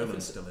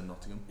 Nolan's still in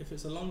Nottingham. If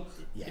it's a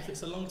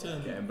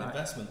long-term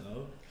investment,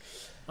 though.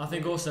 I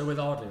think also with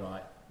Ardley,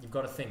 right, you've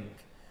got to think.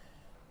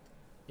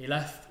 He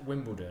left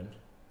Wimbledon.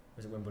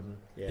 Was it Wimbledon?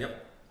 Yeah.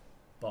 Yep.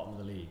 Bottom of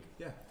the league.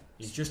 Yeah.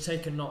 He's just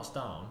taken Notts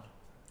down.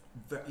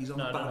 He's on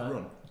a bad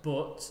run.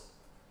 But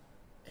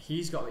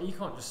he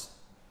can't just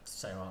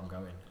say, I'm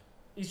going.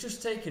 He's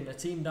just taken a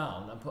team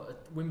down and put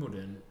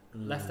Wimbledon,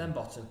 left them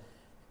bottom.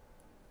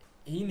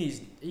 He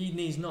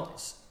needs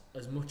Notts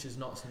as much as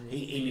Notts.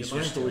 He needs to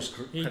restore his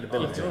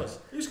credibility. He does.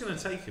 Who's going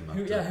to take him?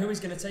 Who is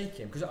going to take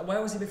him? Because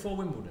where was he before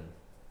Wimbledon?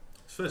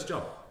 His first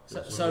job.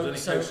 So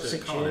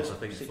 6 years, I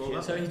think.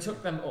 So he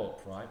took them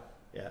up, right?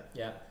 Yeah.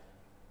 Yeah.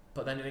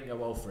 But then it didn't go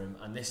well for him,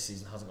 and this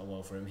season hasn't gone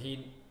well for him.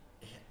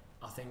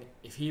 I think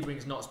if he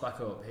brings Notts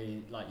back up,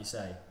 like you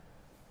say,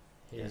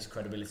 his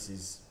credibility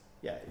is.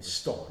 Yeah, his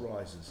stock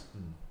rises.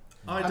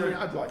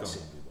 I'd like to see.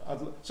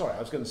 Sorry, I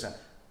was going to say,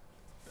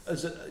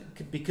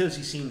 because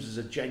he seems as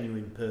a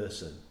genuine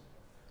person,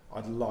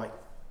 I'd like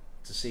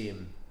to see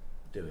him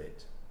do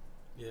it.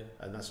 Yeah,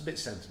 and that's a bit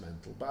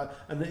sentimental. But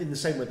and in the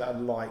same way that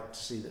I'd like to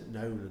see that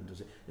Nolan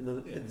does it,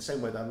 in the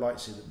same way that I'd like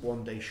to see that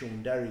one day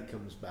Sean Derry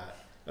comes back,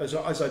 as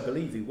I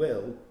believe he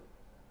will.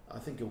 I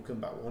think he'll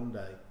come back one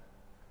day,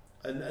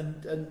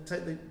 and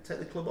take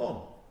the club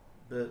on.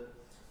 But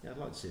I'd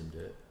like to see him do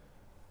it.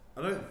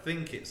 I don't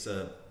think it's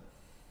a.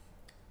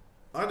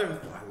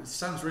 It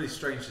sounds really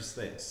strange to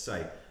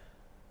say.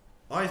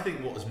 I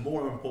think what is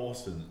more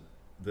important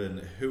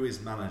than who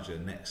is manager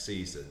next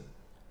season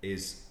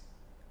is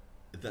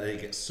that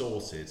it gets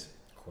sorted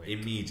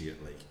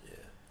immediately. Yeah.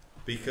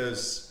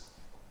 Because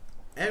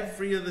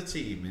every other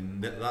team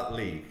in that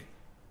league,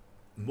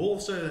 more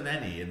so than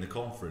any in the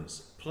conference,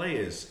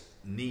 players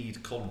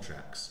need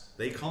contracts.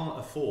 They can't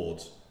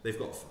afford.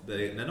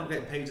 They're not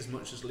getting paid as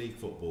much as league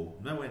football.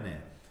 Nowhere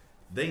near.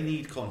 They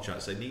need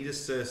contracts. They need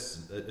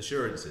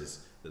assurances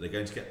that they're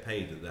going to get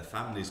paid, that their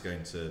family's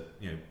going to,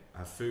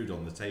 have food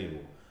on the table.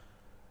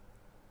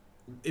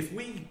 If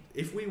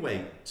we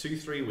wait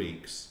 2-3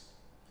 weeks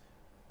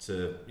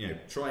to,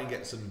 try and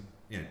get some,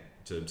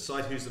 to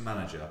decide who's the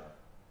manager,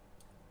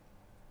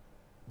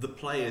 the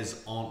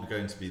players aren't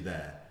going to be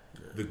there.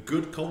 Yeah. The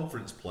good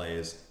conference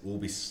players will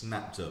be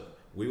snapped up.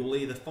 We will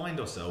either find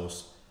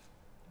ourselves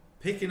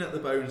picking at the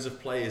bones of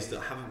players that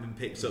haven't been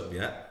picked up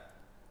yet,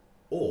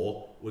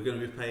 or we're going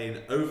to be paying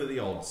over the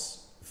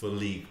odds for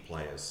league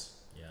players.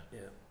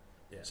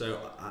 Yeah.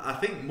 So I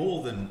think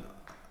more than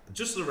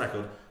just the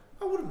record,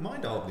 I wouldn't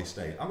mind Ardley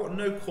staying. I've got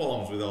no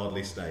qualms with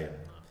Ardley staying.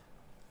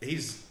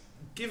 He's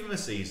given him a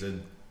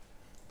season.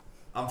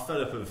 I'm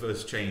fed up of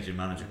us changing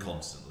manager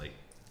constantly.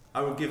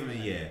 I would give him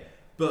a year,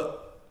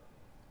 but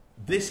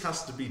this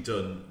has to be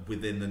done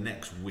within the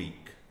next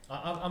week.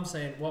 I'm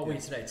saying, what are we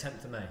today?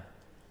 10th of May.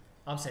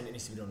 I'm saying it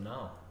needs to be done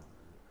now.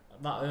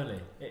 That early.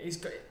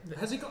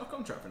 Has he got a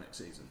contract for next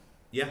season?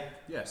 Yeah,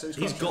 So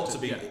he's got to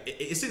be. Yeah.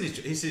 It's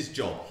his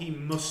job. He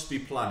must be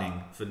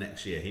planning for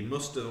next year. He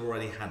must have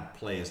already had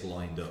players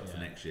lined up for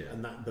next year.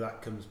 And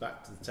that comes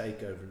back to the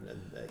takeover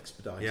and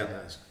expediting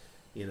that.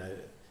 You know,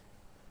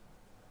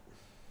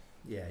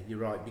 yeah, you're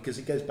right, because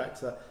it goes back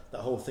to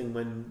that whole thing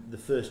when the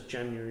first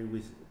January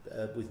with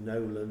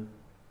Nolan,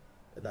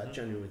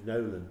 January with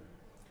Nolan,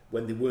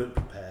 when they weren't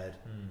prepared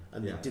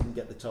and they didn't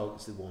get the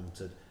targets they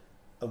wanted,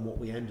 and what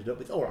we ended up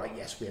with. All right,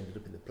 yes, we ended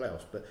up in the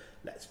playoffs, but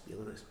let's be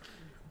honest,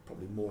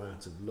 probably more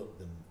out of luck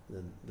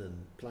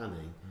than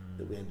planning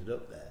that we ended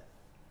up there.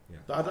 Yeah.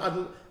 But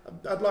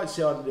I'd like to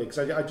see Ardley,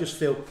 because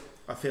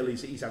I feel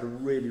he's had a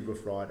really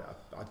rough ride.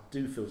 I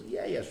do feel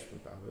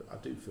I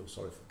do feel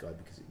sorry for the guy,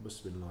 because it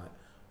must have been like,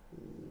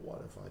 what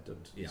have I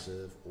done to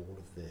deserve all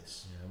of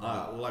this?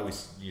 Like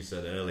you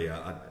said earlier,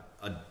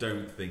 I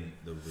don't think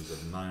there was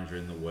a manager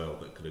in the world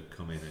that could have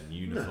come in and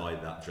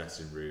unified that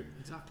dressing room.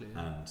 Exactly.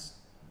 And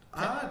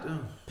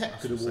Pep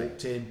could have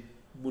walked in,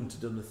 wouldn't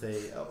have done the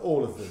thing.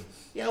 All of them,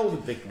 all the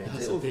big ones.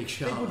 That's a big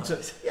shot.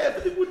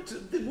 But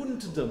they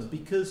wouldn't have done,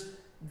 because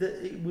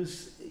it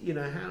was,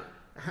 how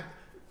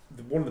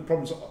one of the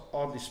problems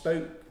Ardley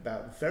spoke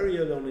about very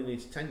early on in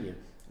his tenure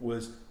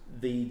was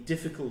the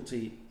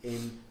difficulty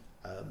in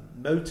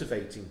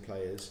motivating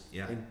players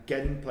and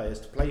getting players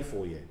to play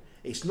for you.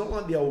 It's not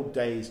like the old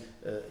days,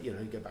 you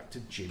go back to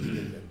Jimmy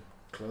and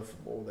Clough,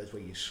 all those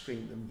where you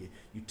scream them,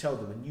 you tell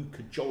them, and you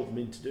cajole them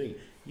into doing it.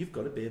 You've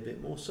got to be a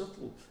bit more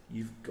subtle.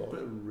 You've got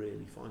to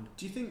really find.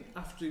 Do you think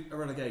after a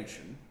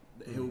relegation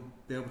that he'll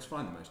be able to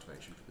find the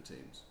motivation for the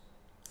teams?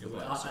 It'll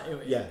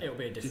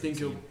be a different. Do you think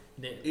team.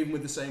 Even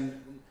with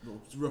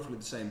roughly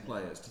the same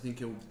players, do you think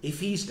he'll? If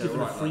he's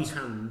given a free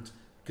hand,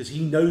 because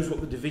he knows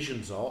what the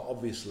divisions are,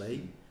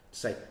 obviously, to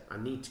say, I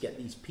need to get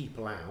these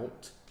people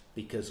out,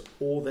 because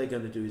all they're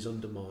going to do is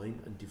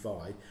undermine and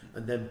divide,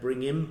 and then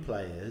bring in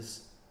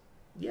players.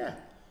 Yeah.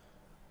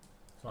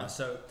 Right,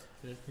 so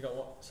you got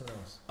something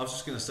else? I was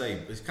just going to say,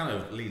 it kind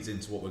of leads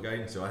into what we're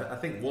going to. I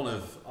think one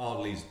of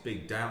Ardley's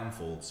big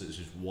downfalls, which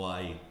is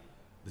why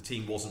the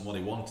team wasn't what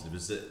he wanted,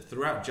 was that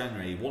throughout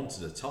January he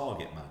wanted a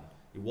target man.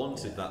 He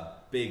wanted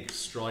that big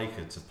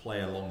striker to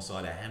play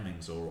alongside a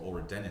Hemmings or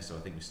a Dennis, who I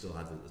think we still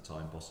had at the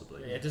time,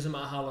 possibly. Yeah, it doesn't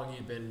matter how long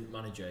you've been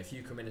manager. If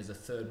you come in as a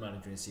third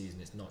manager in the season,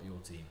 it's not your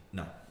team.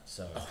 No.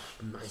 So,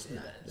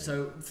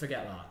 so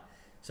forget that.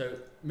 So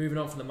moving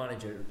on from the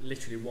manager,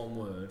 literally one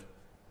word: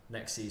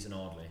 next season,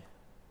 Ardley.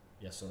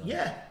 Yes or no?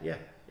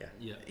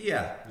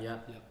 Yeah.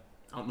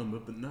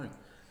 Outnumbered, but no.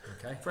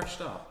 Okay. Fresh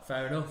start.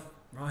 Fair enough.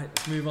 Right,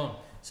 let's move on.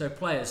 So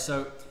players.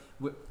 So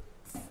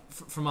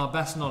from our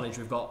best knowledge,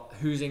 we've got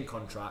who's in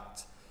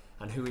contract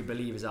and who we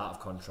believe is out of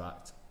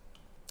contract.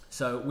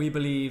 So we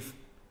believe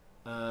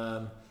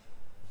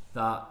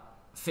that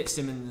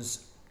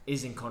Fitzsimmons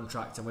is in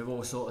contract, and we've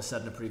all sort of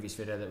said in a previous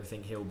video that we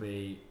think he'll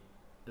be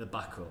the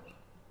backup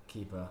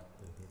keeper.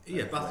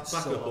 Yeah,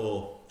 backup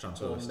or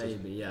transfer. Or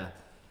maybe, yeah.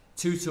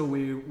 Tuchel,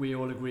 we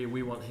all agree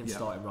we want him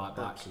starting right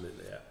back.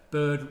 Absolutely, yeah.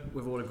 Bird,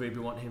 we've all agreed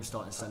we want him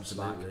starting centre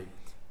back.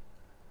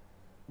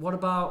 What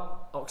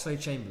about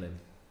Oxlade-Chamberlain?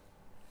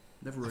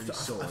 Never really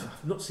saw.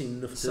 I've not seen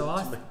enough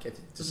to make it.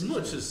 As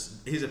much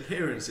as his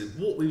appearances,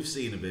 what we've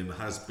seen of him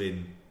has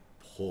been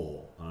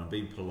poor, and I'm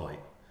being polite.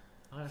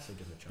 I actually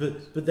give him a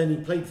chance. But then he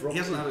played for He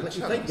Oxford. hasn't had a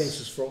He played chance.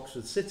 against us for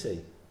Oxford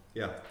City.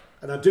 Yeah.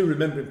 And I do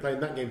remember him playing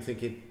that game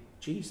thinking,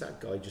 geez,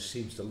 that guy just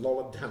seems to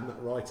lollop down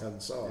that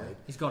right-hand side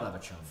He's got to have a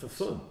chance. for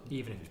fun.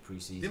 Even if it's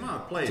pre-season. The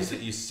amount of players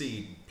that you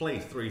see play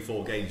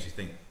 3-4 games, you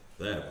think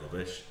they're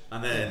rubbish,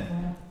 and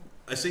then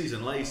a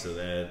season later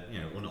they're,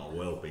 well, not a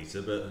world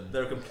beater, but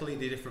they're a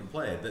completely different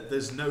player.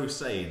 There's no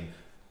saying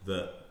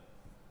that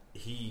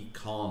he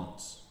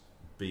can't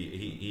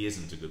be. He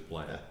isn't a good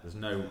player. There's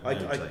no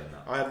saying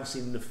that. I haven't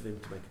seen enough of him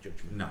to make a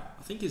judgment. No.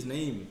 I think his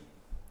name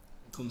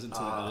comes into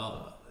it a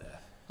lot.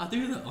 I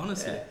do that,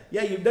 honestly.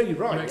 Yeah, you're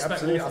right. You expect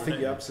Absolutely, more I from think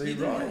him. you're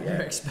absolutely right. You Yeah.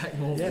 expect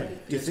more Yeah. from him.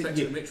 Do you expect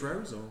it Mitch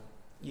Rose or?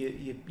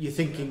 You're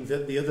thinking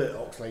that the other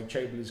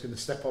Oxlade-Chamberlain is going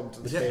to step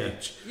onto the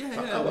pitch.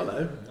 Yeah. Oh,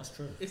 hello. That's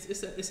true.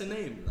 It's a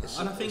name,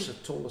 And I think it's a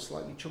taller,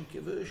 slightly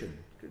chunkier version.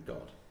 Good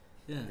God.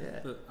 Yeah,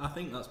 but I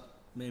think that's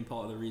main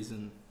part of the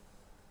reason.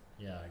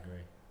 Yeah, I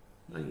agree.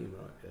 I think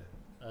you're right.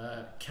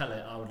 Yeah.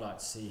 Kellett, I would like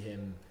to see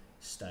him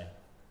stay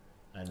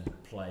and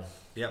play.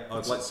 Yeah,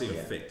 I'd like to see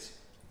him fit.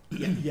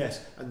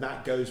 Yes, and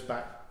that goes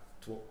back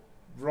to what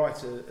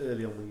right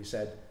early on when you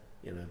said,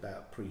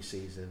 about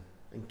pre-season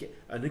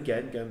and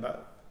again going back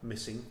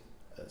missing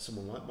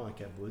someone like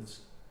Mike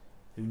Edwards,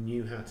 who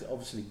knew how to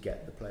obviously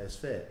get the players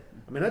fit.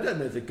 I mean, I don't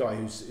know the guy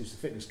who's the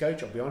fitness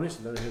coach. I'll be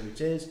honest, I don't know who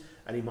it is,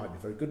 and he might be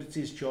very good at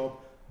his job,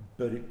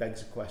 but it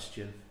begs a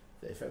question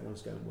that if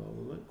everyone's going, well,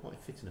 we weren't quite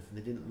fit enough, and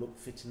they didn't look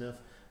fit enough,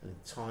 and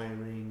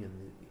tiring,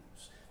 and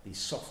these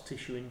soft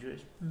tissue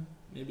injuries.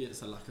 Maybe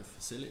it's a lack of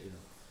facility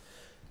though.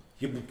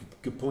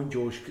 Good point,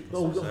 George.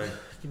 So-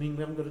 You mean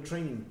we haven't got that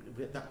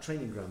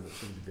training ground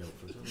that's going to be built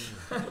for us?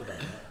 What about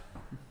that?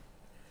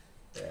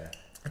 Yeah.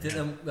 I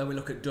think then we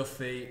look at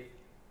Duffy.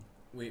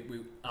 we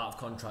out of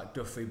contract.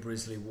 Duffy,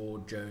 Brisley,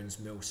 Ward, Jones,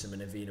 Milsom,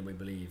 and Avina, we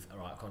believe, are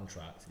out of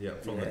contract. Yeah,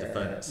 from the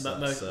defence.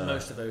 Most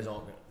of those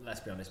aren't.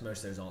 Let's be honest,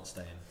 most of those aren't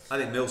staying. I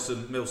think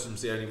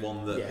Milsom's the only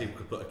one that people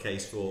could put a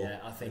case for. Yeah,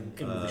 I think.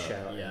 Give him the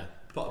shout. Yeah.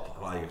 But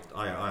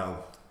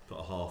I'll put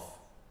a half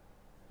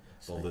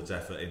bothered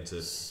effort into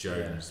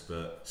Jones,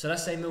 but so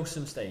let's say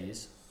Milsom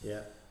stays.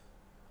 Yeah.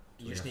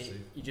 You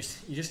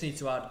just need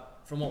to add,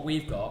 from what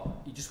we've got,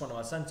 you just want to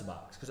add centre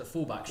backs, because at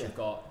full backs you've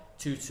got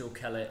Tuchel,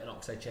 Kellett, and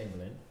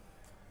Oxlade-Chamberlain.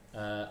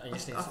 And you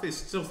just need I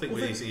still think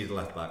we need a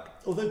left back.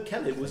 Although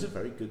Kellett was a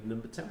very good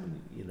number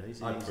 10, you know.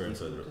 I'd prefer him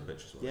further up the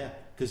pitch as well. Yeah,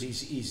 because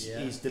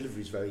his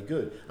delivery is very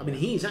good. I mean,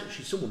 he's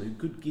actually someone who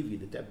could give you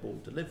the dead ball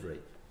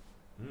delivery.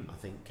 I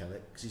think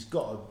Kellett, because he's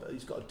got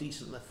a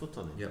decent left foot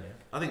on him. Yeah,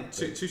 I think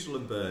Tuchel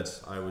and Bird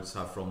I would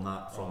have from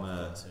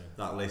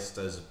that list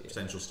as a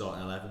potential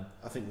starting 11.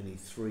 I think we need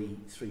three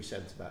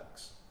centre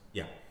backs.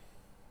 Yeah,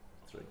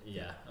 3.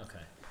 Yeah.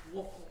 Okay.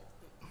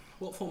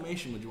 What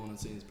formation would you want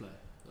to see us play?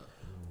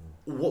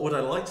 What would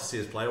I like to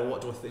see us play, or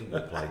what do I think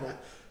we'll play?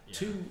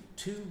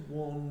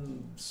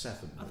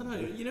 2-1-7. I don't know.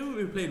 You know when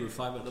we played with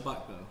 5 at the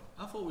back though,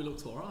 I thought we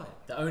looked alright.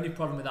 The only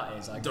problem with that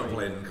is I don't agree.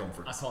 play in the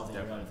conference. I can't think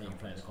of anything you can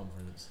play in the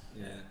conference.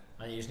 Yeah.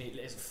 And you just need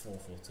it's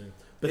 4-4-2.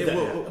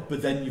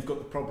 But then you've got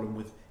the problem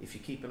with if you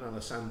keep an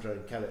Alessandro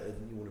and Kellett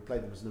and you want to play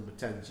them as number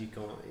 10s, you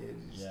can't.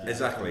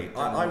 Exactly.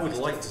 I would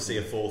like to see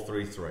a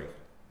 4-3-3.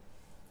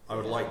 I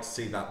would like to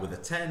see that with a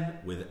 10,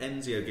 with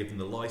Enzio giving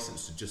the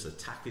licence to just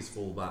attack his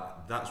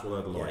fullback. That's what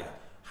I'd like.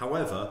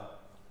 However,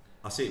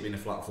 I see it being a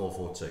flat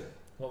 4-4-2.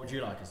 What would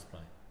you like us to play?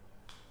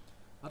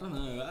 I don't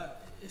know.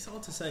 It's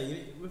hard to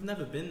say. We've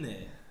never been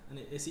there, and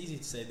it's easy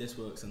to say this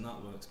works and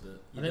that works, but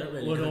you don't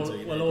really know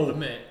until we'll all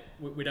admit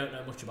we don't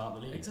know much about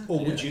the league. Exactly.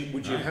 Or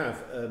would you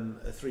have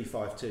a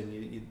 3-5-2?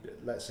 And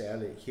let's say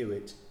Elliot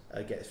Hewitt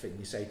gets fit, and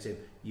you say to him,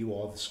 "You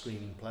are the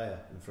screening player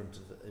in front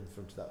of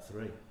that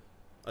 3."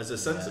 As a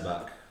centre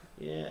back.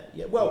 Yeah.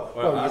 Well,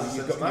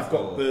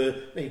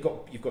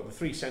 you've got the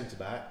 3 centre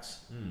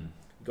backs.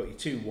 You've got your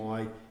 2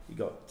 wide. You've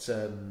got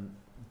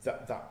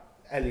that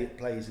Elliot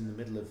plays in the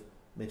middle of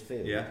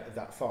midfield.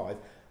 That 5.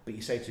 But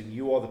you say to him,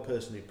 "You are the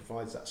person who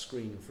provides that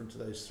screen in front of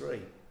those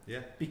 3."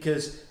 Yeah.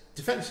 Because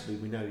defensively,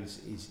 we know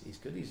he's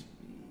good. He's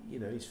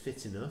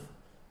fit enough.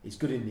 He's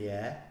good in the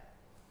air.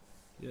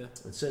 Yeah.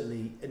 And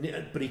certainly,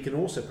 but he can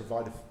also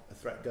provide a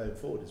threat going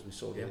forward, as we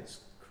saw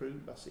against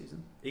Crewe last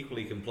season.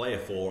 Equally, can play a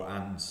 4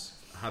 and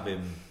have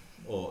him,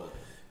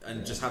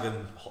 just have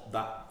him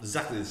that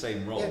exactly the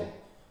same role. Yeah.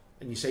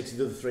 And you say to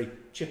the other 3,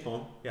 chip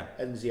on. Yeah.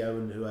 Enzio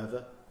and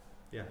whoever.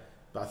 Yeah.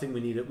 But I think we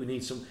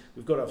need some.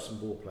 We've got to have some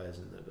ball players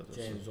in there.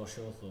 James, what's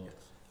your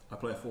thoughts? I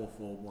play a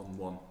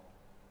 4-4-1-1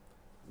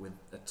 with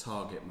a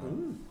target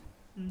man,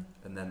 and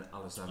then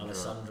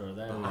Alessandro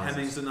there.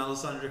 Hemmings and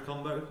Alessandro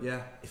combo.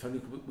 Yeah. If only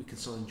we could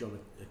sign John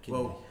Akinde.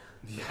 Well,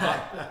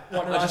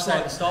 What did I say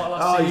at the start of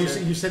last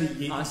season? You said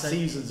it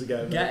seasons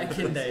ago. Get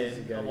Akinde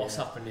in, and what's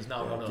happened is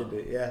now run up.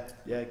 Yeah,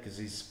 because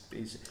he's.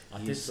 I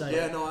did say.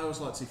 Yeah, no, I always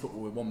like to see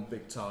football with one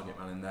big target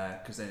man in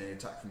there, because then they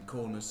attack from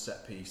corners,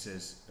 set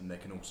pieces, and they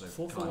can also.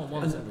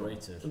 4-4-1-1 is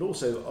underrated. And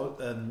also,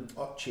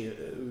 Ochi,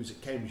 who's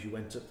at Cambridge, you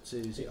went up to,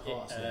 is it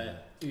Hearts?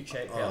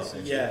 Uche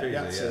Kelsey. Yeah,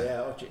 that's it.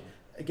 Yeah, Ochi.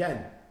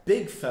 Again,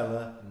 big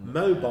fella,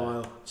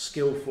 mobile,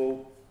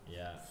 skillful.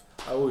 Yeah.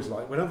 I always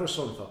whenever I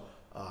saw him, I thought,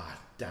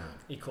 damn.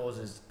 He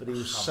causes. But he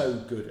was so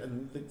good,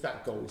 and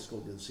that goal he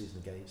scored the other season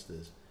against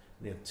us,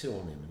 and he had 2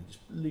 on him, and he just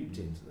looped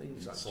into.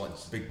 It's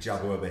like big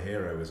Jaguar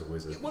hero as a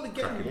wizard. Well,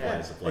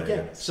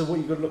 again, so what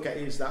you've got to look at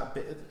is that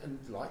bit, and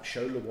like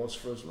Shola was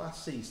for us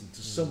last season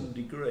to some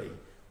degree,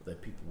 although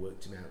people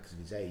worked him out because of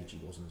his age, he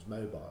wasn't as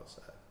mobile.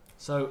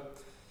 So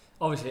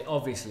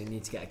obviously,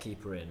 need to get a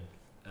keeper in.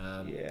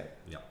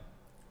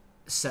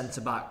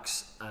 Centre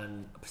backs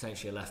and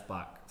potentially a left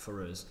back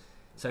for us.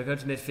 So go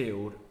to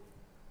midfield.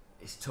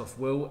 It's tough.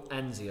 Will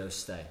Enzio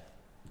stay?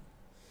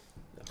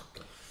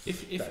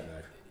 If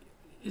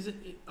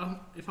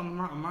I'm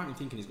right in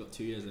thinking he's got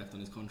 2 years left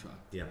on his contract.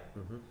 Yeah.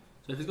 Mm-hmm.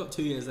 So if he's got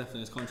 2 years left on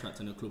his contract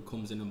and a club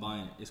comes in and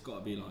buys it, it's got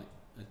to be like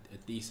a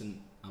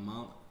decent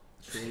amount,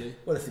 surely.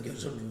 Well, if they give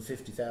us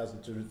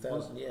 150,000,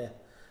 200,000,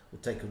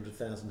 we'll take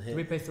 100,000 here. Can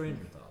we pay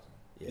 300,000?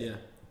 Yeah.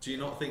 Do you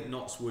not think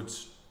Notts would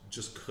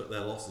just cut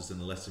their losses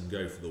and let him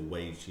go for the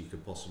wage he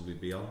could possibly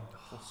be on?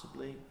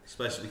 Possibly.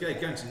 Especially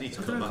going to need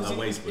to cut back that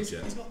wage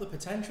budget. He's got the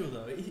potential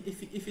though.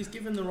 If he's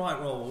given the right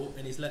role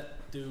and he's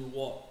let do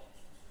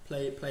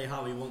play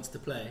how he wants to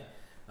play,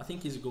 I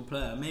think he's a good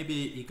player.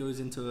 Maybe he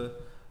goes into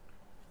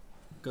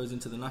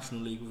the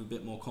National League with a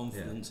bit more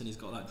confidence and he's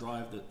got that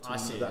drive that. I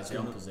see that's the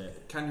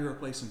opposite. Can you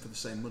replace him for the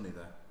same money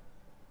though?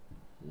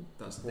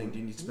 That's the thing. Do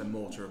you need to spend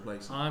more to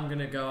replace him? I'm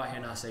gonna go out here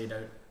and I say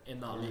don't in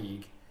that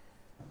league.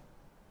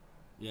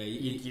 Yeah, I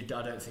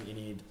don't think you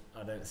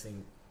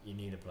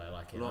need a player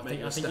like him. I think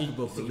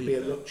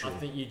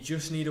you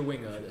just need a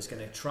winger that's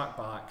going to track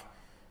back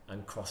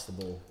and cross the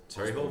ball.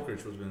 Terry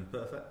Hawkridge would have been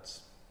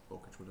perfect.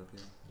 Hawkridge would have,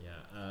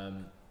 yeah.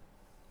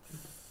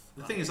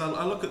 The thing is,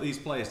 I look at these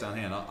players down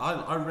here, and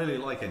I really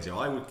like Enzio.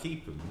 I would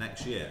keep him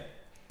next year,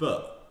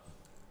 but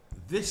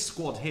this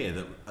squad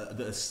here that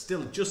are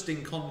still just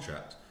in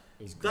contract,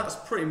 He's good. that's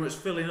pretty much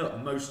filling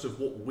up most of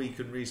what we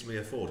can reasonably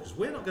afford, because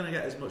we're not going to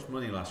get as much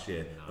money last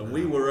year, and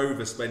we were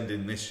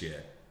overspending this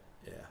year.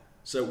 Yeah.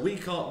 So we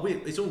can't.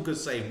 It's all good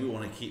saying we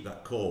want to keep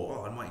that core.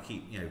 Oh, I might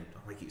keep,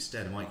 I might keep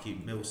Stead, I might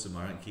keep Milsom,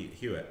 I might keep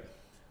Hewitt.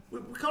 We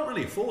can't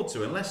really afford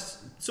to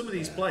unless some of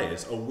these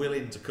players are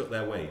willing to cut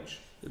their wage.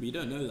 Yeah, but you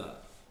don't know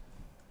that.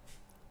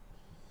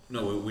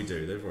 No, we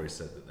do. They've already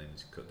said that they need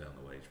to cut down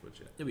the wage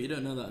budget. Yeah, but you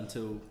don't know that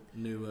until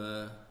new.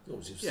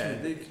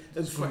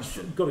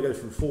 You've got to go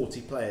from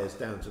 40 players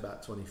down to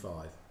about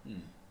 25.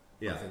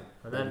 Yeah. I think.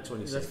 And then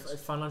 26.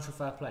 there's financial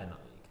fair play in that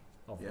league.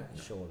 Obviously,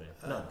 Yeah. surely.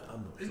 I'm not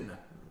Isn't sure. it?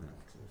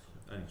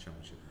 Only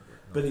championship.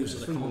 But it was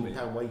Because a they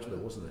can't £3 be. wage bill,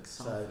 wasn't it?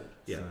 So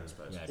Yeah. I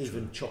suppose. Yeah,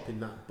 even true.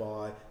 chopping that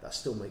by, that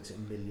still makes it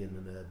 $1 million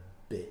and a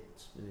bit,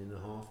 $1.5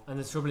 million. And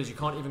the trouble is, you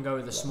can't even go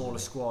with a smaller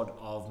squad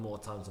of more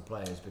talented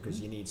players because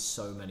you need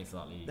so many for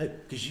that league. No,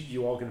 because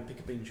you are going to pick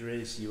up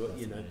injuries. You know,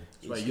 Definitely.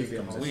 it's where gonna you've be a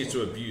come hard We need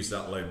spot. to abuse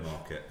that loan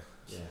market.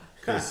 Yeah.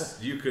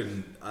 Because you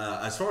can,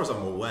 as far as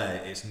I'm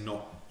aware, it's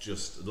not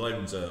just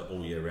loans are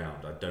all year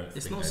round. I don't.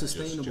 It's think not they're just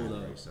sustainable,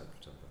 January, though.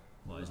 September.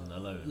 What isn't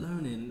alone?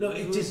 Loaning. No,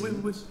 it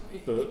isn't,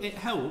 but- It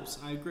helps.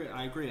 I agree.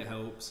 It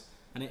helps,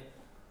 and it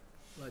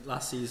like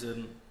last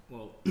season.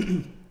 Well,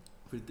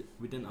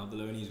 we didn't have the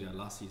loanees we had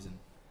last season.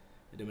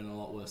 It'd have been a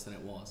lot worse than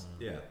it was.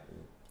 Yeah.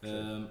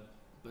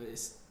 But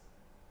it's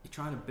you're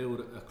trying to build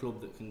a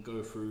club that can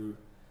go through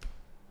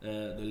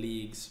the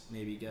leagues,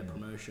 maybe get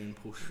promotion,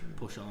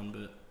 push on.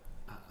 But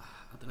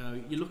I don't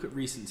know. You look at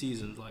recent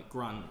seasons, like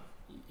Grant.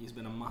 He's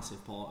been a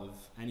massive part of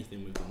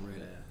anything we've done, really.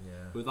 Yeah.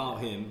 Without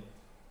him,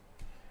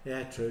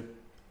 Yeah, true.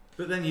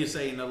 But then you're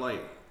saying that,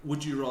 like,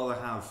 would you rather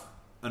have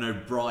an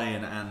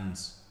O'Brien and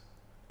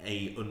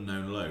a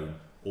unknown loan,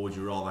 or would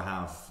you rather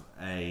have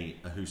a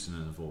Houston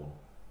and a Vaughan?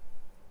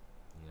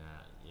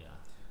 Yeah.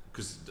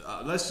 Because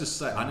let's just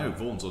say, I know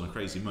Vaughan's on a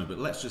crazy moment, but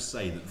let's just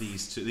say that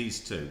these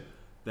two,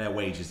 their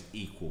wage is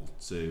equal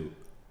to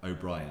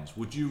O'Brien's.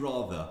 Would you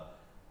rather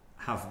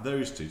have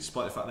those two,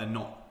 despite the fact they're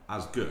not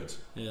as good,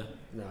 yeah.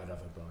 No, I'd have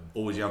O'Brien.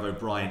 or would you have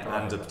O'Brien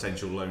O'Brien. and a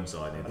potential loan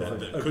signing I'd have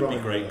that could be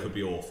O'Brien great, alone. could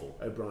be awful?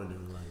 O'Brien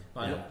and Lane.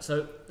 Right. Yeah.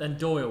 So then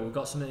Doyle, we've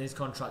got something in his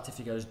contract. If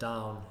he goes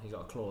down, he's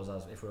got a clause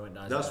as if we went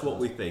down. That's what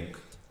we think.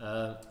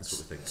 That's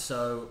what we think.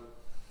 So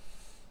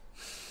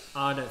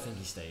I don't think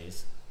he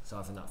stays. So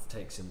I think that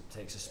takes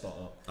a spot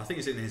up. I think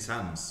it's in his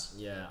hands.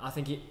 Yeah, I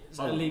think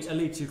I a would.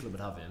 League Two club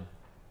would have him.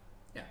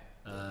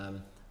 Yeah.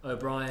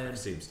 O'Brien. I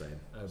see him staying.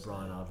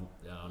 O'Brien.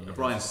 I'd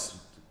O'Brien's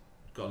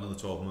got another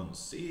 12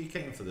 months. He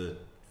came for the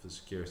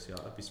security.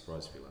 I'd be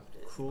surprised if he left.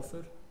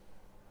 Crawford.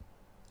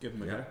 Give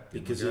him a Yeah. go.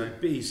 Because Give him a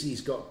go.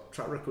 he's got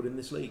track record in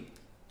this league.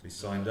 He's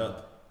signed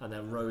up. And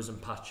then Rose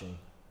and Patching.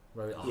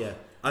 Yeah.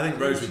 I think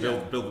Rose would Yeah.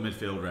 build the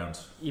midfield round.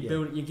 You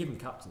give him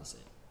captaincy.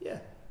 Yeah.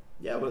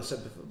 Yeah, well, I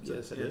said before. I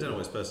don't know what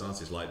his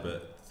personality's like,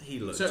 but he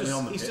looks Certainly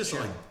on the he's pitch, just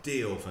yeah.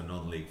 ideal for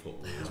non-league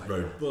football. He's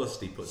robust.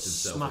 He puts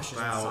himself Smashes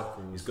and about.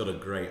 tackles. He's got a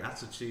great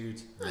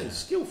attitude. No, he's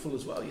skillful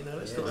as well, you know.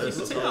 It's Yeah. not Yeah, it's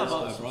but not yeah, it's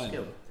about not O'Brien.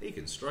 skill. He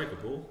can strike a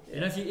ball. You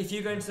know, if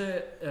you go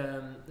into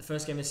the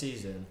first game of the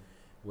season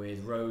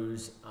with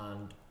Rose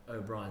and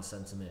O'Brien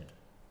centre mid,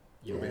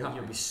 you'll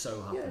be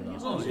so happy Yeah, with you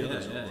that.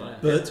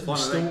 will.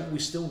 Yeah. But we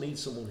still need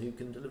someone who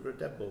can deliver a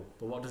dead ball.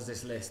 But what does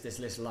this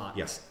list lack?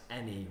 Yes.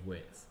 Any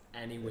width,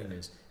 any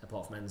wingers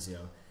apart from Enzio.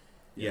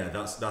 Yeah,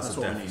 that's That's a what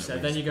we definite. need. So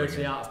then you go to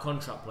the out of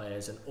contract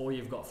players, and all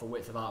you've got for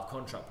width of out of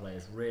contract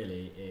players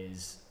really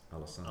is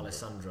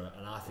Alessandra,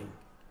 and I think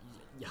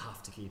you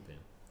have to keep him.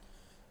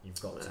 You've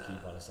got to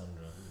keep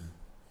Alessandra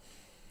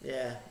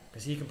Yeah.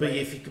 because he can But play.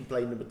 if he can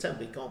play number 10,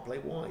 but he can't play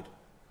wide.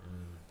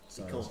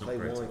 So He can't not play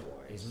great. wide.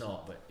 he's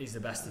not, but he's the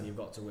best thing you've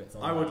got to width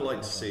on. I would that like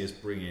to contract. see us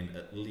bring in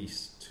at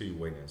least 2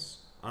 wingers.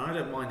 And I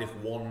don't mind if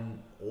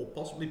one or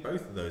possibly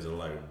both of those are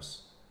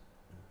loans.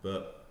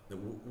 But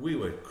we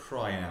were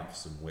crying out for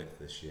some width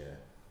this year.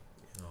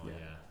 Oh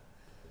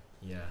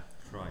yeah.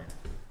 Crying.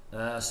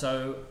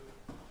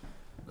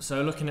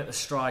 So looking at the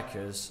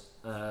strikers,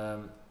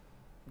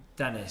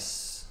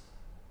 Dennis,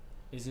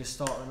 is he a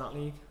starter in that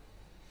league?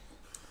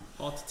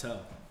 Hard to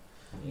tell.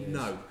 He is.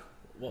 No.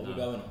 What No. we're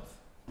going off.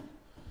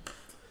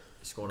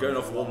 He scored Going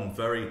over off one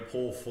very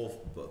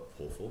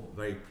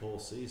very poor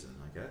season,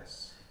 I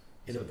guess.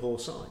 In a poor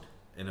side.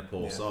 In a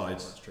poor Yeah, side.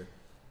 That's true.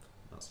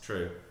 That's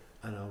true.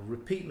 And I'll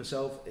repeat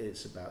myself,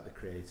 it's about the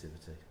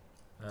creativity.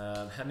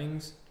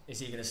 Hemmings, is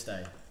he going to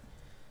stay?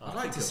 I'd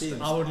like to see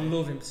him. I would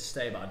love him to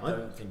stay, but I I-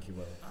 don't think he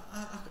will.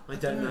 I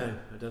don't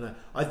know.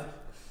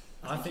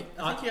 I think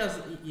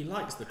he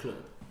likes the club.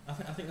 I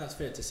think that's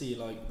fair to see.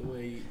 Like the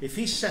way If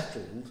he's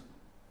settled,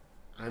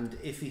 and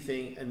if he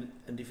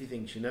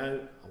thinks, you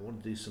know, I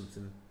want to do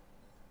something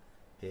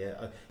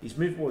here. He's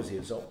moved. What was he? It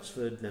was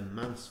Oxford, then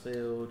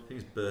Mansfield, I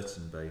think it's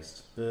Burton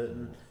based.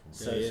 Burton.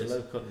 So Yeah, he it's a is.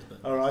 local. He's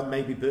Burton. All right,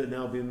 maybe Burton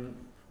Albion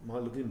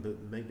might look in, but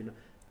maybe not.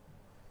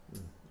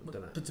 I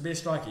don't know. But to be a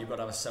striker, you've got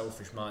to have a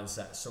selfish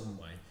mindset some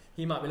way.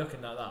 He might be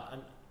looking at that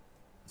and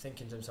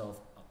thinking to himself,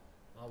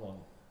 I want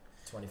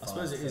 25. I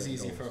suppose it is 30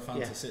 easy for a goals. fan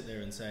Yeah. to sit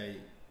there and say,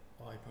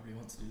 he probably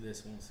wants to do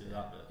this, wants to do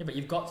that. Yeah, but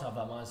you've got to have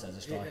that mindset as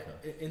a striker.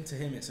 Into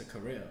him, it's a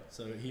career,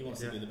 so he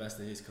wants to do the best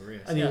of his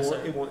career. And So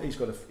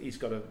he's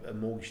got a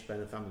mortgage to pay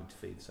and a family to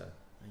feed. So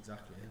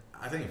exactly. Yeah.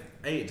 I think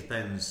A, it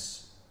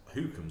depends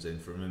who comes in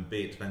for him, and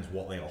B, it depends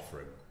what they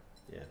offer him.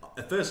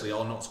 yeah, Firstly,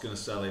 Arnott's going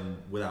to sell him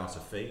without a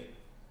fee.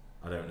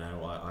 I don't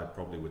know. I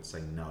probably would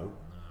say no.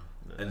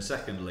 no. And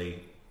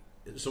secondly,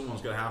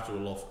 someone's going to have to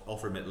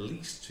offer him at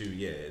least 2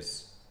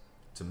 years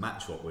to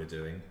match what we're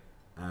doing,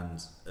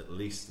 and at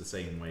least the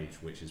same wage,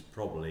 which is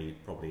probably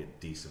a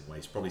decent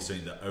wage. Probably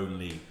something that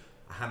only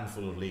a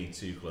handful of League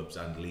Two clubs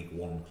and League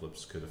One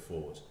clubs could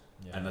afford.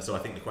 Yeah. And so I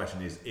think the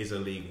question is a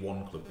League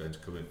One club going to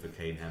come in for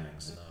Kane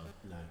Hemmings?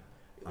 No.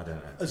 I don't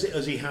know.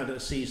 Has he had a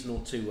season or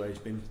two where he's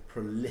been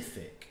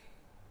prolific?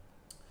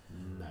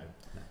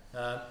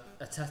 No.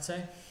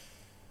 Atete,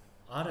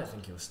 I don't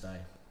think he'll stay.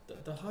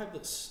 The hype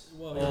that's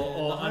the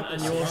Or- hype and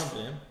that's yours-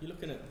 around him. You're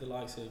looking at the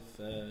likes of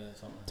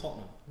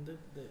Tottenham.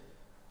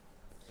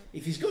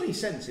 If he's got any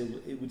sense,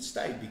 it would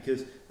stay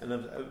because, and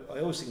I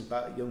always think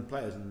about young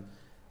players and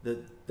that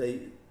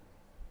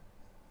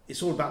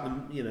it's all about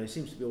them. You know, it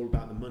seems to be all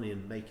about the money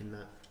and making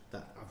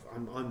that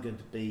I'm going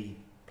to be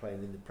playing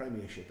in the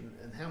Premiership,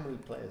 and how many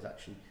players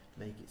actually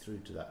make it through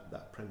to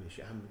that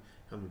Premiership?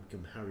 How many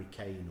become Harry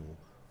Kane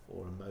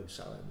or a Mo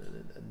Salah?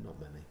 And not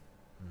many.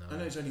 No. I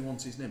know he's only won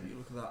season in, but you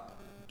look at that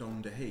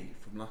Dong Dehee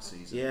from last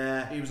season.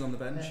 Yeah, He was on the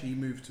bench. Yeah. He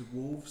moved to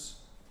Wolves.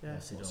 yeah.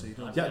 What's he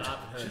done? I Yeah,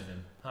 haven't heard of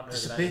him. Haven't heard of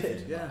disappeared.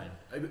 anything Yeah. about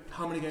him.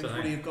 How many games Don't would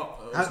know. he have got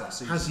for us that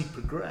season? Has he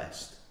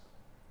progressed?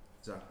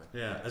 Exactly.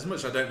 Yeah, as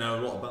much as I don't know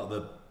a lot about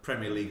the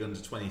Premier League under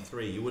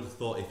 23, you would have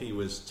thought if he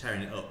was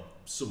tearing it up,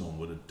 someone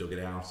would have dug it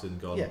out and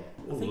gone, Yeah.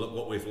 oh, look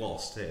what we've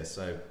lost here.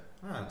 So,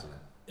 I don't know.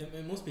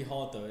 It must be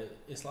hard though.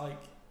 It's like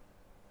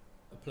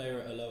a player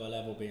at a lower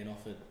level being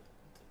offered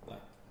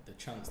like the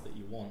chance that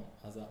you want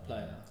as that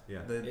player.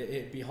 Yeah.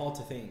 It'd be hard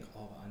to think,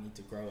 I need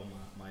to grow on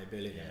my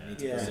ability. I need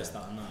to Yeah. persist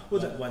that and that.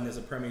 Well, when there's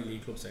a Premier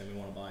League club saying we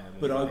want to buy him,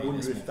 But I pay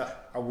wonder this if much.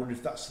 I wonder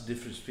if that's the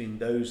difference between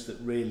those that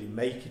really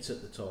make it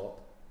at the top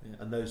Yeah.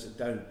 and those that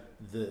don't.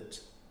 That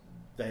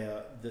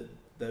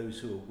those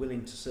who are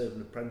willing to serve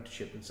an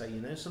apprenticeship and say,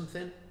 you know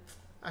something,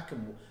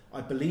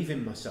 I believe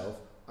in myself.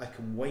 I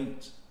can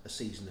wait a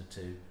season or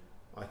two.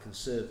 I can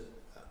serve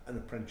an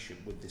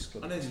apprenticeship with this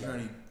club. I know these are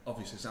only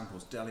obvious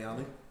examples. Dele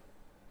Alli,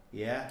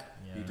 Yeah,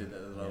 he did it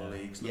at the lower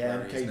leagues. Look yeah,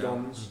 where he is MK now.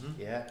 Dons. Mhm.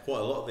 Yeah, Quite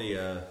a lot of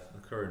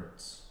the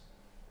current,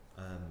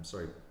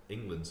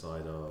 England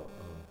side are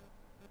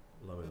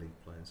lower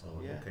league players.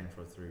 Oh, yeah. All came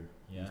through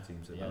Yeah. youth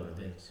teams at Yeah, lower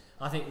they did. leagues.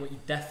 I think what you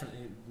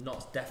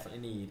definitely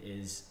need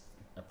is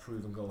a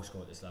proven goal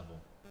scorer at this level.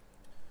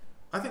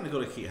 I think they've got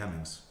to keep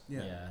Hemmings.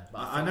 Yeah. But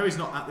I know he's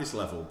not at this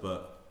level,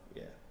 but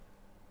yeah.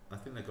 I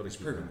think they've got to He's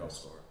keep proven him. goal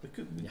scorer. We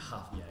could you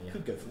have, yeah.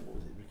 could go for what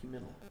was it, Ricky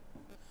Miller?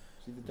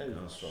 See the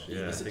Dover Gosh, strike.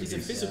 yeah. I think He's a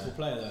he's- physical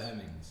player though,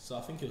 Hemmings. So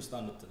I think he'll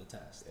stand up to the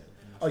test. Yeah.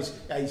 Oh, he's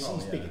Oh,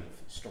 big yeah. enough,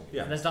 he's strong.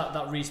 Yeah. There's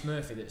that Reece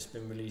Murphy that's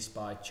been released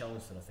by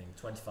Chelmsford, I think,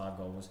 25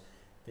 goals.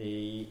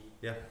 The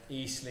Yeah.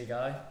 Eastleigh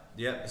guy.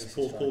 Yeah, it's He's a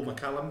Paul striker.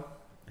 McCallum.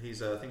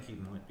 He's I think he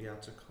might be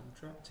out of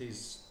contract.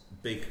 He's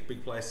big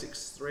player,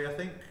 6'3", I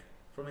think,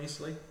 from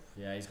Eastleigh.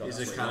 Yeah, he's got He's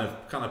that the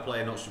sort kind of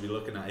player not should be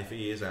looking at if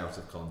he is out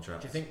of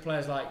contract. Do you think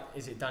players like,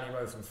 is it Danny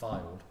Rowe from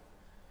Fylde,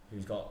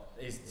 who's got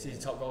is the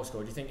top goal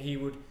scorer? Do you think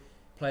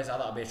players like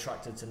that would be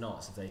attracted to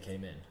Notts if they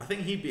came in? I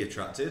think he'd be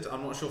attracted.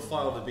 I'm not sure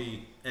Fylde would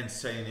be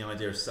entertaining the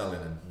idea of selling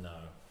him. No.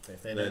 But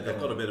if they They've don't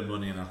got go- a bit of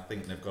money, and I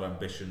think they've got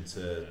ambition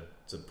to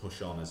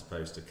push on as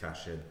opposed to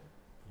cash in.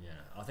 Yeah,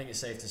 I think it's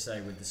safe to say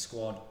with the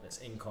squad that's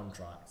in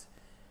contract,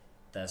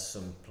 there's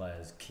some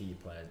players, key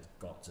players, that's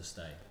got to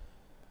stay.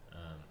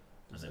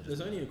 And then There's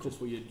just- only a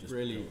couple you'd just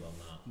really build on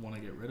that. want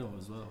to get rid of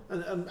as well.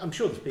 And I'm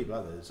sure there's people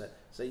out there that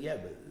say yeah,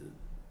 but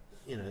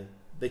you know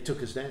they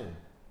took us down.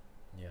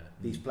 Yeah.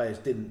 These players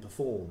didn't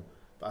perform,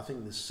 but I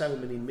think there's so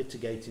many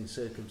mitigating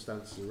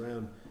circumstances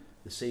around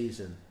the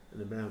season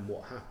and around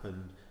what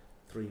happened.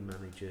 3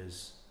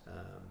 managers,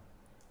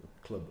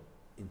 a club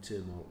in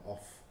turmoil,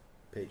 off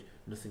pitch,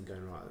 nothing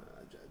going right.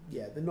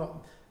 Yeah, they're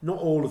not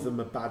all of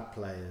them are bad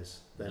players.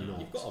 They're not.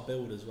 You've got to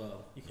build as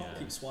well. You can't Yeah.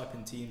 keep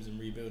swiping teams and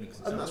rebuilding.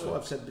 Cause And that's what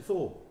I've said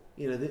before.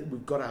 You know,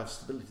 we've got to have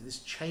stability. This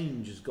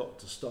change has got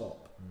to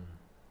stop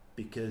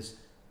because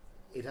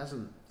it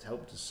hasn't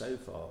helped us so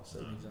far. So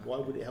Exactly. why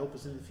would it help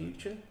us in the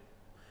future?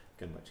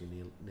 Going back to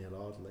Neil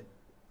Ardley.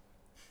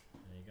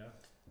 There you go.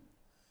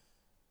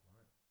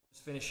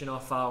 Just finishing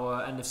off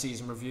our end of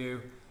season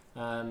review.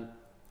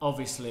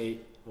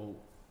 Obviously, well,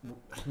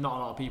 not a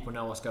lot of people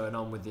know what's going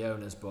on with the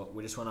owners, but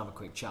we just want to have a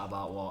quick chat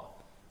about what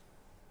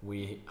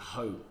we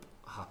hope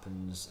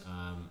happens.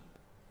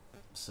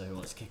 So who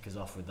wants to kick us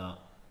off with that?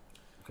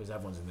 Because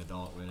everyone's in the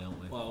dark, really, aren't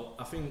we? Well,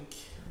 I think.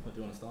 What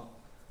do you want to start?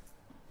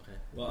 Okay.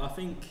 Well, I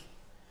think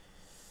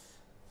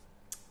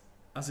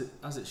as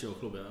it's your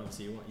club,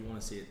 obviously you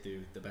want to see it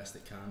do the best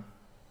it can.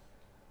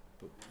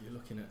 But you're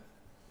looking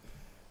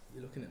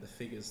at the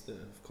figures that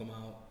have come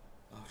out.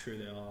 How true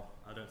they are,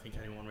 I don't think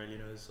anyone really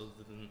knows,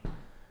 other than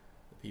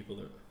the people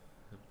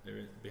that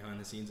are behind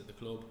the scenes at the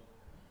club.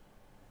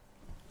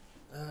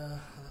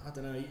 I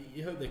don't know.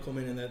 You hope they come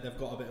in and they've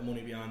got a bit of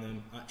money behind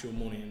them, actual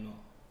money, and not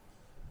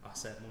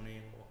asset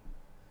money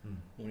or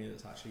money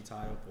that's actually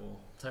tied up. Or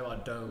tell you what,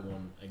 I don't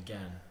want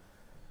again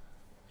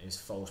is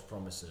false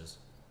promises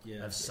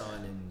of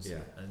signings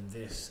and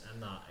this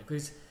and that.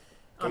 Because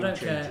I don't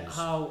care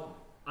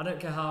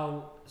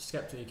how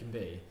skeptical you can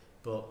be,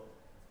 but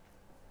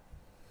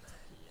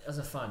as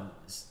a fan,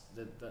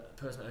 the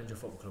person that owns your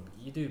football club,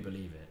 you do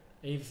believe it.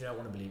 Even if you don't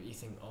want to believe it, you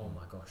think, oh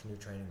my gosh, new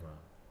training ground.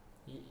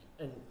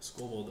 And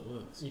scoreboard that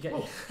works. You get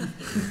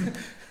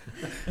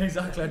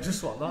exactly. I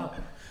just want that.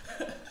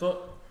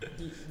 But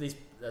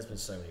there's been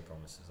so many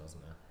promises,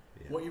 hasn't there?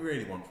 Yeah. What you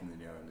really want from the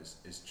new owners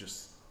is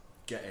just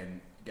get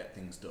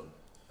things done.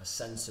 A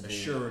sensible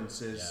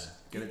assurances.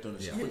 Get it done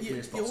as quickly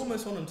as possible. You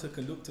almost want him to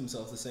conduct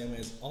himself the same way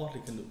as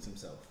Ardley conducts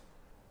himself.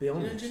 Be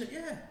honest.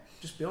 Yeah.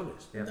 Just be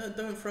honest. Yeah.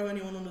 Don't throw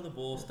anyone under the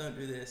bus. Don't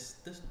do this.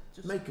 Just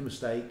make a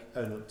mistake.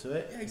 Own up to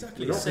it. Yeah,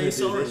 exactly. We're not going to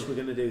do this. We're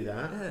going to do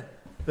that. Yeah.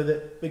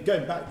 But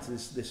going back to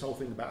this whole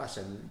thing about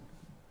asset,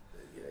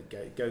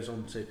 it goes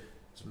on to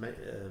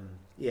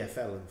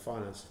EFL and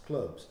finance of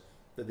clubs,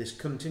 that this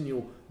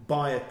continual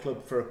buy a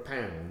club for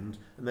 £1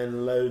 and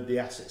then load the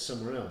assets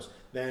somewhere else.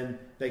 Then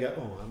they go,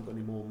 oh, I haven't got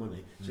any more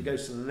money. So it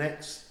goes to the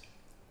next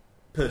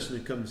person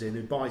who comes in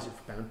who buys it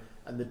for £1,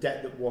 and the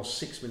debt that was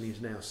 6 million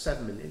is now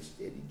 7 million.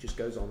 It just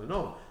goes on,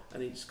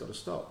 and it's got to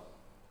stop.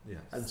 Yeah.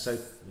 And so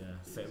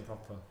fit and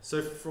proper.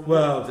 So from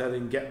they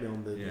didn't get me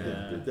on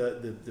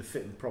the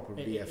fit and proper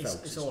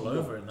VFL. It's all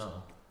over it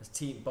now. There's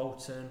Team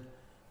Bolton,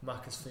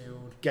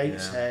 Macclesfield,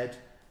 Gateshead.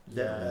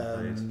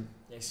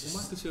 It's just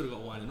Macclesfield have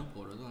got winding up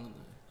order, haven't they?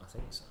 I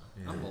think so.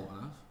 Yeah. And Bolton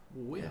have.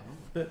 Well, we have.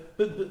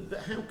 But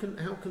how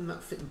can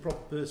that fit and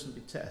proper person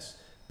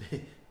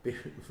be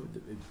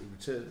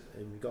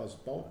in regards to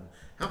Bolton?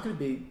 How can it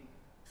be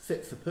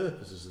fit for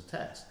purpose as a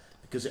test?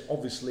 Because it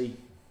obviously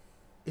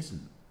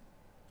isn't.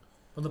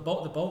 Well, the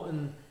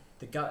Bolton,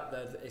 the guy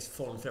it's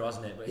fallen through,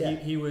 hasn't it? But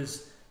he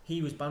was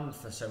banned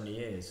for so many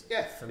years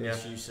for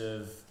misuse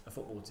of a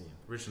football team.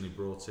 Originally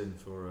brought in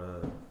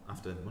for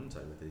after Munto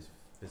with his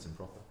fit and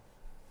proper.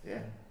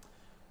 Yeah.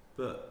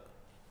 But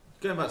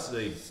going back to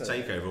the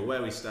takeover,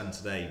 where we stand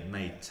today,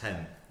 May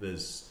 10th,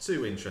 there's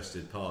two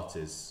interested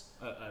parties.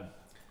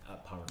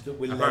 Apparently.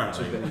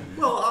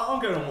 Well,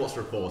 I'm going on what's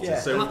reported. Yeah.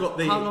 So we've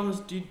got how long is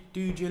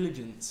due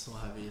diligence, or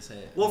however you say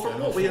it? Well, from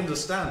what we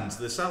understand,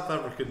 the South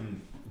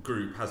African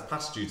group has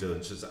passed due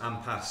diligence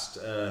and passed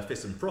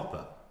fit and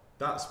proper.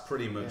 That's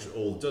pretty much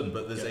all done.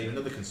 But there's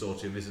another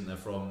consortium, isn't there,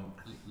 from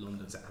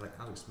London? Is it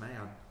Alex May?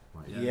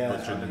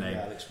 Butchering the name.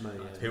 Alex May,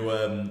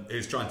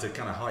 who's trying to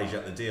kind of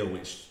hijack the deal.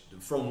 Which,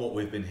 from what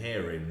we've been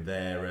hearing,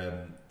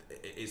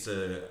 it's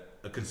a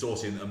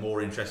consortium that are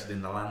more interested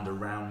in the land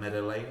around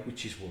Meadow Lane,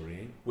 which is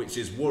worrying. Which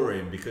is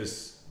worrying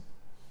because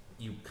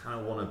you kind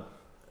of want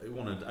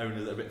to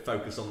own a bit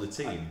focus on the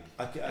team.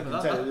 I can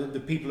tell you, the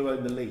people who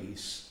own the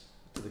lease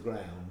to the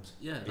ground,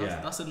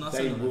 that's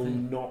they will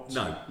thing. not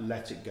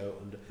let it go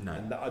under. No.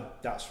 And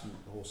that's from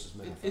horses'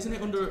 mouth. Isn't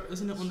it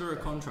under a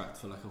contract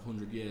for like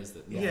 100 years?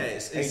 That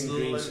it's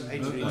Adrian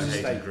Green's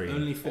estate.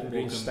 Only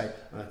football estate,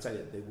 and I tell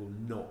you, they will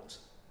not.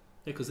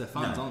 Because they're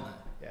fans, aren't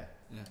they?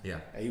 Yeah.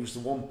 He was the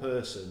one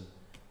person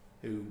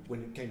who,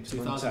 when it came to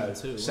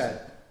 2002, Munto,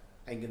 said,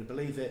 "Ain't gonna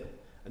believe it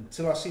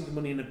until I see the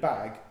money in the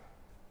bag.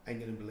 Ain't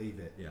gonna believe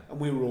it." Yeah. And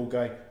we were all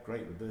going,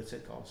 "Great, Roberto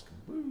Carlos,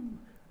 woo!"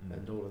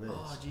 and all of this.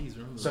 Oh, jeez,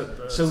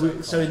 remember.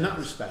 So in that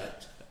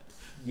respect,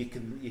 you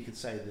could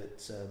say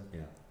that.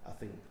 I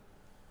think,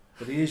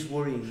 but it is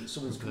worrying that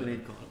someone's coming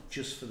in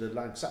just for the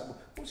land.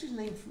 What's his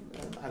name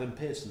from Adam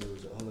Pearson, who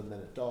was at Hull and then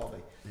at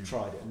Derby,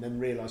 tried it and then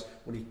realised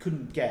when he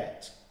couldn't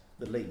get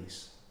the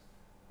lease.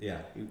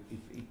 Yeah, he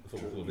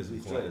football club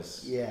isn't quite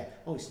as... Yeah.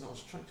 Oh, it's not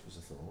as attractive as I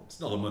thought. It's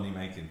not a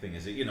money-making thing,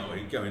 is it? Not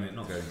going to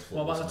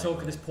football. What about the talk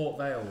of this Port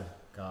Vale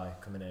guy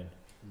coming in?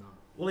 No.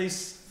 Well,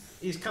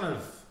 he's kind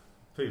of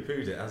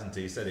poo-pooed it, hasn't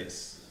he? He said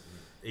he's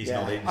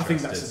not interested. I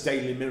think that's the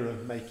Daily Mirror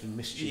making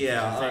mischief.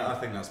 Yeah, I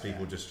think that's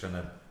people just trying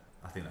to...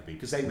 I think that'd be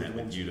because they would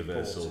want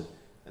universal,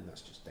 and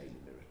that's just Daily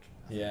Mirror.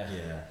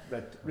 Yeah.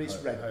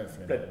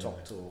 Red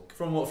top talk.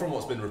 From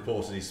what's been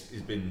reported, he's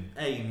been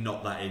A,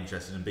 not that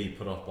interested, and B,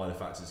 put off by the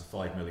fact it's a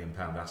 £5 million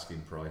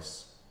asking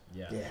price.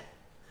 Yeah.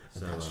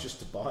 And that's just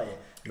to buy it,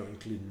 not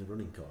including the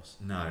running costs.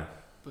 No.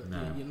 But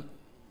no.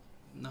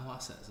 No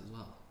assets as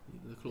well.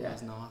 The club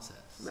has no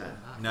assets.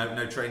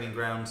 No training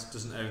grounds,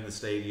 doesn't own the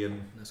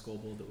stadium. No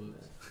scoreboard that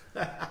works.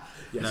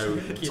 No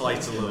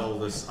title of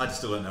oldest. I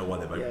still don't know why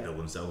they won't bill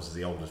themselves as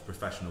the oldest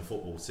professional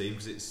football team,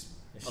 because it's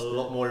a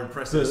lot more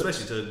impressive,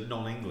 especially to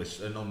non-English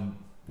and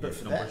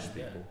non-British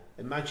people.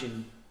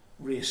 Imagine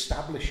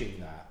re-establishing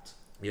that.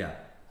 Yeah.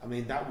 I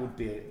mean, that would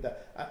be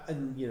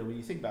and when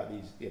you think about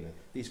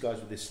these guys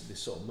with this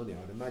sort of money,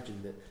 I'd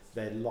imagine that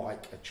they're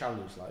like a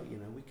challenge. Like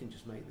we can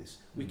just make this,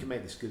 we can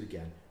make this good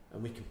again,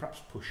 and we can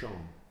perhaps push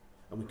on,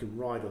 and we can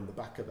ride on the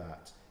back of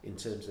that in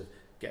terms of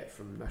get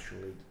from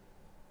National League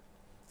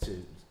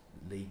to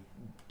League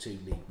 2,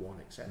 League 1,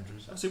 etc.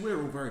 So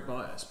we're all very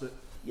biased, but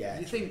yeah,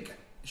 you think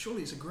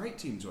surely it's a great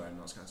team to own.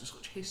 Notts County,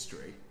 such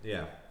history.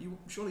 Yeah.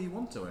 Surely you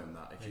want to own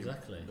that if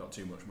Exactly. you've got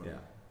too much money. Yeah.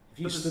 If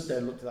you stood there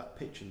and looked at that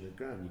pitch in the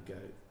ground, you'd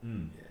go,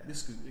 yeah.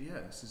 This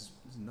is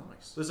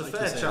nice. There's a Like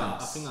fair you say,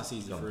 chance. I think that's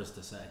easy for us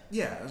to say.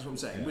 Yeah, that's what I'm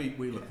saying. Yeah.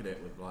 We look at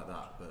it like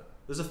that, but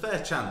There's a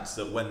fair chance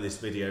that when this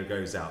video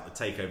goes out,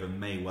 the takeover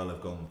may well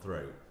have gone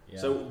through. Yeah.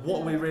 So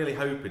what we're really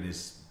hoping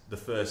is the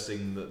first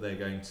thing that they're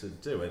going to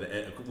do.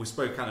 We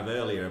spoke kind of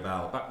earlier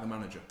about back the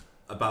manager.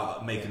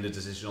 making the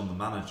decision on the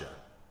manager.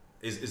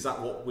 Is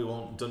that what we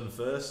want done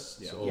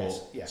first? Yeah. Or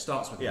Yes, yeah.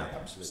 Starts with Yeah. that.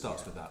 Absolutely.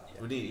 Starts with that.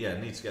 we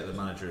need to get the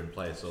manager in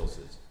player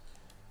sources.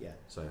 Yeah.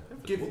 So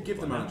Give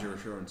the manager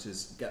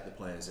assurances. Get the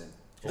players in.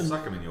 or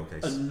sack him in your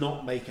case. And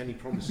not make any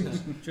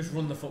promises. Just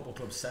run the football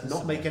club sensibly.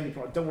 Not make any.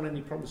 Don't want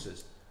any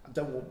promises. I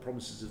don't want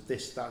promises of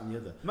this, that, and the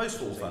other. Most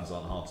football fans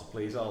aren't hard to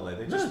please, are they?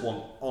 They just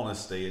want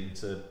honesty and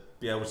to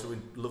be able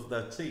to love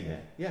their team.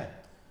 Yeah.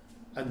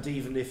 And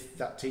even if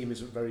that team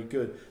isn't very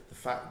good, the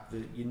fact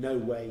that you know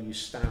where you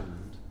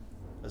stand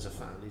as a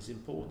fan is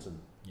important.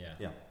 Yeah.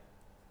 Yeah.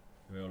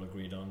 We all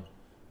agreed on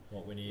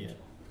what we need.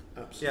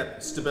 Absolutely. Yeah,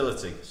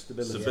 stability.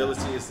 Stability.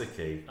 Stability is the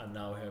key. And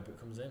now I hope it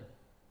comes in.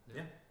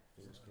 Yeah.